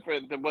totally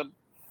different than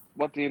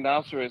what the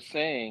announcer is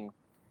saying,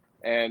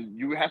 and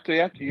you have to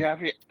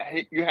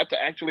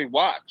actually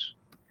watch.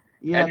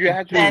 Yeah, and you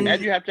have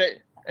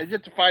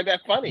to find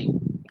that funny.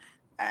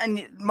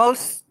 And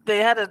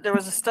there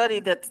was a study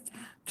that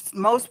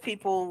most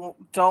people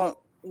don't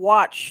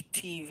watch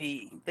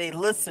TV; they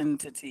listen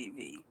to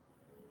TV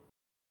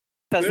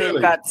because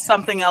they've got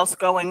something else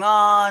going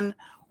on,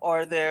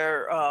 or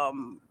they're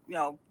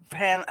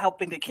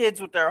helping the kids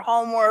with their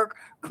homework,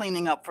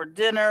 cleaning up for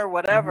dinner,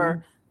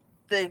 whatever.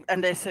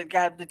 They said,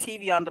 "God, the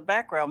TV on the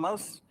background."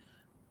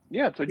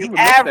 The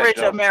average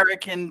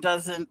American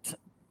doesn't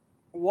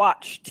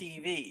watch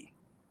TV.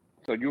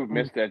 So you would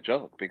miss that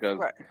joke because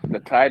the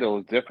title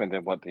is different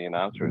than what the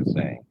announcer is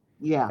saying.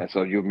 Yeah. And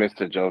so you missed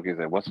the joke. You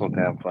said, "What's so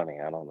damn funny?"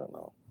 I don't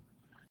know.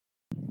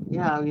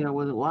 Yeah,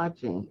 wasn't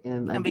watching.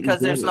 And because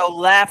there's no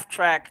laugh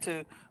track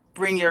to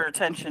bring your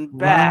attention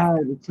back.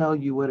 Right, to tell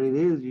you what it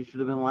is, you should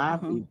have been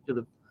laughing. You should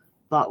have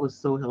thought was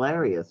so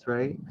hilarious,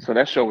 right? So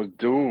that show was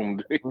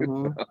doomed. Yeah,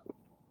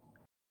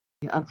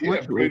 unfortunately.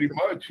 Yeah, pretty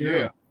much,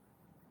 yeah. It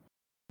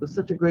was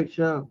such a great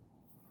show.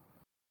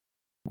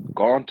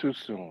 Gone too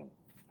soon.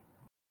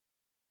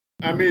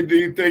 I mean, do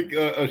you think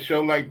a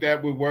show like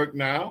that would work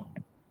now?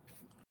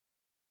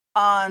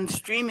 On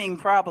streaming,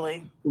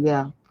 probably.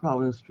 Yeah,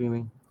 Probably in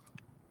streaming.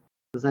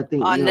 Because I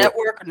think On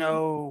network,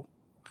 no.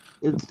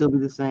 it'd still be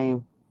the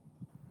same.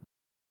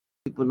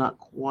 People not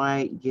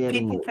quite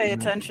getting People it. pay you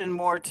know? attention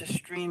more to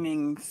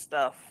streaming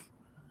stuff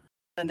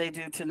than they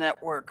do to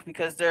network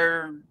because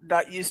they're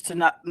not used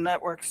to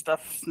network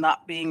stuff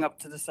not being up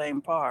to the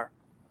same par.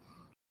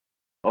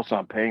 Also,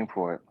 I'm paying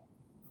for it.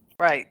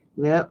 Right.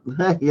 Yep,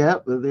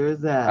 yep. There's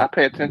that. I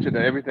pay attention to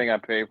everything I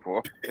pay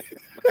for.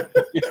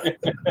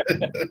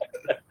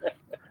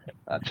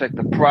 I check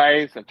the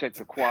price. I check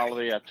the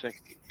quality. I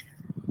check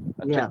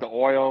the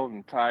oil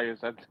and tires.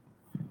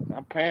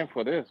 I'm paying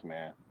for this,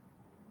 man.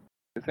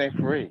 This ain't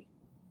free.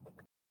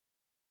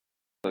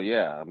 So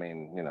yeah, I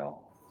mean,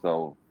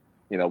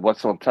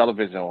 what's on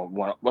television or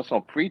what's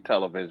on free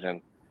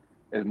television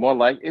is more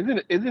like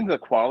isn't the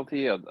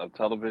quality of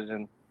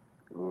television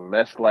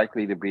less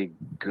likely to be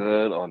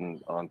good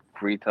on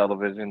free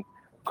television,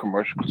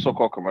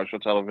 so-called commercial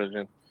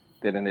television,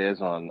 than it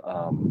is on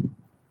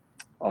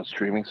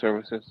streaming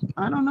services?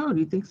 I don't know. Do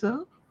you think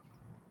so?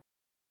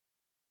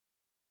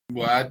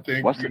 Well, I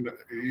think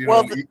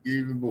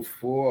even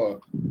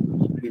before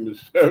streaming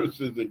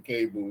services and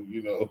cable,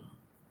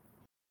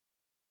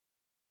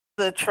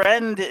 the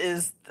trend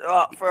is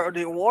for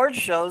the award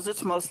shows.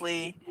 It's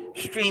mostly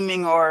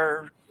streaming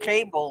or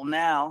cable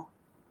now.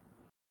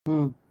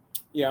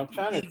 Yeah, I'm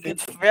trying to think.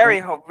 It's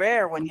very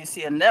rare when you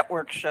see a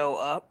network show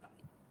up.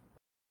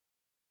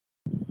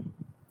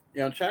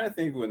 Yeah, I'm trying to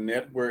think of a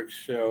network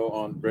show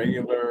on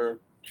regular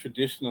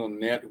traditional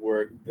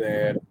network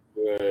that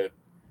would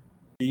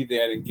be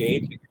that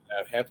engaging. I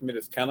have to admit,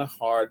 it's kind of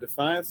hard to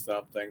find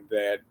something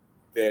that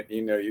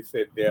you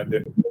said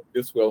that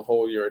this will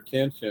hold your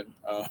attention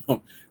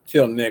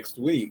till next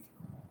week.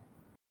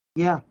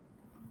 Yeah.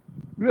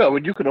 Yeah, well,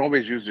 you can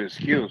always use the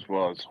excuse,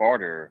 well, it's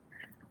harder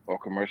or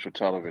commercial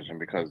television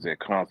because they're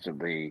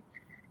constantly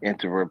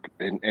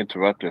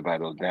interrupted by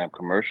those damn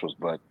commercials.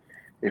 But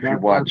if you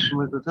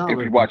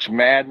watch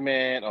Mad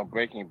Men or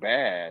Breaking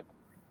Bad,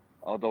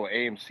 although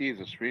AMC is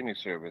a streaming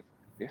service,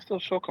 they still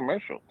show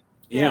commercials.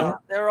 Yeah,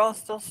 they're all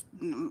still,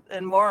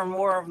 and more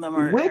of them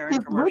are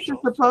airing commercials. Which is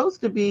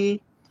supposed to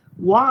be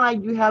why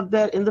you have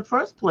that in the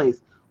first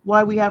place.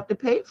 Why we have to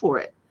pay for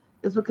it.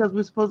 It's because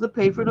we're supposed to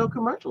pay for those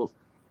commercials.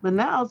 But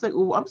now it's like,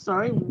 oh, I'm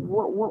sorry,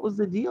 what was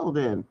the deal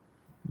then?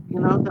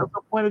 That's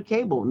the point of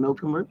cable, no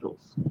commercials.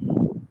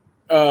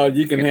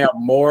 You can have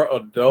more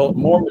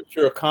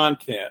mature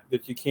content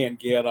that you can't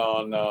get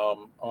on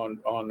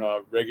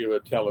regular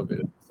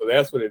television. So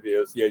that's what it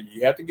is. Yeah,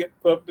 you have to get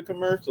the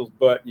commercials,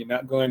 but you're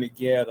not going to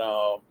get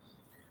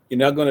you're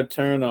not going to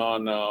turn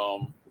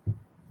on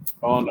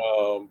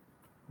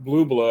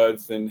Blue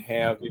Bloods and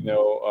have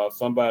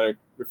somebody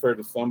refer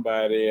to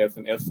somebody as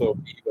an SOB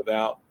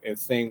without and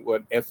saying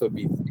what SOB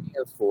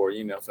stands for.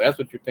 So that's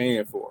what you're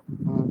paying for.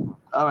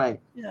 All right.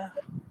 Yeah.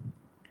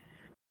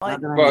 Like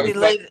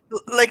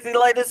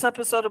the latest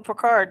episode of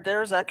Picard,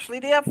 there's actually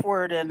the F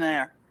word in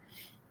there.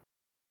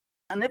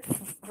 And it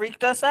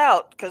freaked us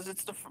out because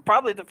it's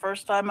probably the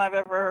first time I've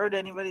ever heard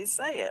anybody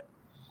say it.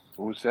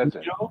 Who says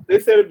it? They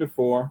said it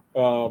before.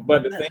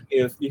 But the thing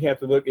is, you have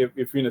to look, if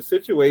you're in a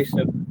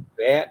situation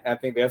that, I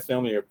think that's the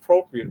only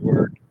appropriate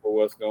word for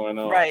what's going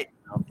on. Right.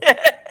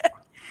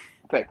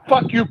 Say,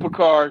 fuck you,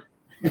 Picard.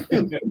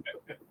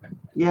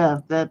 Yeah,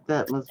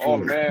 that must be. Oh,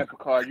 man,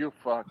 Picard, you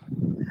fucked.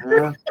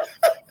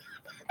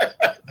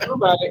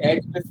 Somebody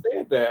actually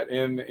said that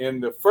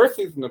in the first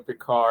season of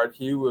Picard,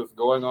 he was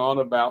going on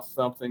about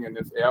something, and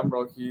this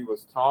admiral he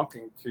was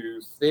talking to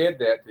said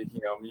that to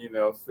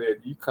him. Said,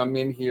 you come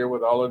in here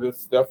with all of this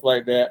stuff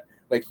like that,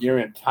 like you're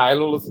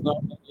entitled or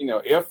something.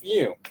 F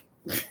you.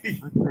 Okay.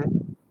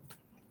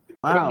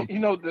 Wow.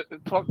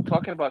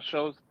 Talking about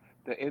shows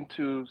that end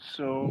too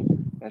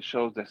soon and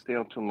shows that stay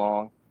on too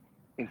long,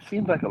 it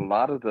seems like a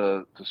lot of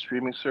the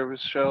streaming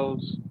service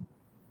shows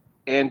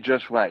end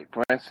just right.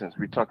 For instance,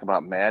 we talked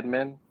about Mad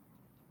Men.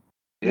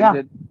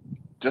 Ended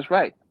just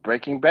right.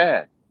 Breaking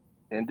Bad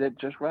ended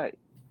just right.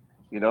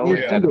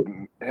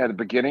 It had a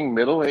beginning,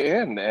 middle,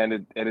 and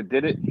end, and it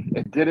did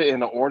it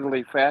in an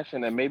orderly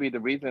fashion. And maybe the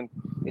reason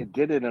it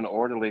did it in an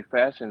orderly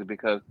fashion is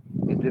because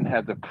it didn't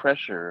have the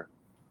pressure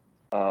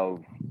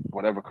of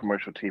whatever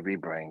commercial TV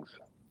brings.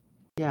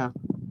 Yeah.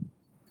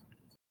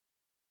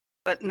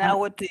 But now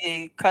with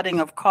the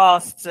cutting of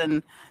costs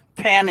and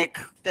panic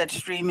that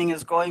streaming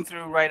is going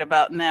through right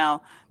about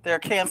now, they're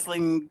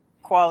canceling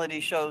quality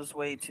shows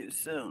way too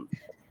soon.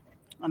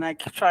 And I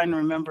try and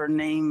remember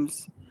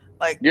names.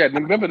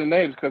 Remember the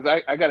names, because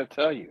I got to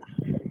tell you,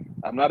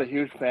 I'm not a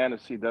huge fan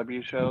of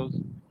CW shows,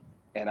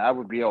 and I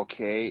would be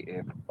okay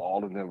if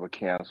all of them were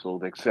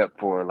canceled except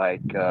for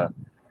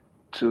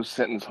Two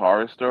Sentence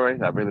Horror Story.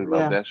 I really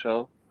love that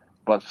show.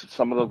 But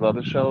some of those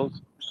other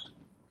shows,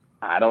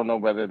 I don't know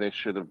whether they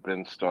should have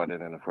been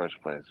started in the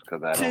first place,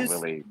 because I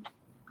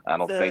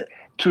don't think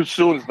too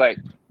soon is like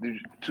you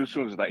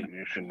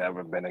should never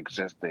have been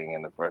existing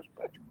in the first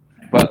place.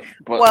 But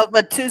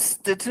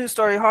the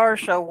two-story horror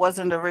show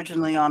wasn't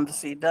originally on the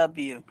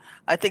CW.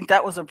 I think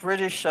that was a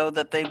British show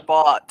that they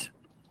bought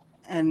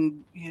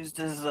and used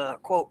as a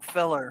quote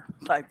filler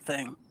type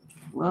thing.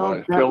 Well,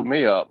 it filled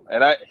me up,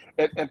 and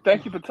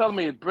thank you for telling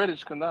me it's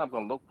British, because now I'm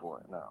gonna look for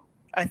it now.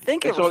 I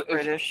think it was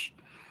British.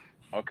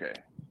 Okay.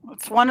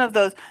 It's one of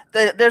those.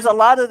 There's a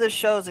lot of the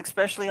shows,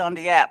 especially on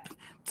the app.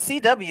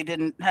 CW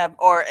didn't have,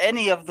 or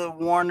any of the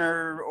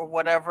Warner or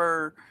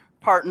whatever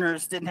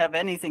partners didn't have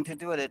anything to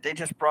do with it. They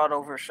just brought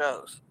over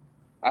shows.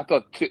 I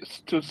thought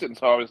Two Citizens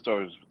Horror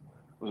Stories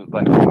was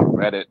like a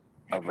Reddit.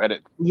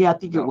 Yeah, I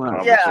think it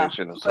was. Yeah,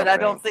 but I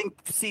don't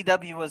think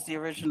CW was the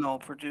original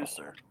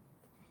producer.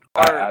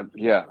 Or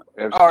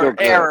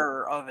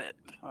error of it.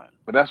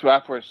 But that's where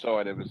I first saw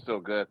it. It was still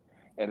good,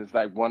 and it's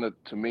like one of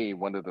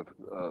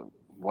the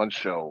one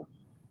show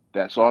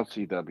that's on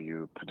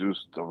CW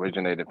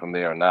originated from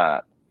there or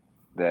not,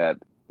 that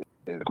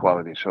is a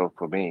quality show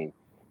for me.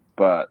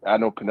 But I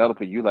know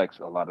Penelope, you like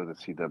a lot of the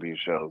CW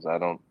shows. I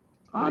don't.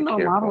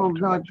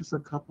 No, just a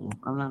couple.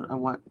 I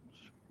watch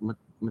much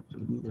of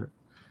them either.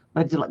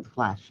 I do like The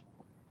Flash.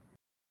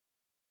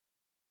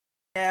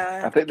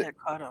 Yeah, I think get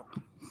caught up.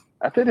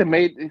 I think they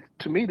made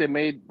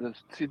the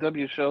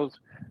CW shows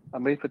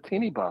made for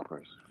teeny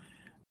boppers.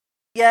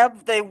 Yeah,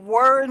 they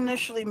were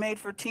initially made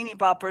for teeny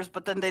boppers,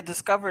 but then they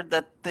discovered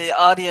that the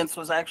audience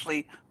was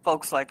actually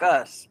folks like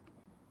us.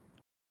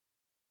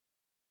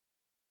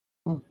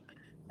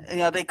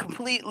 They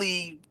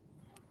completely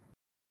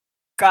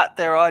got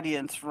their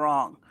audience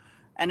wrong.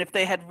 And if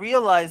they had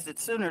realized it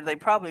sooner, they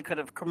probably could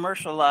have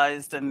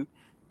capitalized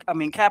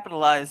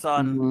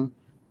on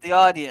the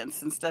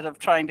audience instead of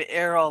trying to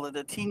air all of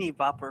the teeny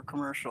bopper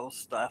commercial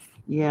stuff.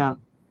 Yeah.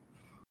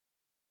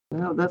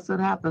 Well, that's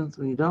what happens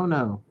when you don't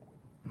know.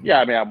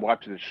 Yeah, I mean, I'm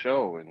watching the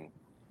show, and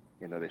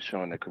they're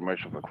showing the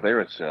commercial for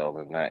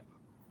Clearasil, and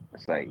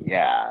it's like,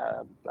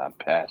 yeah, I'm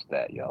past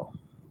that, yo.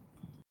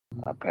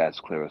 I'm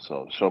past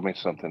Clearasil. Show me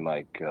something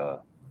like,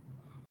 show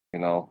me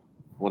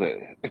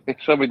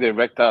the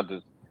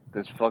erectile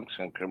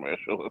dysfunction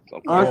commercial or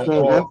something.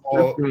 Okay, that's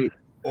great.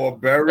 Or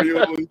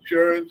burial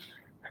insurance.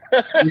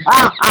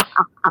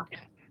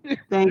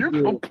 Thank you.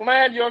 You can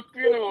plan your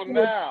funeral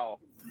now.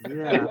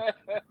 Yeah.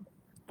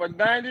 For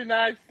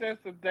 99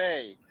 cents a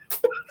day.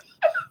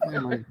 Oh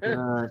my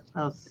gosh,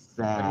 how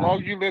sad. As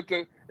long as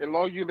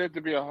you live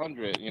to be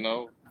 100,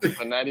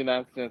 for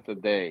 99 cents a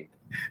day.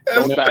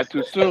 Don't die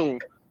too soon.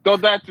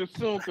 Because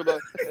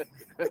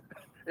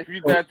if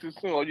you die too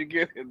soon, all you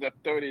get is a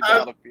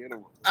 $30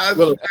 funeral.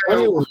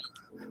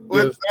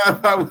 One time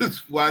I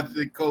was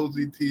watching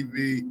Cozy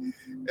TV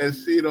and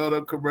seeing all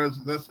the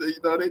commercials. I said,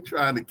 they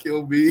trying to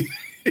kill me.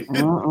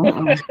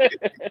 Oh,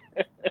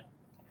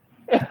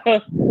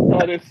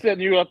 they're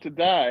setting you up to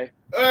die.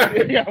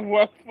 You got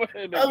 1 foot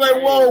in the I was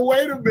like, whoa,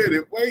 wait a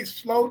minute.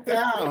 Slow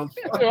down.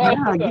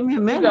 Yeah, give me a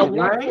minute, you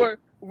got right?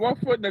 1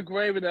 foot in the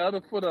grave and the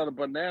other foot on a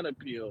banana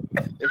peel.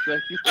 It's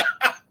like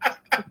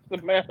it's a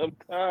matter of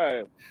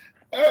time.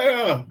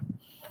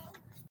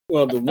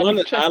 Well, the one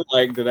that I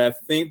like that I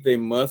think they've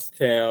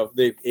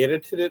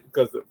edited it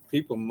because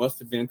people must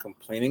have been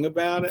complaining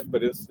about it,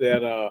 but it's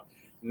that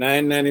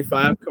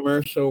 $9.95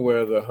 commercial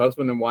where the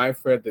husband and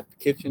wife are at the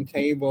kitchen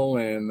table,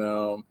 and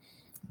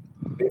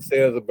it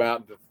says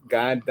about the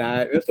guy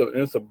died.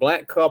 It's a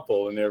black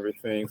couple and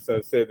everything. So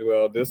it said,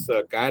 well, this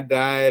guy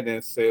died, and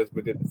it says,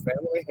 but did the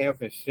family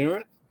have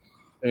insurance?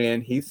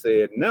 And he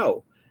said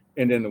no.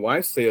 And then the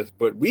wife says,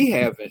 but we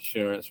have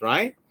insurance,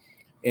 right?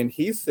 And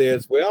he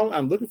says, well,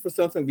 I'm looking for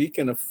something we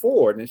can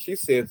afford. And she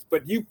says,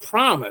 but you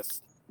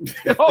promised.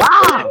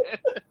 Wow.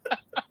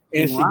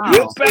 And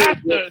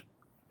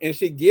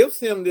she gives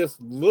him this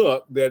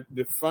look that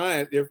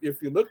defines,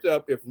 if you looked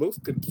up, if looks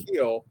could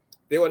kill,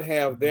 they would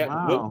have that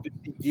look that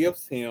she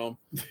gives him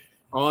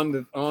on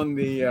the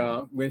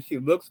when she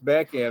looks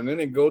back at him. Then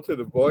they go to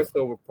the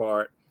voiceover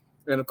part.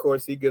 And of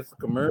course, he gets a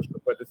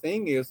commercial. But the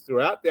thing is,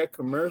 throughout that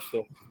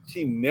commercial,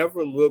 she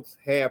never looks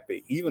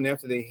happy, even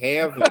after they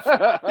have it.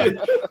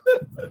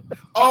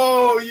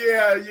 Oh,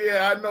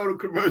 yeah. I know the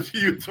commercial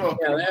you're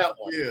talking about. That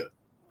one. Yeah.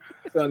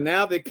 So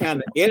now they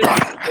kind of edit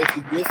it.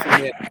 She gets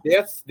him that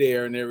death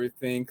stare and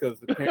everything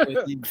because apparently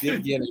he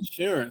did get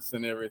insurance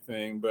and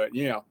everything. But,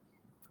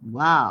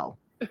 Wow.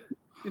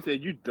 He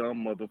said, you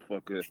dumb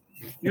motherfucker.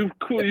 You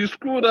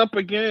screwed up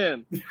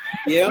again.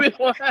 Yeah. We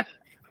don't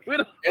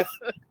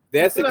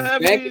that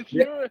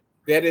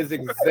is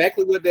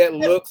exactly what that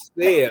look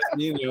says,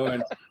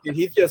 and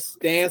he just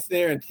stands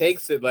there and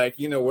takes it like,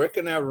 where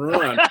can I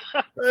run?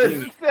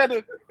 Instead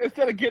of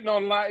getting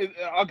online,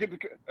 I'll get the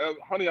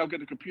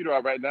computer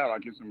out right now. I'll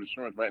get some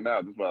insurance right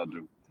now. That's what I'll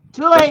do.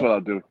 Too late. That's what I'll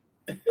do.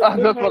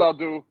 That's what I'll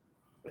do.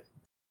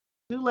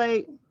 Too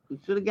late. You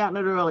should have gotten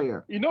it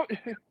earlier.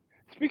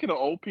 Speaking of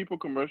old people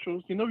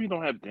commercials, you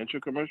don't have denture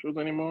commercials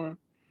anymore. At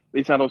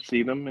least I don't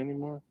see them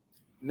anymore.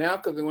 Now,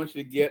 because they want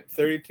you to get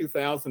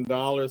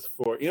 $32,000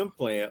 for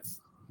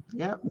implants.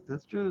 Yep,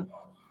 that's true.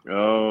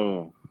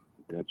 Oh,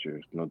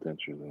 dentures, no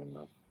dentures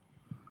anymore.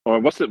 Or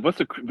what's the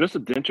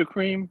denture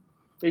cream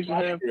they used to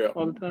have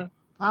all the time?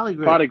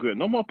 Polygrip. Polygrip.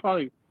 No more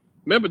Polygrip.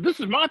 Remember, this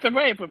is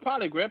Monterey for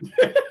Polygrip.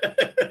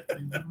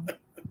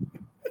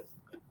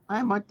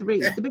 I'm Monterey.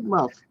 It's the big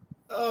mouth.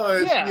 Oh,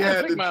 she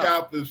had the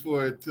choppers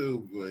for it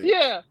too, boy.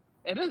 Yeah.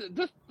 And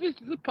this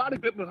potty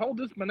bit would hold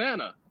this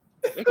banana.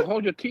 It can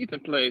hold your teeth in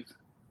place.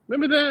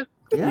 Remember that?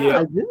 Yeah,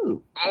 I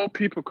do. Old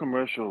people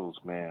commercials,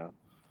 man.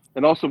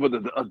 And also with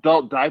the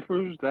adult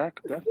diapers, that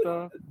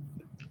stuff.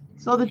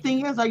 So the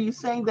thing is, are you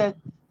saying that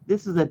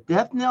this is a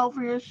death knell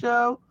for your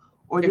show?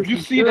 Or If you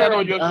see that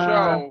on your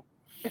show,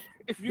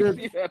 if you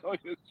see that on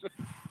your show,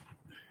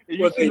 if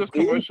you see those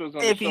commercials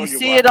on the show, if you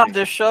see it on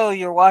the show,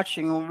 you're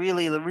watching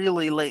really,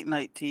 really late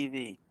night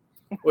TV.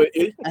 Well,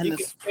 you can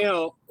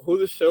tell who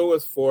the show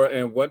is for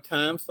and what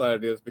time slot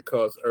it is,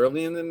 because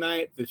early in the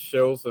night,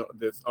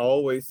 there's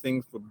always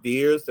things for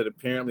beers that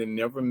apparently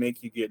never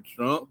make you get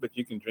drunk, but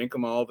you can drink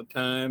them all the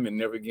time and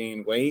never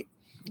gain weight.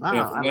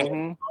 Wow.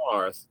 And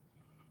bars.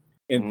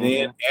 And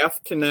then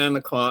after 9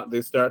 o'clock,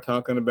 they start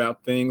talking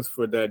about things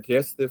for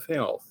digestive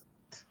health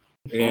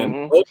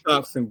and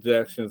Botox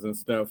injections and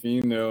stuff,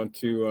 to...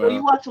 So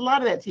you watch a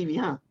lot of that TV,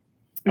 huh?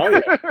 Oh,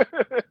 yeah.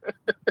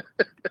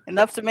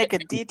 Enough to make a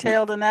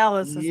detailed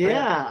analysis.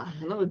 Yeah,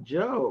 no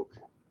joke.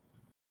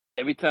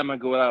 Every time I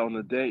go out on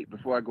a date,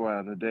 before I go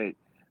out on a date,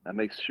 I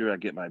make sure I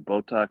get my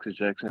Botox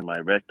injection, my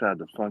erectile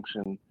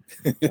dysfunction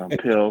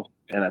pill,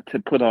 and I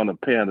put on a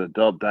pair of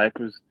adult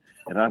diapers,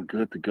 and I'm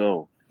good to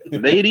go.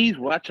 Ladies,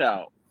 watch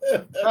out.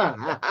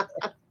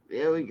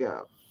 There we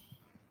go.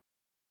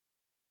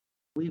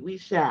 We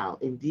shall.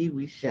 Indeed,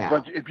 we shall.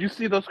 But if you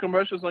see those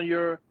commercials on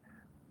your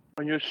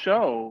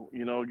show,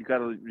 you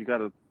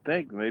gotta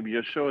think maybe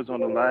your show is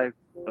on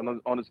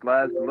its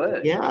last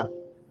leg. Yeah.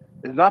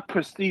 It's not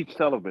prestige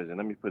television.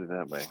 Let me put it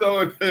that way. So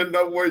in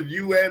other words,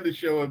 you and the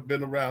show have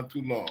been around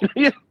too long.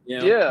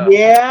 Yeah.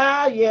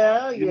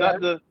 You're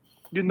not the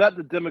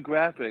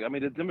demographic. I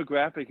mean, the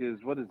demographic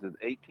is, what is it,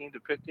 18 to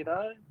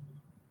 59?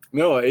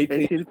 No,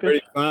 18 to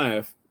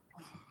 35.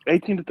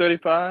 18 to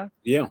 35?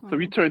 Yeah. So if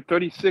you turn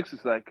 36,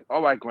 it's like,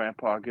 all right,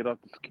 Grandpa, get up.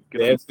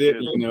 That's it.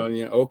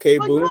 Okay,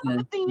 boomer.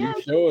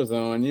 Your show is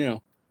on, yeah.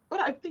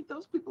 But I think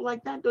those people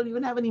like that don't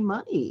even have any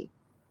money.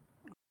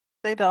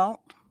 They don't.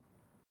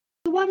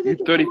 So why do they?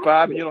 You're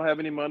 35 and you don't have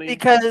any money?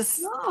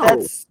 Because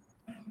that's...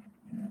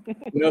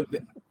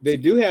 They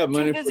do have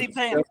money for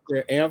stuff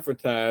they're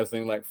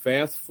advertising, like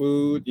fast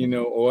food,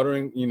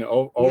 ordering,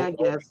 I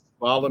guess.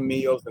 Follow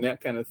meals and that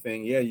kind of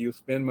thing. Yeah, you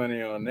spend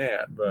money on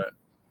that, but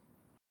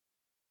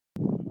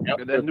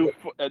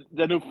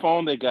that new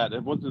phone they got.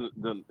 What's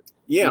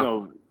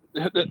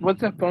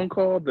what's that phone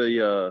called?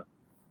 The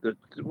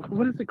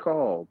what is it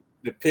called?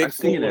 The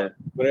Pixel,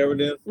 whatever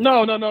it is.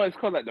 No. It's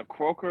called like the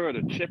Croaker or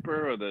the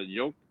Chipper or the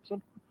Yoke.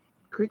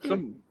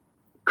 Cricket.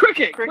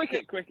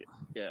 Cricket.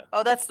 Yeah.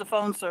 Oh, that's the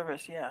phone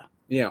service. Yeah.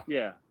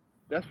 Yeah.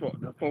 That's what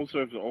the phone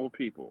service for old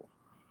people.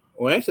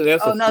 Well, actually,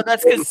 that's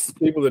because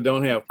people that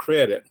don't have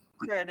credit.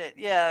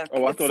 Yeah.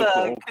 Oh, I thought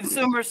it was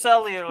consumer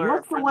cellular.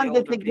 What's the one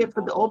that they get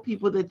for the old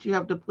people that you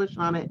have to push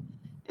on it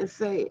and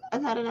say,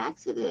 "I've had an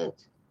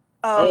accident"?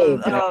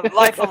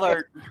 Life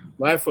alert.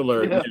 Life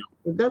alert. Yeah.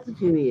 That's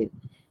what you need.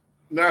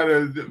 Now,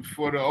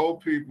 for the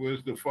old people,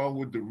 it's the phone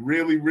with the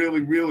really, really,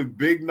 really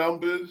big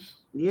numbers.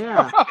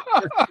 Yeah.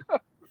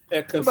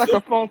 It's like a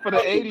phone for the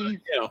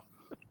 80s. Yeah.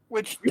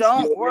 Which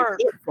don't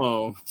work.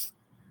 Phones.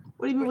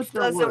 What do you mean? Which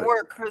doesn't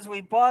work? Because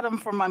we bought them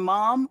for my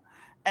mom,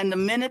 and the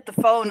minute the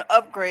phone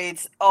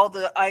upgrades, all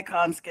the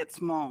icons get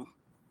small.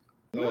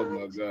 Oh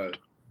my God.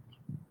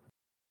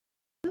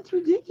 That's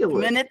ridiculous. The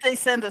minute they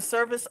send a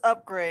service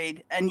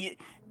upgrade, and you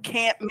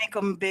can't make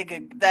them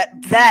big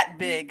that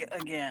big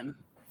again.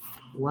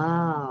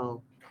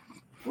 Wow.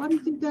 Why do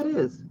you think that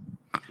is?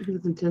 You think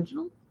it's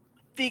intentional?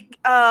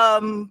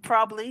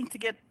 Probably to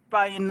get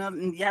buy another.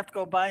 You have to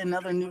go buy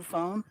another new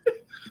phone.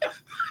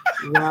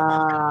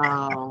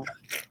 Wow.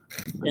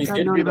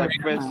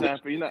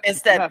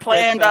 It's that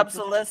planned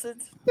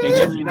obsolescence.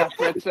 You know,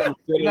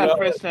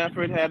 Fred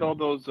Sanford had all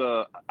those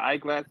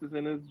eyeglasses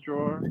in his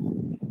drawer.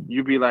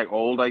 You be like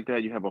old like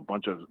that, you have a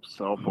bunch of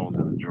cell phones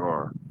in the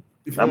drawer.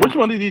 Now, which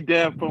one of these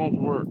damn phones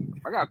work?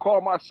 I gotta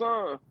call my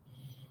son.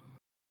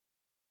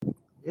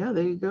 Yeah,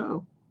 there you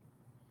go.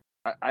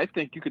 I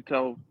think you could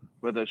tell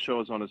whether a show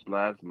is on its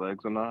last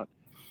legs or not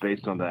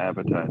based on the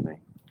advertising.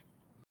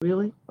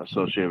 Really?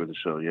 Associated with the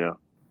show, yeah.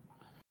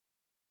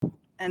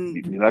 And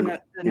you're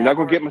not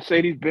gonna get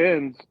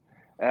Mercedes-Benz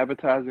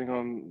advertising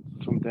on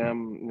some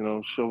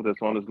damn show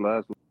that's on its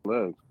last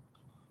legs.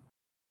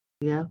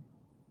 Yeah.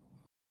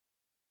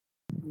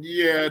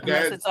 Yeah,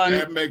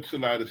 that makes a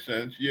lot of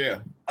sense. Yeah.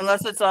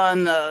 Unless it's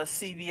on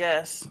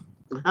CBS.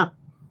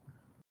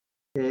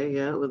 Okay,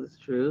 yeah, well, it's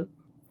true.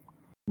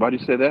 Why do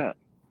you say that?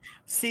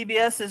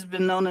 CBS has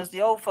been known as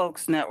the old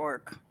folks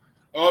network.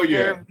 Oh,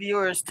 yeah. Their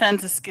viewers tend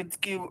to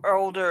skew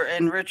older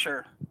and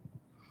richer.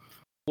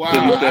 Wow,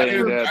 I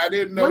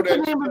didn't know What's that.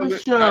 The name of the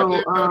show? I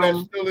didn't know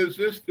that still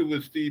existed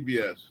with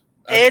CBS.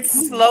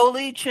 It's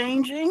slowly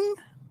changing,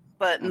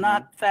 but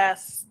not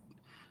fast.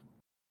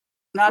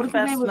 Not What's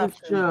fast the name enough.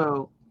 Of the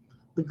show?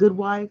 The Good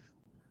Wife?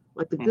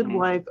 Like The Good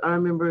Wife, I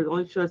remember the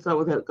only show I saw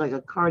was like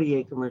a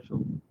Cartier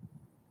commercial.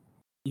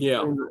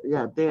 Yeah. And,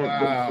 yeah, they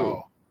had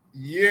wow.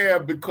 Yeah,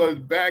 because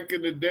back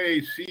in the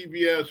day,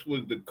 CBS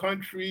was the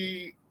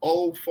country,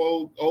 old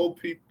folk, old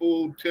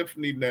people,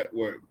 Tiffany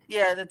network.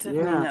 Yeah, the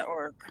Tiffany Yeah.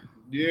 Network.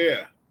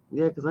 Yeah.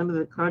 Yeah, because under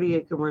the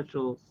Cartier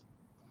commercials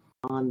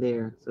on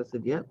there. So I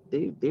said, yep,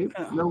 they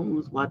know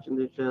who's watching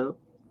the show.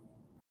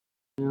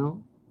 You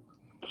know,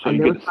 So I you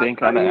never get the saw same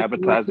kind of Cartier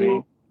advertising.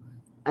 commercial.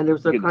 I never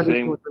saw You get the Cartier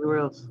same. commercial anywhere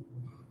else.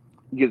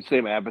 You get the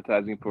same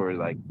advertising for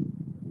like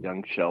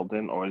Young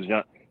Sheldon, or is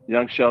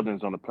Young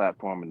Sheldon's on the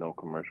platform and no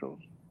commercials?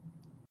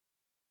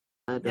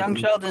 I don't Young know.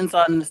 Sheldon's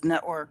on this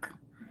network,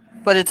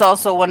 but it's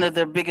also one of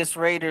their biggest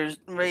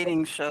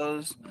rating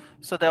shows,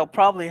 so they'll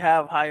probably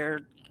have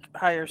higher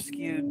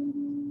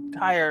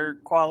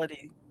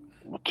quality.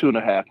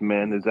 2.5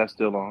 Men, is that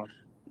still on?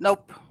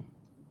 Nope.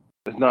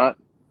 It's not.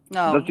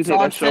 No, Don't you it's think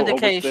on that show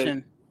overstayed?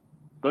 syndication.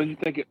 Don't you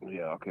think it?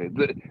 Yeah, okay.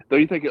 Don't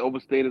you think it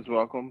overstayed its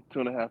welcome?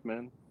 2.5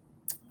 Men.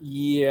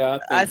 Yeah,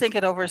 I think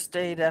it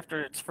overstayed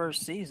after its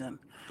first season.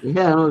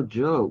 Yeah, no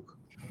joke.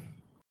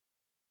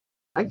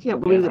 I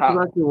can't believe that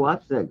people actually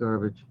watch that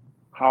garbage.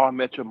 How I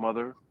Met Your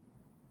Mother.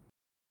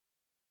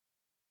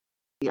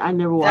 Yeah, I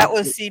never watched That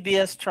was it.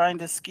 CBS trying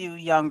to skew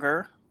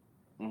younger.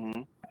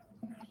 Mm-hmm.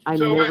 I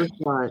never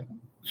saw it.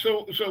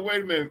 So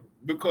wait a minute,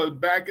 because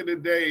back in the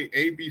day,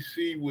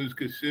 ABC was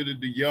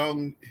considered the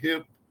young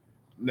hip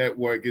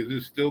network. Is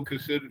it still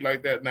considered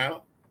like that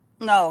now?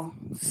 No,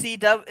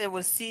 it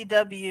was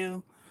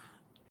CW,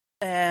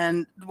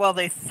 and well,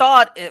 they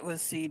thought it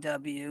was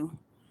CW,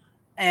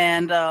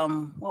 and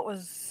what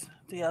was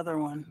the other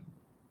one?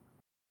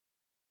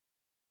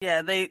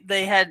 Yeah,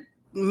 they had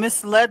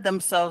misled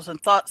themselves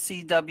and thought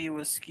CW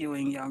was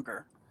skewing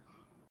younger,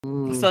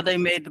 so they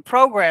made the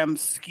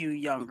programs skew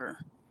younger.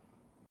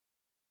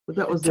 But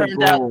that was their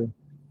goal.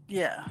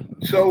 Yeah.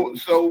 So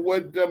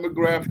what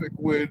demographic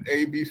would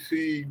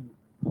ABC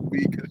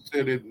be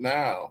considered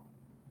now?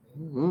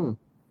 Mm-hmm.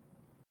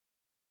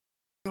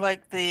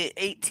 Like the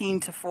 18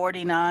 to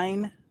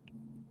 49.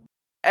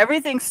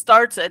 Everything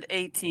starts at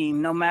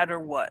 18, no matter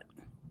what.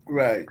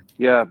 Right.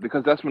 Yeah,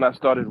 because that's when I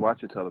started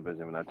watching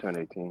television, when I turned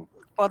 18.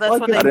 Well, that's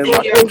when they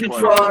think you're in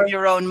control of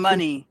your own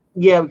money.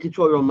 Yeah,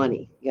 control your own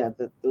money. Yeah,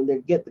 they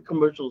get the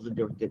commercials and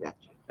everything at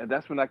you. And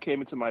that's when I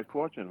came into my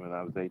fortune when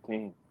I was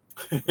 18.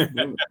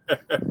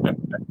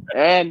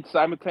 And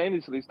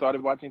simultaneously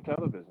started watching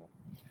television.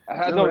 I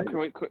had no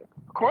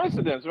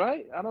coincidence,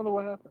 right? I don't know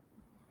what happened.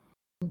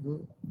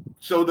 Mm-hmm.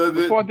 So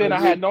before then, I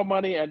had no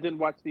money and didn't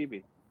watch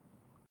TV.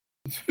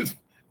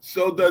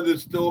 So does it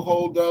still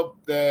hold up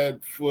that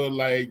for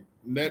like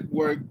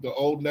the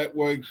old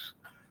networks,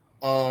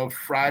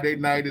 Friday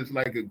night is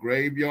like a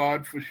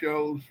graveyard for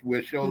shows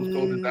where shows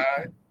go to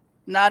die?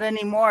 Not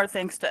anymore,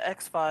 thanks to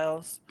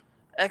X-Files.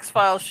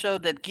 X-Files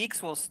showed that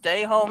geeks will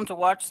stay home to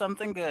watch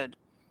something good.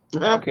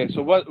 Okay,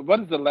 so what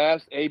is the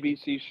last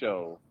ABC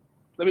show?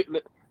 Let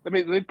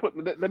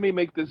me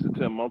make this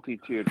into a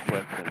multi-tiered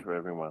question for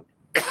everyone.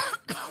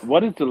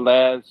 What is the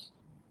last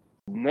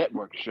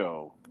network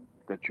show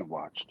that you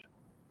watched?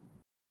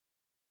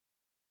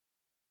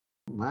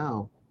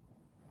 Wow.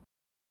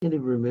 Can't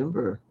even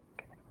remember.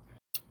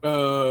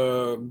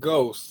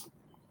 Ghost.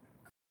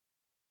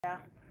 Yeah.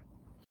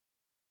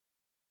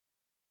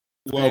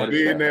 Well,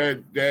 being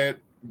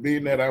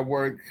that I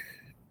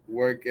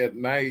work at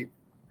night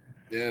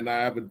and I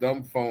have a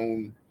dumb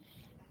phone,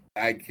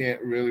 I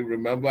can't really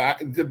remember.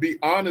 To be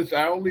honest,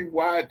 I only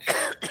watch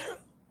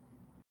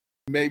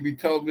maybe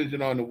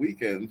television on the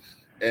weekends,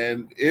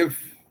 and if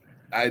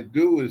I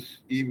do, it's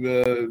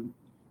either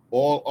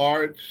All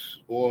Arts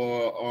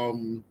or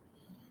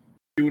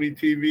Cutie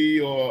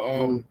TV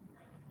or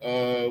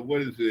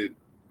what is it?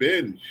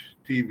 Binge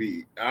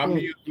TV. I'm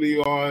usually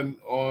on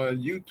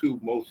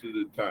YouTube most of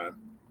the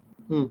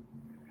time.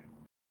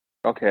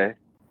 Okay,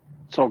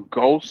 so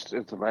Ghost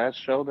is the last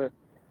show that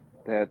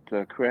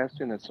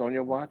Cranston and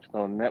Sonia watched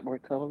on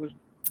network television?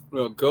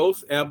 Well,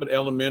 Ghost, Abbott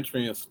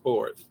Elementary, and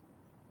Sports.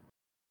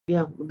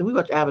 Yeah, we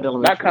watch Abbott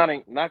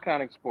Elementary. Not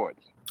counting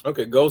sports.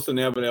 Okay, Ghost and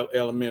Abbott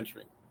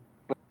Elementary.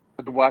 But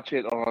did you watch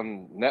it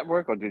on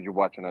network or did you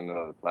watch it on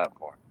another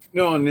platform?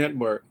 No, on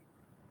network.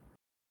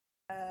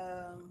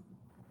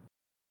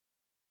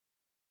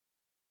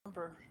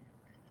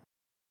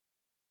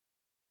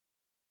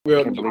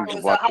 Well, it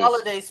was a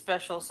holiday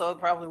special, so it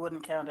probably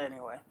wouldn't count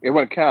anyway. It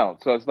wouldn't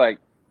count. So it's like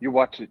you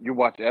watch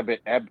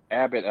Abbott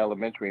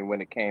Elementary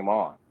when it came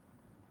on.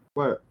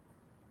 Right.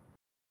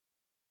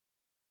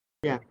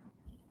 Yeah.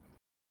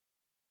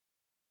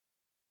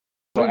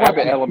 So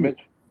Abbott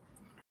Elementary.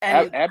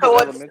 And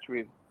Abbott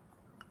Elementary.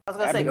 I was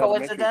gonna say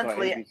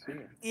coincidentally,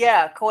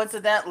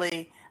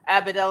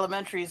 Abbott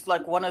Elementary is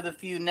like one of the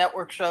few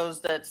network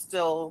shows that's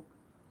still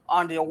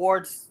on the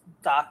awards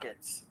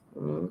dockets.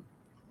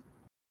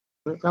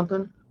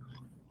 Something?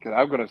 Because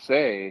I'm gonna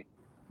say,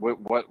 when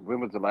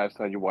was the last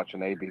time you watched an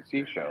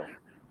ABC show?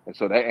 And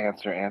so that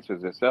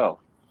answers itself.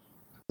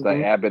 So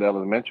Abbott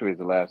Elementary is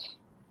the last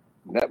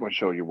network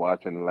show you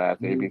watched and the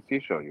last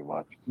ABC show you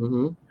watched.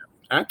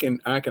 I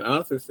can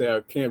honestly say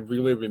I can't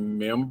really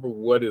remember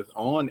what is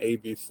on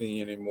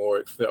ABC anymore,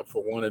 except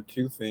for one or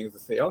two things to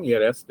say, oh yeah,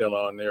 that's still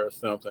on there or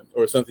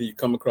something you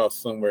come across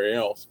somewhere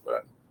else.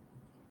 But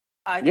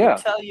I can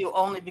tell you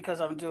only because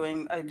I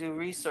do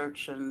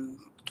research and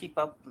keep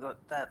up with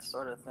that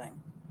sort of thing,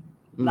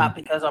 not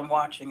because I'm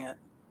watching it.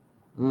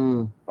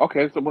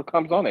 Okay, so what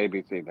comes on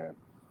ABC then?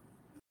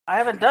 I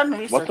haven't done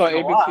research What's on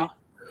in a ABC? while.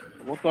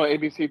 What's on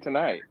ABC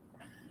tonight?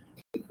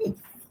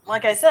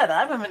 Like I said, I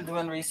haven't been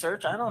doing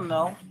research. I don't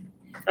know.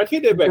 I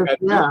take that back.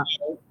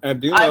 I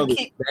do know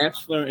The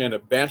Bachelor and The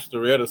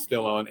Bachelorette are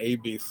still on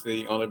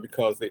ABC only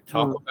because they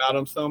talk about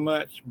them so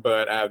much,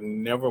 but I've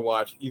never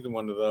watched either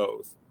one of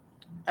those.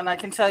 And I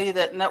can tell you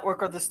that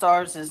Network of the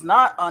Stars is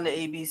not on the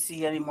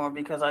ABC anymore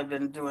because I've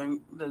been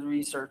doing the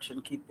research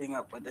and keeping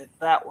up with it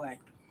that way.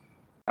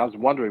 I was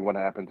wondering what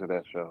happened to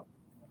that show.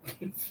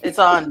 It's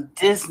on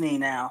Disney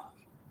now.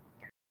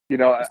 You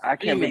know, I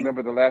can't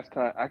remember the last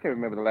time. I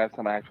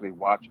actually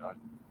watched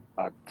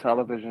a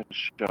television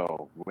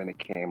show when it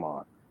came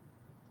on.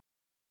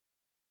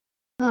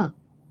 Huh.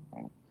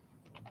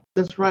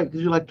 That's right,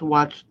 because you like to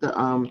watch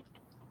the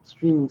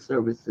streaming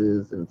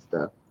services and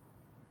stuff.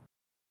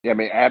 Yeah, I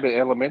mean, Abbott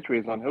Elementary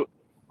is on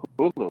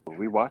Hulu.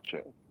 We watch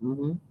it.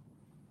 Mm-hmm.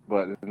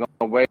 But there's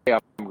no way I'm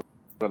going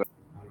to...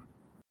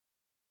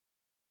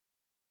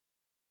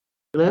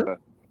 Hello?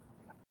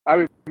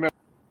 I remember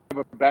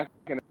back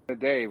in the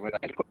day when I...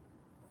 It's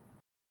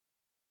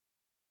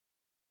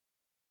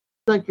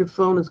like your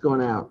phone is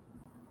going out.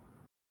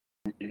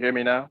 You hear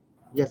me now?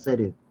 Yes, I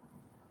do.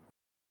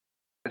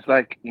 It's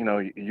like, you know,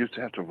 you used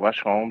to have to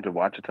rush home to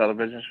watch a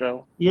television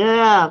show.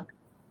 Yeah.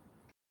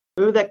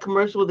 Remember that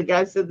commercial where the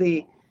guy said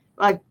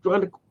I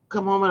wanted to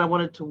come home and I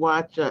wanted to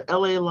watch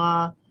LA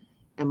Law,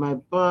 and my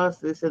boss,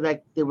 they said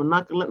that they were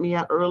not going to let me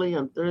out early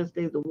on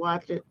Thursday to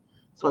watch it,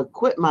 so I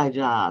quit my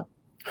job.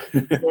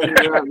 And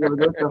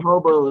the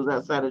hobo was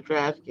outside a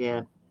trash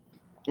can,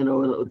 you know,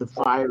 with the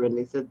fire, and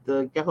they said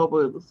the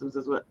hobo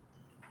says, "What?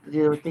 Did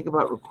you ever think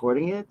about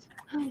recording it?"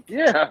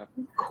 Yeah.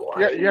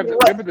 Yeah.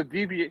 Remember the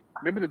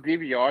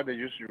DVR that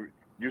used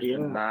to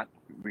not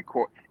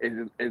record?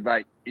 It's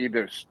like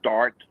either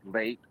start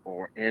late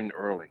or end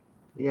early.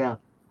 Yeah.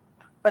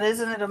 But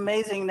isn't it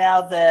amazing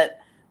now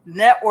that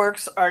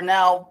networks are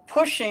now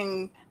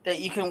pushing that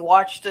you can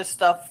watch this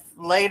stuff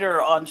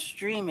later on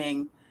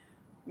streaming,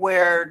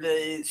 where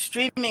the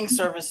streaming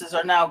services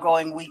are now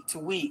going week to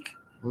week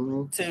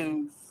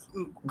to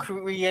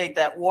create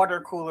that water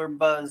cooler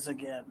buzz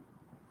again.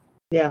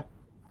 Yeah.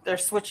 They're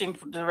switching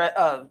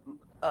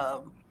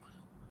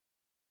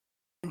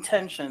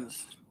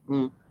intentions.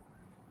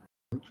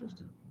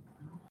 Interesting.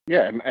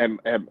 Yeah, and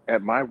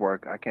at my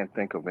work, I can't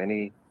think of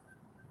any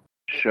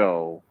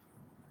show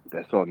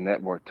that's on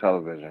network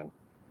television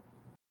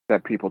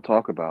that people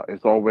talk about.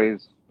 It's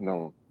always, you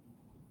know,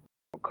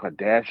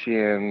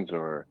 Kardashians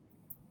or,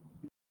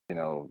 you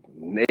know,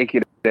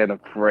 Naked and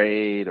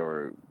Afraid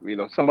or, you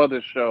know, some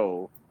other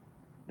show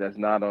that's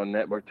not on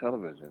network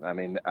television. I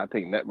mean, I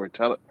think I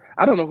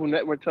don't know who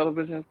network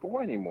television is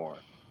for anymore.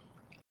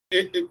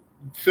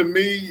 To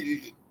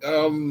me,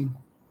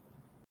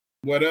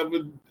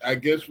 whatever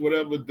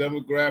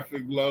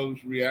demographic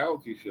loves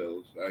reality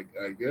shows,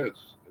 I guess,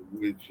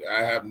 which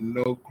I have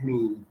no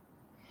clue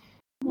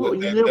what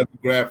that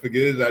demographic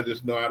is. I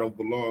just know I don't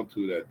belong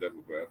to that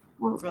demographic.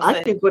 Well,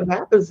 I think what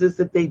happens is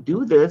that they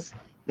do this,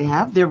 they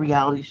have their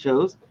reality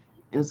shows,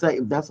 and it's like,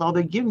 that's all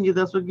they're giving you,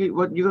 that's what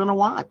you're going to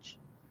watch.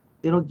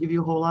 They don't give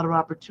you a whole lot of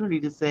opportunity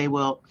to say,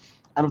 well,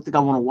 I don't think I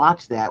want to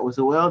watch that.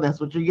 Well, that's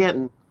what you're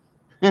getting.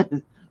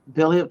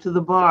 Belly up to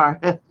the bar,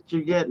 that's what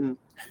you're getting.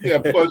 Yeah,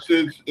 plus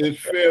it's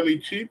fairly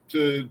cheap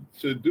to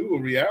do a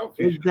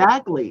reality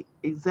show.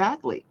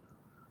 Exactly.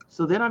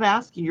 So they're not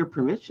asking your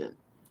permission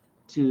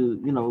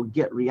to, you know,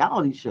 get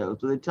reality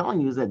shows. What they're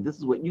telling you is that this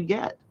is what you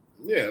get.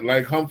 Yeah,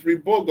 like Humphrey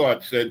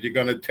Bogart said, you're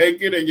going to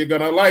take it and you're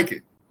going to like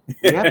it.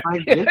 Yeah, I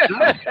guess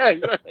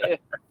so.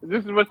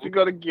 This is what you're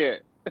going to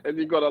get, and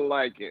you're going to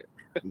like it.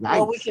 Nice.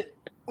 Well,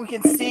 we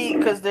can see,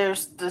 because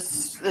there's the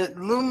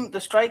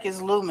strike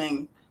is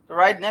looming.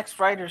 The next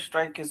writer's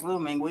strike is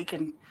looming. We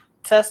can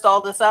test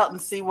all this out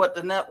and see what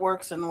the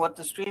networks and what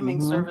the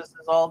streaming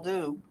services all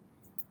do.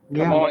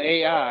 Yeah.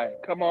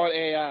 Come on,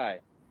 AI.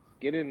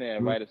 Get in there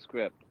and write a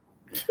script.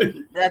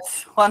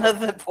 That's one of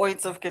the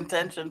points of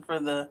contention for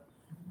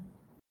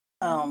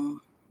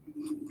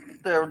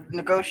their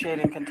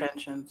negotiating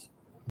contentions.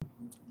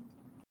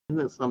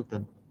 Isn't it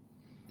something?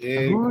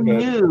 Yeah, who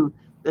knew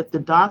that the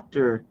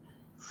doctor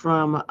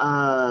from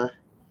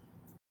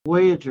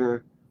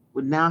Voyager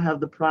would now have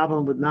the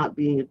problem with not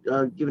being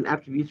given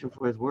attribution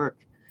for his work?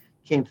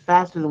 Came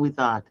faster than we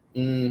thought.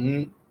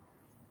 Mm-hmm.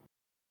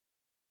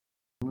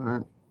 All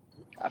right.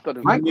 I thought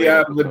it was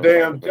out of the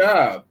damn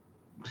job.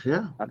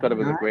 Yeah. I thought it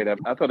was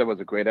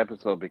a great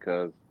episode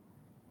because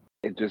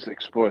it just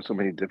explored so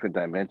many different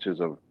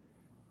dimensions of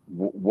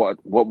what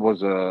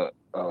was a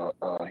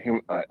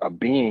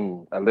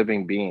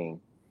living being,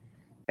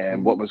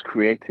 and what was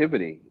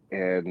creativity,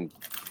 and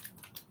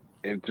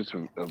it's just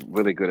a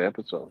really good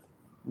episode.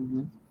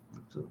 Mm-hmm.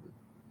 Absolutely.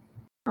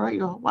 All right,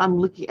 y'all. I'm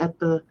looking at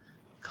the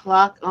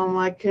clock on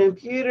my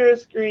computer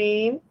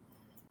screen,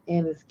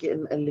 and it's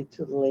getting a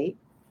little late.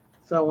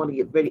 So I want to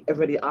get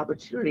everybody the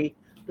opportunity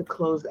to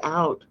close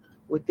out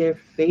with their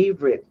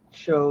favorite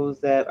shows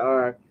that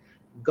are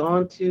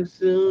gone too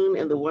soon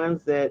and the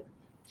ones that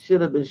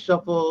should have been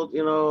shuffled,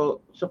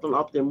 shuffling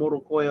off their mortal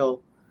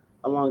coil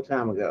a long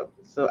time ago.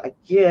 So I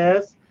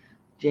guess,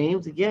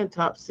 James, again,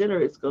 top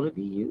center, it's going to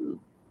be you.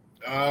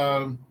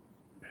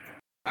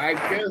 I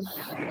guess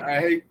I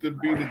hate to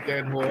beat a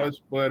dead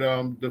horse, but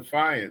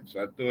Defiance.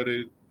 I thought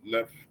it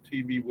left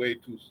TV way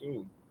too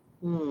soon.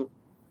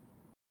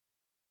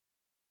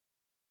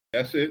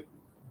 That's it.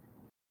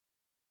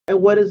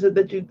 And what is it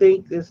that you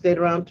think has stayed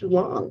around too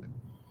long?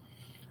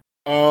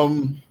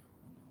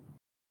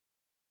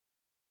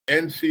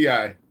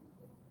 NCI.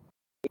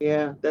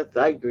 Yeah,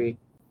 I agree.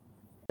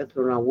 That's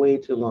been around way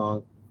too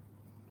long.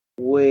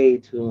 Way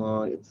too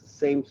long. It's the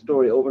same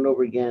story over and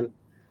over again.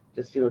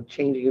 Just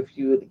changing a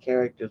few of the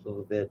characters a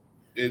little bit.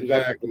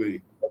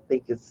 Exactly. I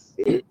think it's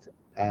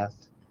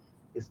past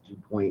its due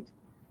point.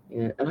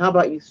 Yeah. And how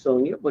about you,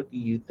 Sonia? What do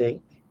you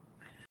think?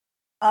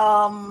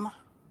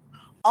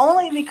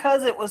 Only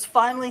because it was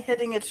finally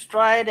hitting its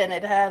stride and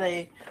it had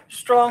a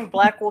strong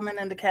Black woman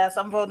in the cast.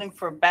 I'm voting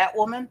for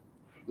Batwoman.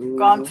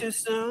 Gone too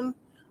soon.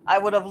 I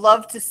would have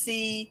loved to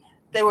see.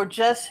 They were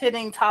just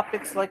hitting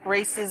topics like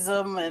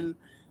racism and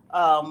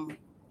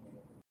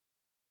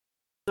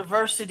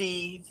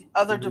diversity,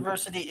 other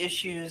diversity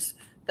issues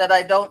that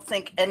I don't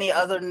think any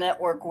other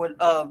network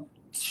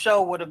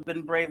show would have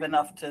been brave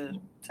enough to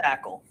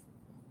tackle.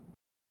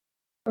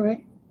 All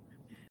right.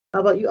 How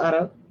about you,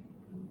 Otto?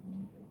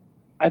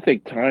 I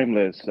think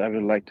Timeless. I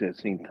would like to have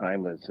seen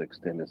Timeless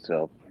extend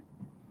itself,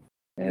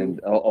 and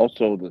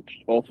also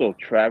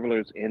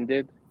Travelers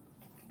ended,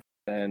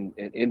 and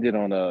it ended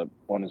on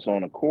its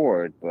own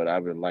accord. But I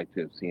would like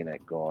to have seen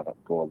it go a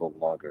little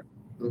longer.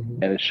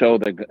 And a show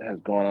that has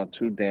gone on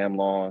too damn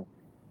long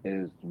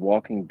is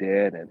Walking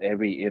Dead and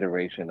every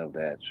iteration of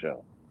that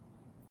show.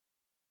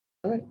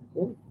 All right,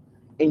 cool.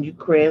 And you,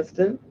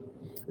 Cranston?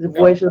 The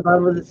Voyage to the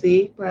Bottom of the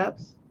Sea,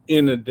 perhaps?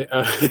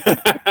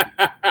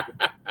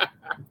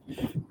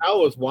 I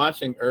was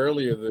watching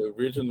earlier the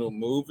original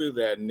movie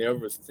that I'd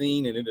never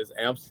seen, and it is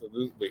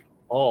absolutely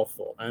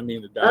awful. I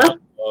mean, the dialogue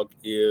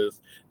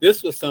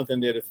this was something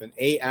that if an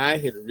AI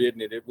had written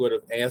it, it would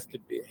have asked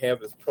it to have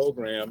this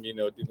program,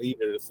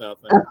 deleted or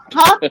something.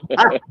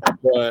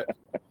 But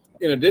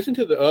in addition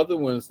to the other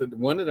ones, the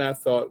one that I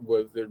thought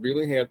that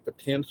really had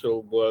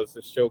potential was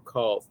a show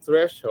called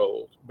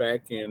Threshold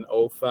back in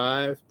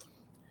 2005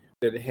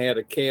 that had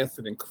a cast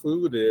that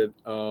included,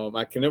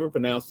 I can never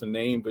pronounce the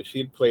name, but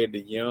she'd played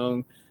the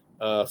young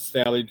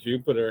Sally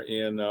Jupiter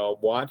in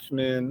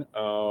Watchmen.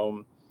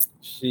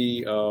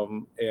 She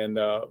and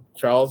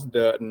Charles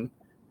Dutton,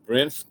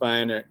 Brent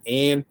Spiner,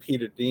 and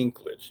Peter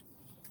Dinklage.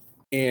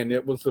 And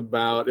it was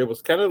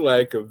kind of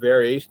like a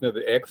variation of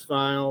the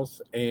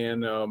X-Files,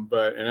 and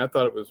I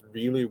thought it was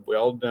really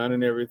well done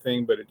and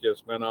everything, but it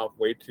just went off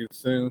way too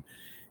soon.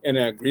 And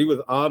I agree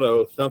with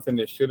Otto, something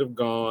that should have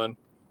gone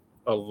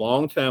a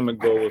long time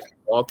ago was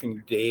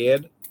Walking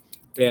Dead.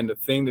 And the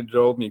thing that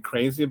drove me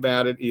crazy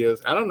about it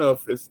is, I don't know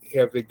if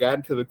have they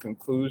gotten to the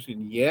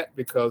conclusion yet,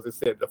 because it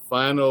said the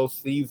final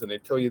season, they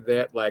tell you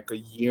that like a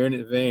year in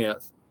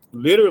advance,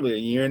 literally a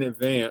year in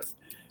advance.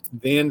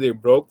 Then they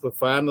broke the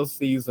final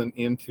season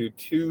into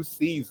 2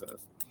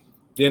 seasons.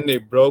 Then they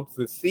broke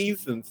the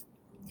season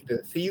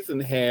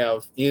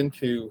halves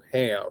into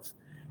halves.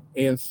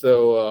 And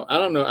so I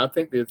don't know. I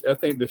think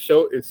the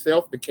show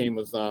itself became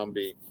a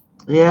zombie.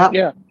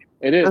 Yeah.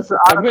 It is. That's the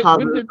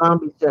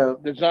zombie show.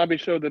 The zombie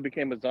show that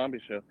became a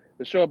zombie show.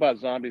 The show about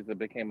zombies that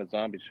became a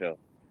zombie show.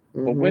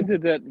 But when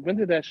did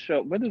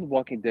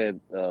Walking Dead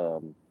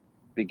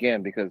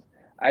begin? Because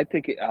I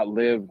think it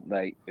outlived,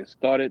 like, it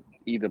started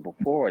either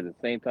before or at the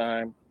same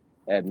time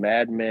at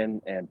Mad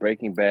Men and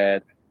Breaking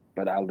Bad,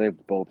 but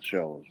outlived both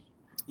shows.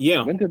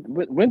 Yeah. When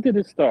did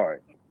it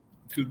start?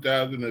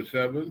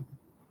 2007.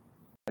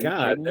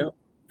 God,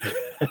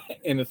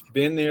 and it's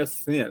been there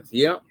since.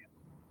 Yep.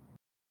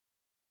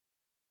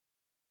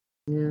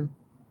 Yeah.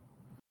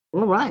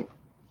 All right.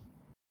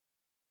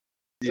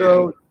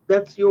 So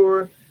that's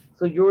your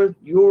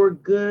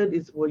good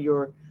is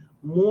your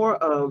more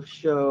of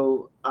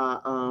show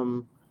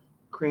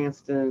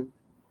Cranston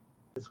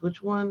is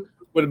which one?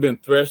 Would have been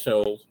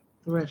Threshold.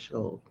 Is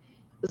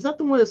that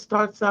the one that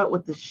starts out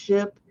with the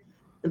ship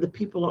and the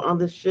people are on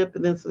the ship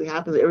and then something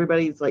happens,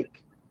 everybody's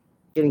like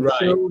getting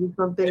killed or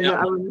something? Yeah.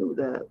 I remember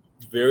that.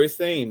 Very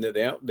same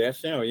that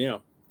show, yeah.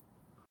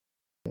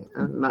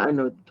 I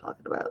know what you're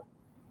talking about.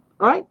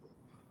 All right.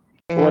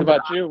 And, what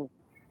about you?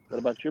 What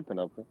about you,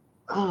 Penelope?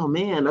 Oh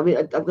man, I mean,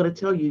 I'm going to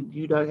tell you,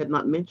 had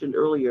not mentioned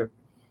earlier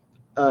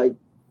the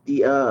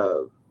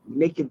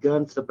Naked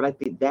Gun stuff, but I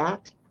think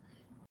that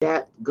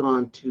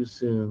gone too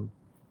soon.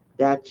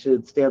 That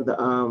should stay on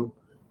the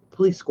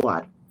Police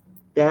Squad.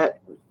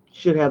 That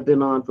should have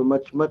been on for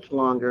much, much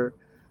longer.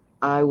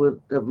 I would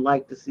have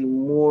liked to see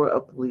more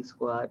of Police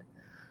Squad.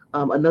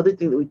 Another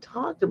thing that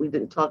we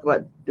didn't talk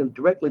about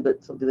directly,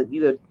 but something that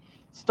you had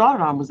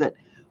started on was that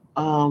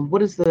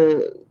what is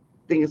the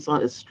thing? It's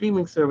on a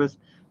streaming service.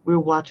 We were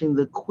watching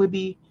the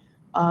Quibi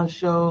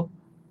show,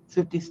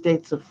 50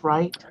 States of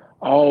Fright.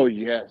 Oh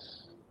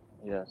yes,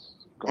 gone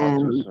too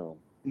And soon.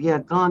 yeah,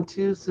 gone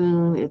too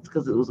soon. It's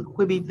because it was a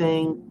Quibi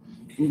thing.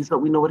 And so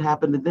we know what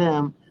happened to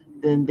them.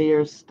 Then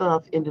their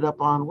stuff ended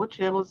up on what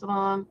channel is it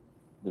on?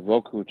 The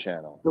Roku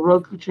channel. The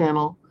Roku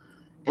channel.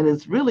 And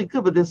it's really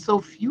good, but there's so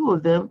few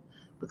of them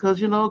because,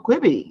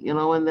 Quibi,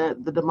 and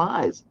the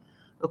demise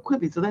of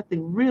Quibi. So that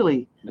thing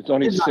really. There's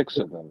only did not- 6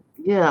 of them.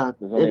 Yeah.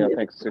 There's only, I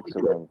think, 6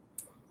 of them.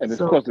 And of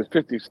course, there's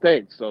 50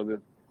 states, so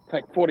there's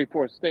like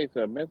 44 states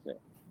that are missing.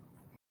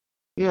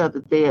 Yeah,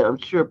 that they, I'm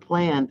sure,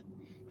 planned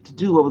to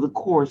do over the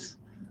course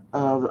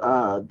of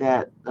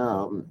that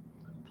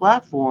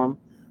platform,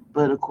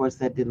 but of course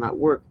that did not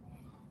work.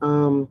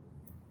 So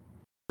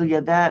yeah,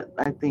 that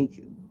I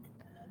think,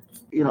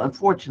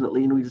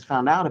 unfortunately, we just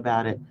found out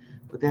about it,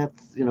 but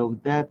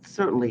that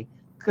certainly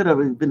could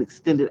have been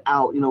extended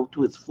out,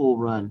 to its full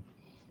run.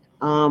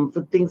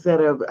 For things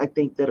that I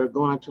think that are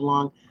going on too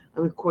long. I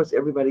mean, of course,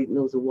 everybody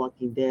knows The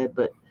Walking Dead,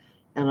 but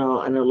I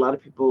know a lot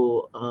of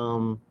people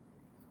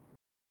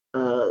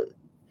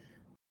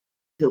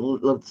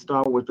love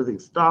Star Wars, but I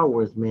think Star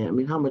Wars, man. I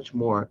mean, how much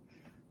more?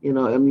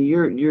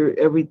 You're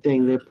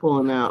everything. They're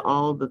pulling out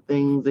all the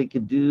things they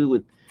could do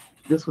with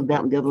this one,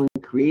 that, and the other one,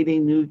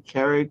 creating new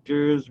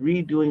characters,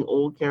 redoing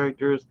old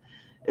characters.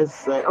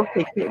 It's like,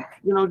 okay,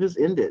 just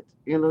end it.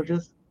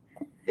 Just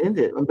end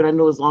it. But I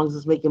know as long as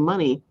it's making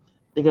money,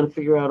 they're gonna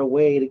figure out a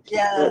way to keep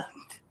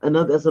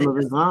another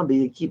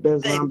zombie. To keep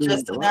that zombie.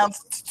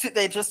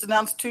 They just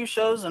announced 2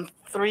 shows and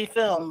 3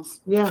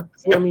 films. Yeah,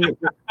 I mean,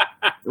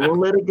 we'll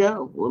let it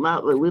go. We'll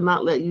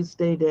not let you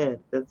stay dead.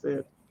 That's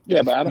it.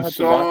 Yeah, but I don't have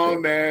to watch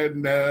Song that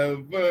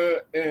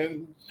never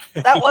ends.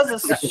 That was a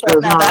show.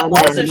 Now, that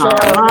was a show.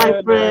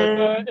 My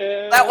friend.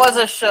 That was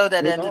a show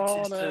that ended too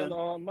On soon. and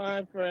on,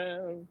 my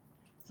friend.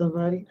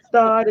 Somebody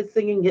started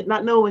singing it,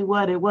 not knowing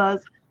what it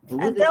was.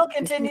 And they'll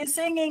continue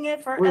singing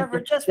it forever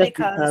just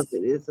because.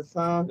 It is a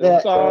song The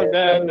that. song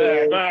that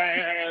never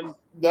ends.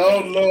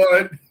 No,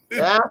 Lord.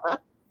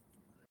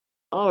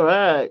 All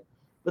right.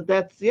 But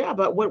that's,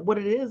 but what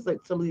it is,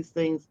 like some of these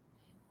things,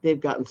 they've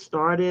gotten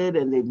started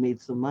and they've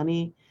made some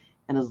money.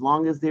 And as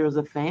long as there's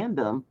a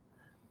fandom,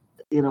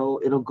 it'll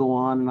go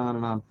on and on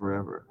and on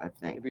forever, I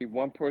think. Maybe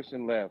one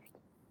person left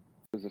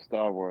who's a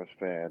Star Wars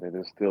fan and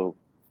they still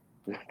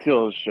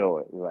show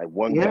it. Like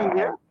one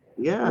guy.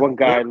 Yeah. One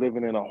guy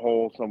living in a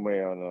hole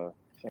somewhere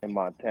in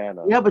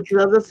Montana. Yeah, but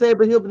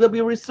there'll be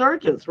a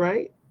resurgence,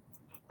 right?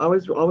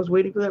 Always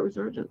waiting for that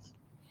resurgence.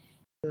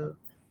 Yeah.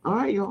 All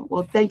right, y'all.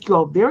 Well, thank you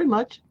all very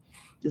much.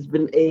 It's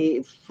been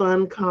a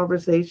fun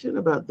conversation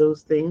about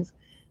those things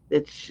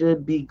that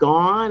should be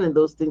gone and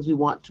those things we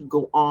want to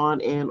go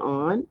on and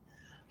on.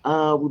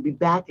 We'll be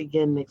back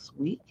again next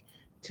week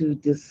to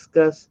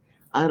discuss,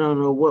 I don't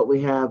know what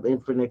we have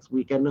in for next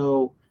week. I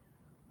know,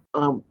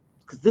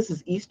 because this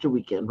is Easter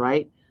weekend,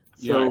 right?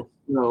 So,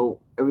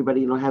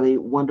 everybody, have a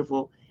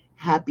wonderful,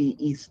 happy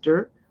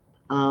Easter.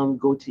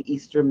 Go to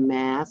Easter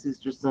Mass,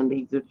 Easter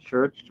Sunday, to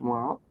church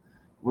tomorrow.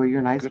 Wear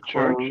your nice Good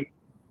clothes. church?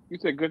 You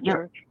said good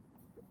church?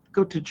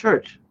 Go to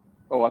church.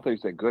 Oh, I thought you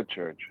said good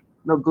church.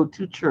 No, go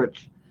to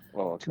church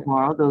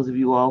tomorrow. Those of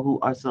you all who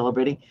are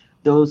celebrating,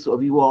 those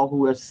of you all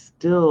who are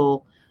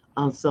still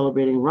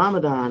celebrating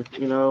Ramadan,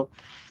 and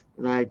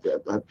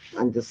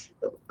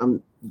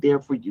I'm there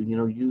for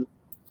you.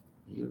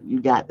 You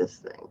got this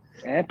thing.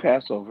 And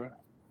Passover.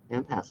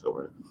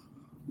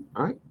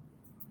 All right.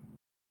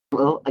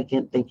 Well,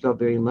 again, thank you all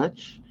very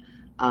much.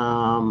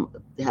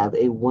 Have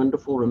a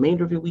wonderful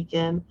remainder of your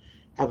weekend.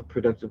 Have a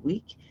productive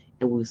week.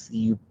 And we'll see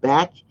you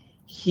back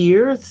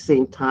here,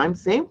 same time,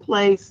 same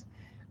place,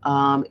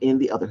 in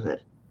the OTHERhood.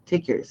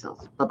 Take care of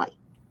yourselves. Bye-bye.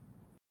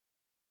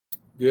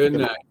 Good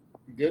night.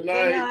 Good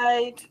night. Good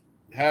night.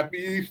 Happy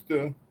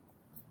Easter.